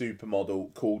non-binary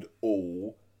supermodel called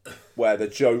All, where the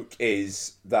joke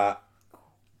is that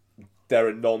they're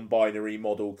a non-binary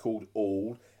model called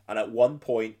All, and at one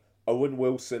point Owen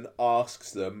Wilson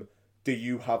asks them, do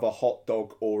you have a hot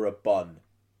dog or a bun?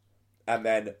 And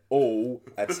then All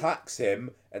attacks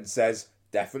him and says,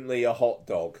 definitely a hot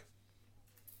dog.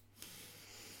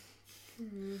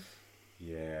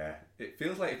 Yeah. It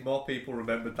feels like if more people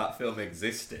remembered that film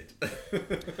existed.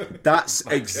 That's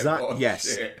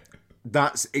yes. Shit.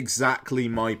 That's exactly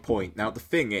my point. Now, the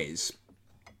thing is,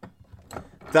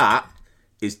 that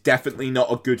is definitely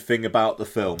not a good thing about the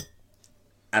film.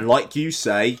 And like you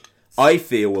say, I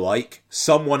feel like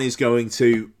someone is going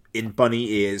to, in bunny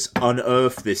ears,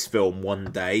 unearth this film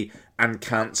one day and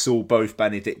cancel both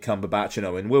Benedict Cumberbatch and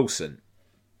Owen Wilson.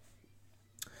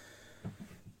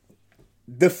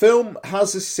 The film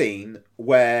has a scene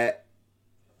where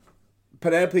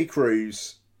Penelope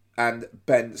Cruz and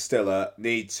Ben Stiller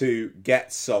need to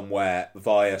get somewhere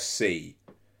via sea.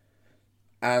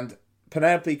 And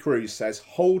Penelope Cruz says,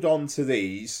 hold on to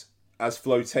these as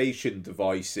flotation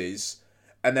devices,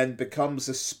 and then becomes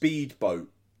a speedboat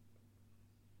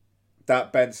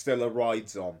that Ben Stiller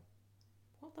rides on.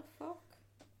 What the fuck?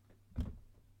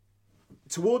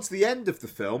 Towards the end of the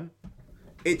film,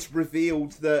 it's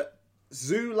revealed that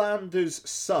Zoolander's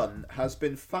son has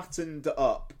been fattened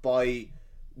up by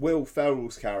Will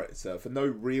Ferrell's character for no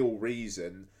real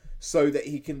reason, so that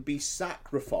he can be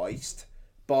sacrificed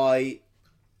by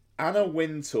Anna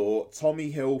Wintour,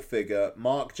 Tommy Hilfiger,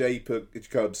 Mark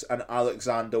Jacobs, and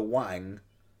Alexander Wang,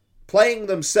 playing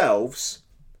themselves,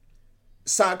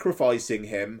 sacrificing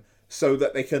him so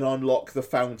that they can unlock the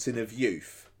Fountain of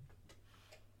Youth.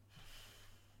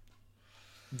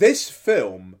 This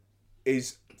film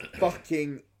is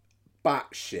fucking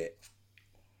batshit.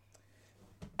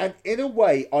 And in a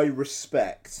way, I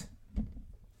respect.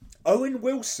 Owen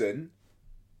Wilson,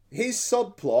 his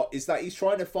subplot is that he's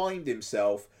trying to find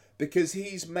himself because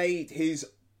he's made his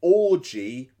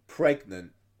orgy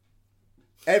pregnant.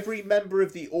 Every member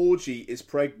of the orgy is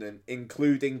pregnant,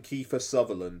 including Kiefer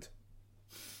Sutherland.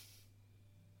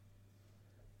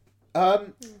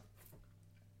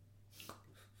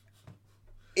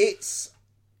 it's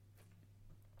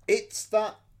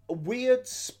that weird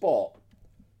spot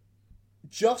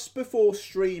just before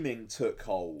streaming took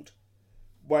hold,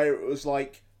 where it was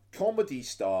like, comedy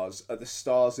stars are the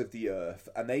stars of the earth,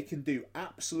 and they can do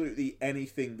absolutely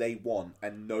anything they want,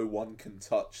 and no one can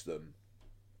touch them.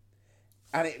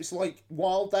 And it was like,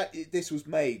 while this was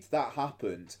made, that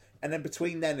happened, and then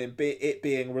between then and it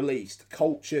being released,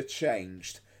 culture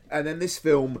changed, and then this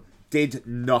film did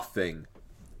nothing.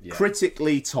 Yeah.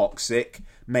 Critically toxic,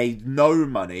 made no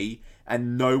money,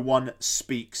 and no one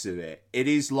speaks of it. It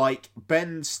is like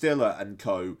Ben Stiller and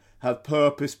co. have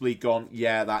purposely gone,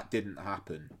 yeah, that didn't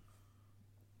happen.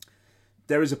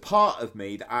 There is a part of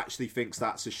me that actually thinks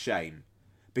that's a shame,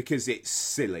 because it's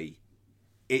silly.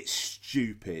 It's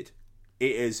stupid.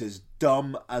 It is as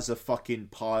dumb as a fucking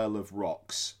pile of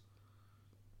rocks.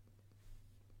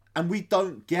 And we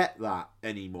don't get that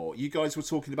anymore. You guys were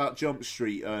talking about Jump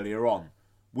Street earlier on.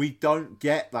 We don't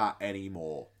get that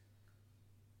anymore.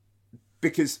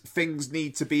 Because things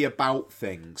need to be about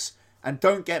things. And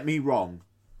don't get me wrong,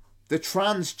 the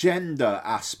transgender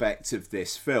aspect of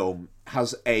this film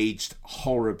has aged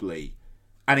horribly.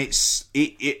 And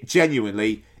it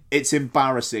genuinely, it's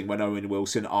embarrassing when Owen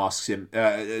Wilson asks them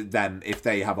if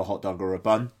they have a hot dog or a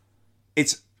bun.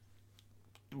 It's,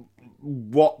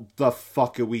 what the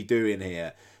fuck are we doing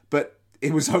here? But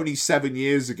it was only 7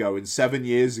 years ago, and 7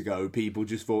 years ago people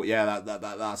just thought, yeah,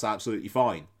 that's absolutely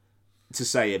fine to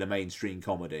say in a mainstream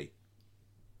comedy.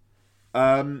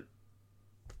 But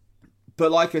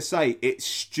like I say, it's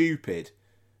stupid.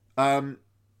 There's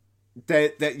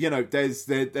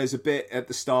a bit at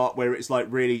the start where it's like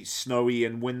really snowy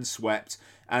and windswept,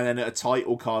 and then a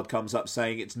title card comes up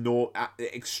saying it's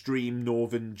extreme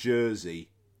northern Jersey.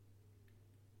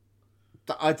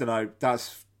 I don't know.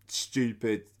 That's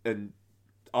stupid, and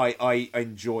I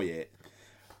enjoy it.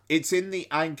 It's in the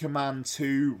Anchorman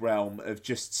 2 realm of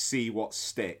just see what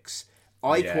sticks.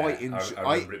 I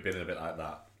remember it being a bit like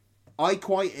that. I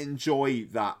quite enjoy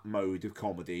that mode of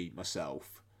comedy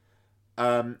myself.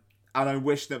 And I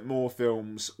wish that more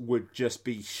films would just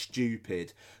be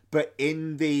stupid. But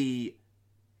in the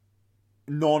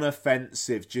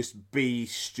non-offensive, just be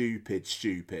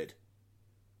stupid.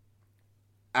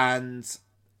 And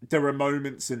there are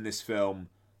moments in this film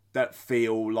that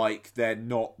feel like they're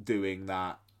not doing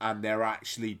that, and they're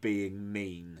actually being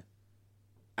mean.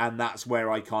 And that's where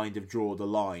I kind of draw the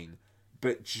line.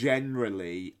 But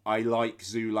generally, I like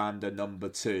Zoolander number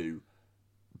 2.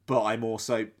 But I'm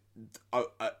also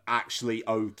actually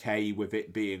okay with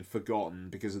it being forgotten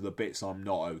because of the bits I'm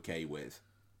not okay with.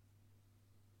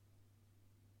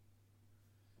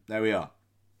 There we are.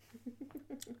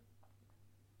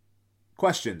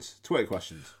 Questions? Twitter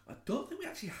questions? I don't think we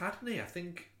actually had any. I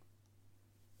think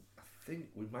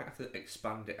we might have to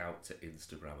expand it out to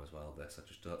Instagram as well. I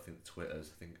just don't think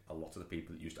Twitter's. I think a lot of the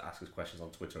people that used to ask us questions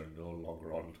on Twitter are no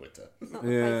longer on Twitter. It's not the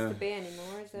place to be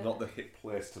anymore, is it? Not the hip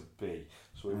place to be.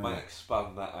 So we might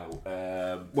expand that out.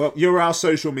 Well, you're our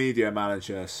social media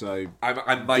manager, so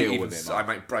I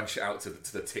might branch it out to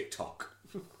the TikTok.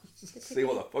 See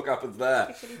what the fuck happens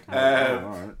there.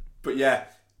 Alright. But yeah.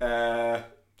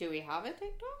 Do we have a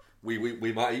TikTok?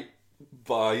 We might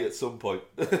buy at some point.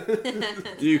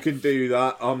 You can do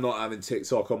that. I'm not having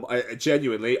TikTok on.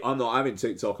 Genuinely, I'm not having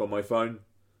TikTok on my phone.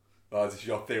 Oh, this is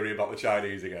your theory about the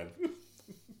Chinese again.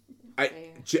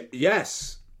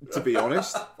 Yes, to be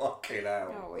honest. Fucking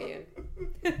hell. Oh, Ian.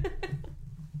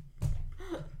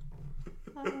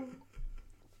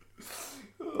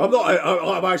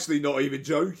 I'm actually not even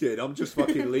joking. I'm just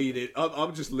fucking leaning.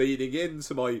 I'm just leaning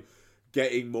into my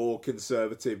getting more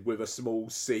conservative with a small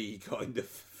C kind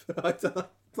of.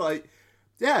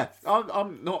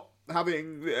 I'm not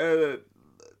having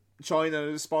China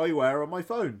spyware on my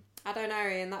phone. I don't know,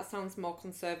 Ian. That sounds more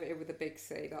conservative with a big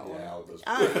C. That one.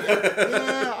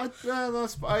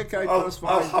 That's okay. That's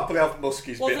fine. I'll happily have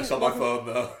Muskie's bits on my phone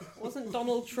though. Wasn't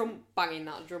Donald Trump banging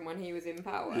that drum when he was in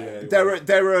power? Yeah,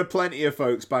 there are plenty of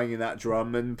folks banging that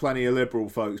drum, and plenty of liberal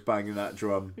folks banging that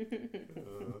drum.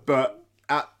 But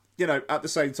at the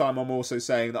same time, I'm also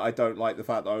saying that I don't like the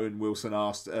fact that Owen Wilson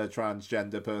asked a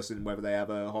transgender person whether they have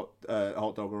a hot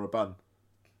dog or a bun,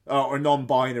 or a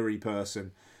non-binary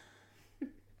person.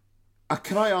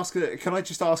 Can I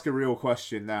just ask a real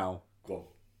question now? Go on.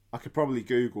 I could probably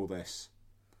Google this.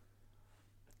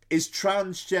 Is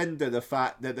transgender the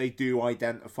fact that they do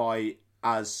identify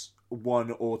as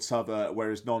one or t'other,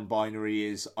 whereas non-binary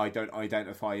is I don't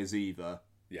identify as either?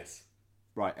 Yes.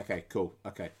 Right, okay, cool.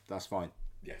 Okay, that's fine.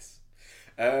 Yes.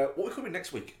 What are we coming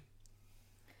next week?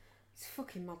 It's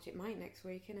fucking Magic Mike next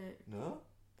week, isn't it? No.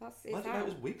 It's Magic Mike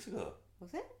was weeks ago.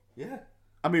 Was it? Yeah.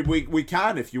 I mean, we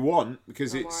can if you want,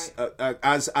 because it's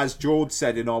as George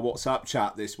said in our WhatsApp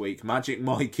chat this week, Magic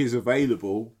Mike is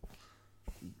available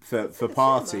for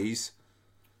parties.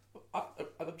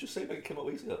 I'm just saying it came up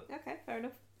weeks ago. Okay, fair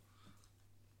enough.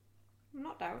 I'm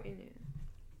not doubting you.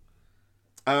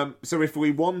 So if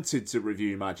we wanted to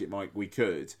review Magic Mike, we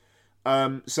could.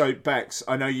 So Bex,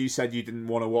 I know you said you didn't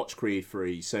want to watch Creed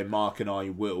 3, so Mark and I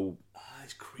will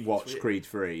watch Creed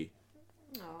 3.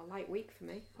 Oh, light week for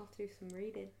me. I'll do some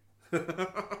reading.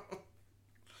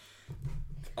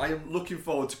 I am looking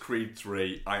forward to Creed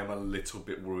 3. I am a little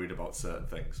bit worried about certain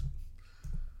things.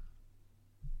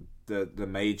 The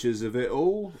majors of it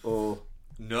all, or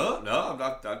no,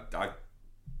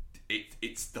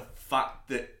 it's the fact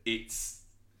that it's.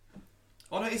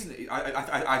 Oh no, isn't it?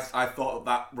 I thought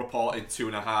that reported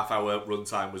 2.5 hour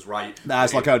runtime was right.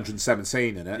 That's like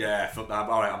 117 in it. Yeah, fuck that. I'm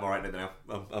all right now.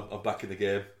 I'm back in the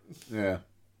game. Yeah.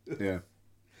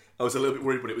 I was a little bit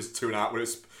worried when it was 2.5. When it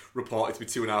was reported to be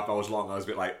 2.5 hours long, I was a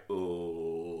bit like,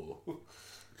 oh.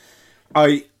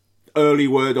 Early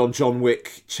word on John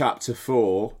Wick Chapter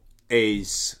 4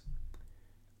 is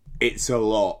it's a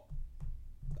lot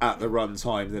at the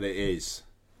runtime that it is.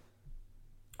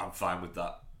 I'm fine with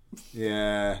that.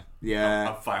 Yeah.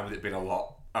 I'm fine with it being a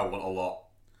lot. I want a lot.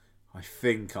 I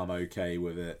think I'm okay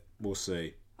with it. We'll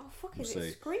see. Oh, fuck, is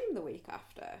it Scream the week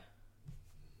after?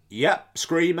 Yep,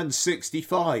 Scream and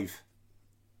 65.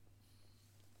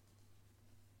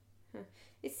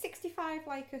 Is 65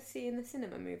 like a see in the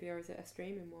cinema movie, or is it a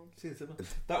streaming one? See the cinema.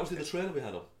 That was in the trailer we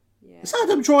had on. Yeah. It's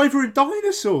Adam Driver and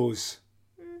dinosaurs.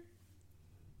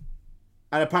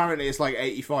 And apparently it's like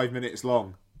 85 minutes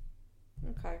long.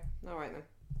 Okay, alright then.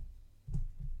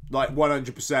 Like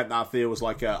 100% that feels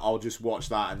like I'll just watch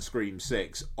that and Scream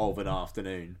 6 of an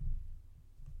afternoon.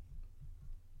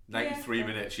 93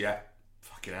 minutes, yeah.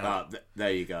 Fucking hell.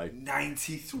 There you go.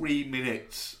 93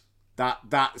 minutes.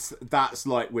 That's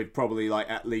like with probably like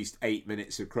at least 8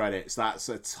 minutes of credits. That's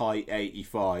a tight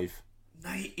 85.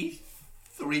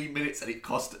 93 minutes, and it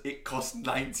cost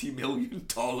 $90 million.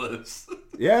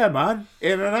 Yeah, man.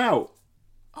 In and out.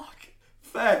 Okay.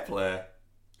 Fair play,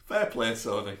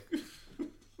 Sony.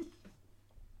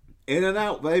 In and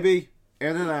out, baby.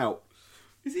 In and out.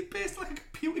 Is it based like a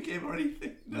computer game or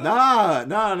anything? No.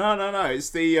 It's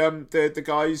the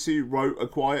guys who wrote A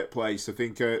Quiet Place, I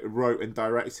think, wrote and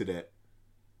directed it.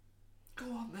 Go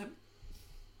on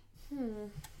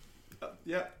then.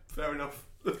 Yeah, fair enough.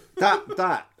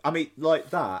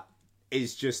 that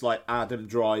is just like Adam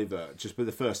Driver, just for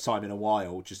the first time in a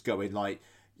while, just going like,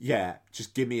 yeah,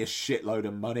 just give me a shitload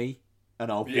of money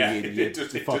and I'll be in your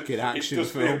fucking action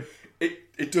film.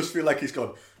 It does feel like he's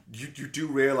gone. You do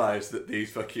realise that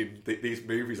these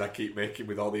movies I keep making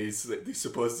with all these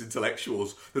supposed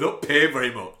intellectuals, they don't pay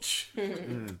very much.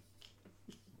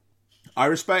 I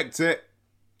respect it.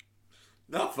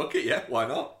 No, fuck it, yeah, why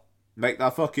not? Make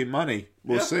that fucking money.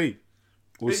 We'll see.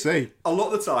 We'll see. A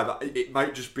lot of the time, it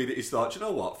might just be that he's thought, you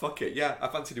know what, fuck it, yeah, I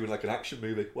fancy doing like an action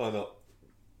movie, why not?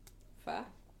 Fair.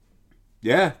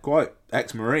 Yeah, quite.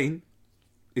 Ex-Marine.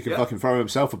 He can fucking throw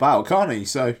himself about, can't he?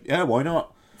 So, yeah, why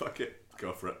not? Fuck it.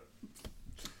 Go for it.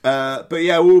 But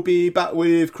yeah, we'll be back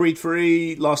with Creed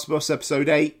 3, Last of Us Episode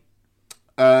 8.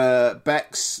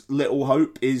 Beck's Little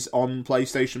Hope is on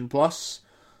PlayStation Plus.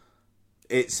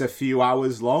 It's a few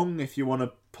hours long. If you want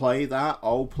to play that,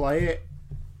 I'll play it.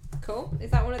 Cool.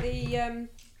 Is that one of the...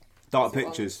 Dark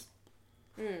Pictures.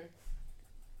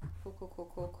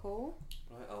 Cool.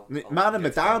 Right, Man of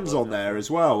Medan's on there as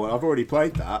well. I've already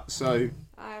played that, so...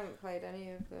 I haven't played any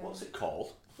of them. What's it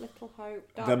called? Little Hope.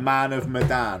 The Man of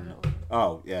Medan.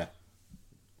 Oh, yeah.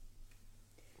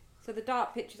 So the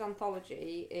Dark Pictures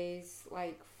anthology is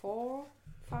like 5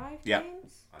 Yeah.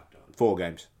 games? 4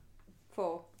 games.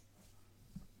 4.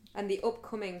 And the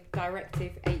upcoming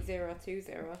Directive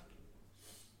 8020.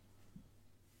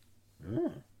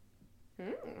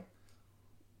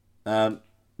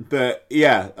 But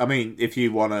yeah, I mean, if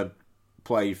you want to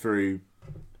play through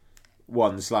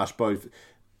one/both,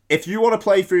 if you want to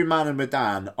play through Man of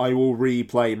Medan, I will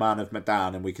replay Man of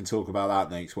Medan, and we can talk about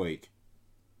that next week.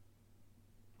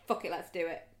 Fuck it, let's do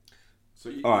it. So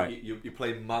you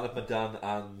play Man of Medan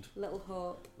and Little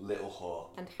Hope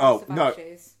and House of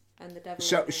Ashes and the Devil.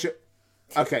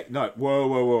 Okay, no,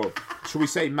 whoa. Shall we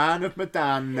say Man of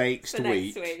Medan next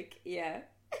week? Next week, yeah.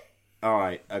 All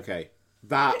right, okay.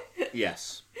 That,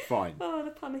 yes, fine. Oh,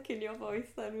 the panic in your voice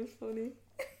then was funny.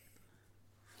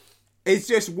 It's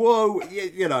just, whoa,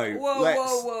 you know.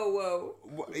 Whoa.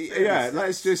 Yeah,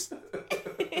 let's just...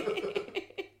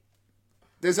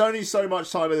 There's only so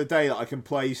much time of the day that I can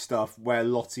play stuff where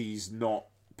Lottie's not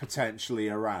potentially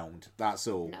around. That's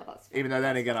all. No, that's fine. Even though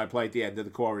then again, I played the end of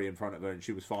the quarry in front of her and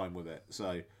she was fine with it.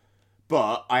 So,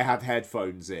 but I had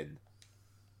headphones in.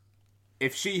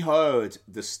 If she heard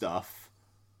the stuff,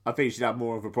 I think she'd have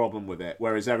more of a problem with it.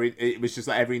 Whereas it was just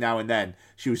like every now and then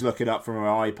she was looking up from her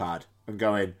iPad and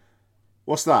going,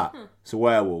 "What's that?" It's a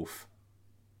werewolf.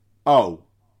 Oh.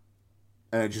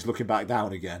 And then just looking back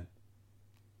down again.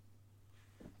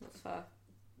 That's fair.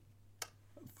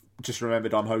 Just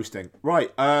remembered I'm hosting.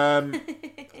 Right. Goodbye,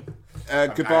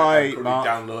 I'm Mark.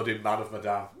 downloading Man of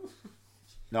Madame.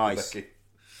 Nice.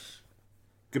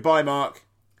 Goodbye, Mark.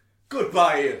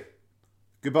 Goodbye, Ian.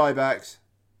 Goodbye, Bex.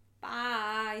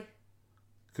 Bye.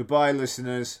 Goodbye,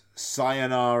 listeners.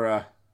 Sayonara.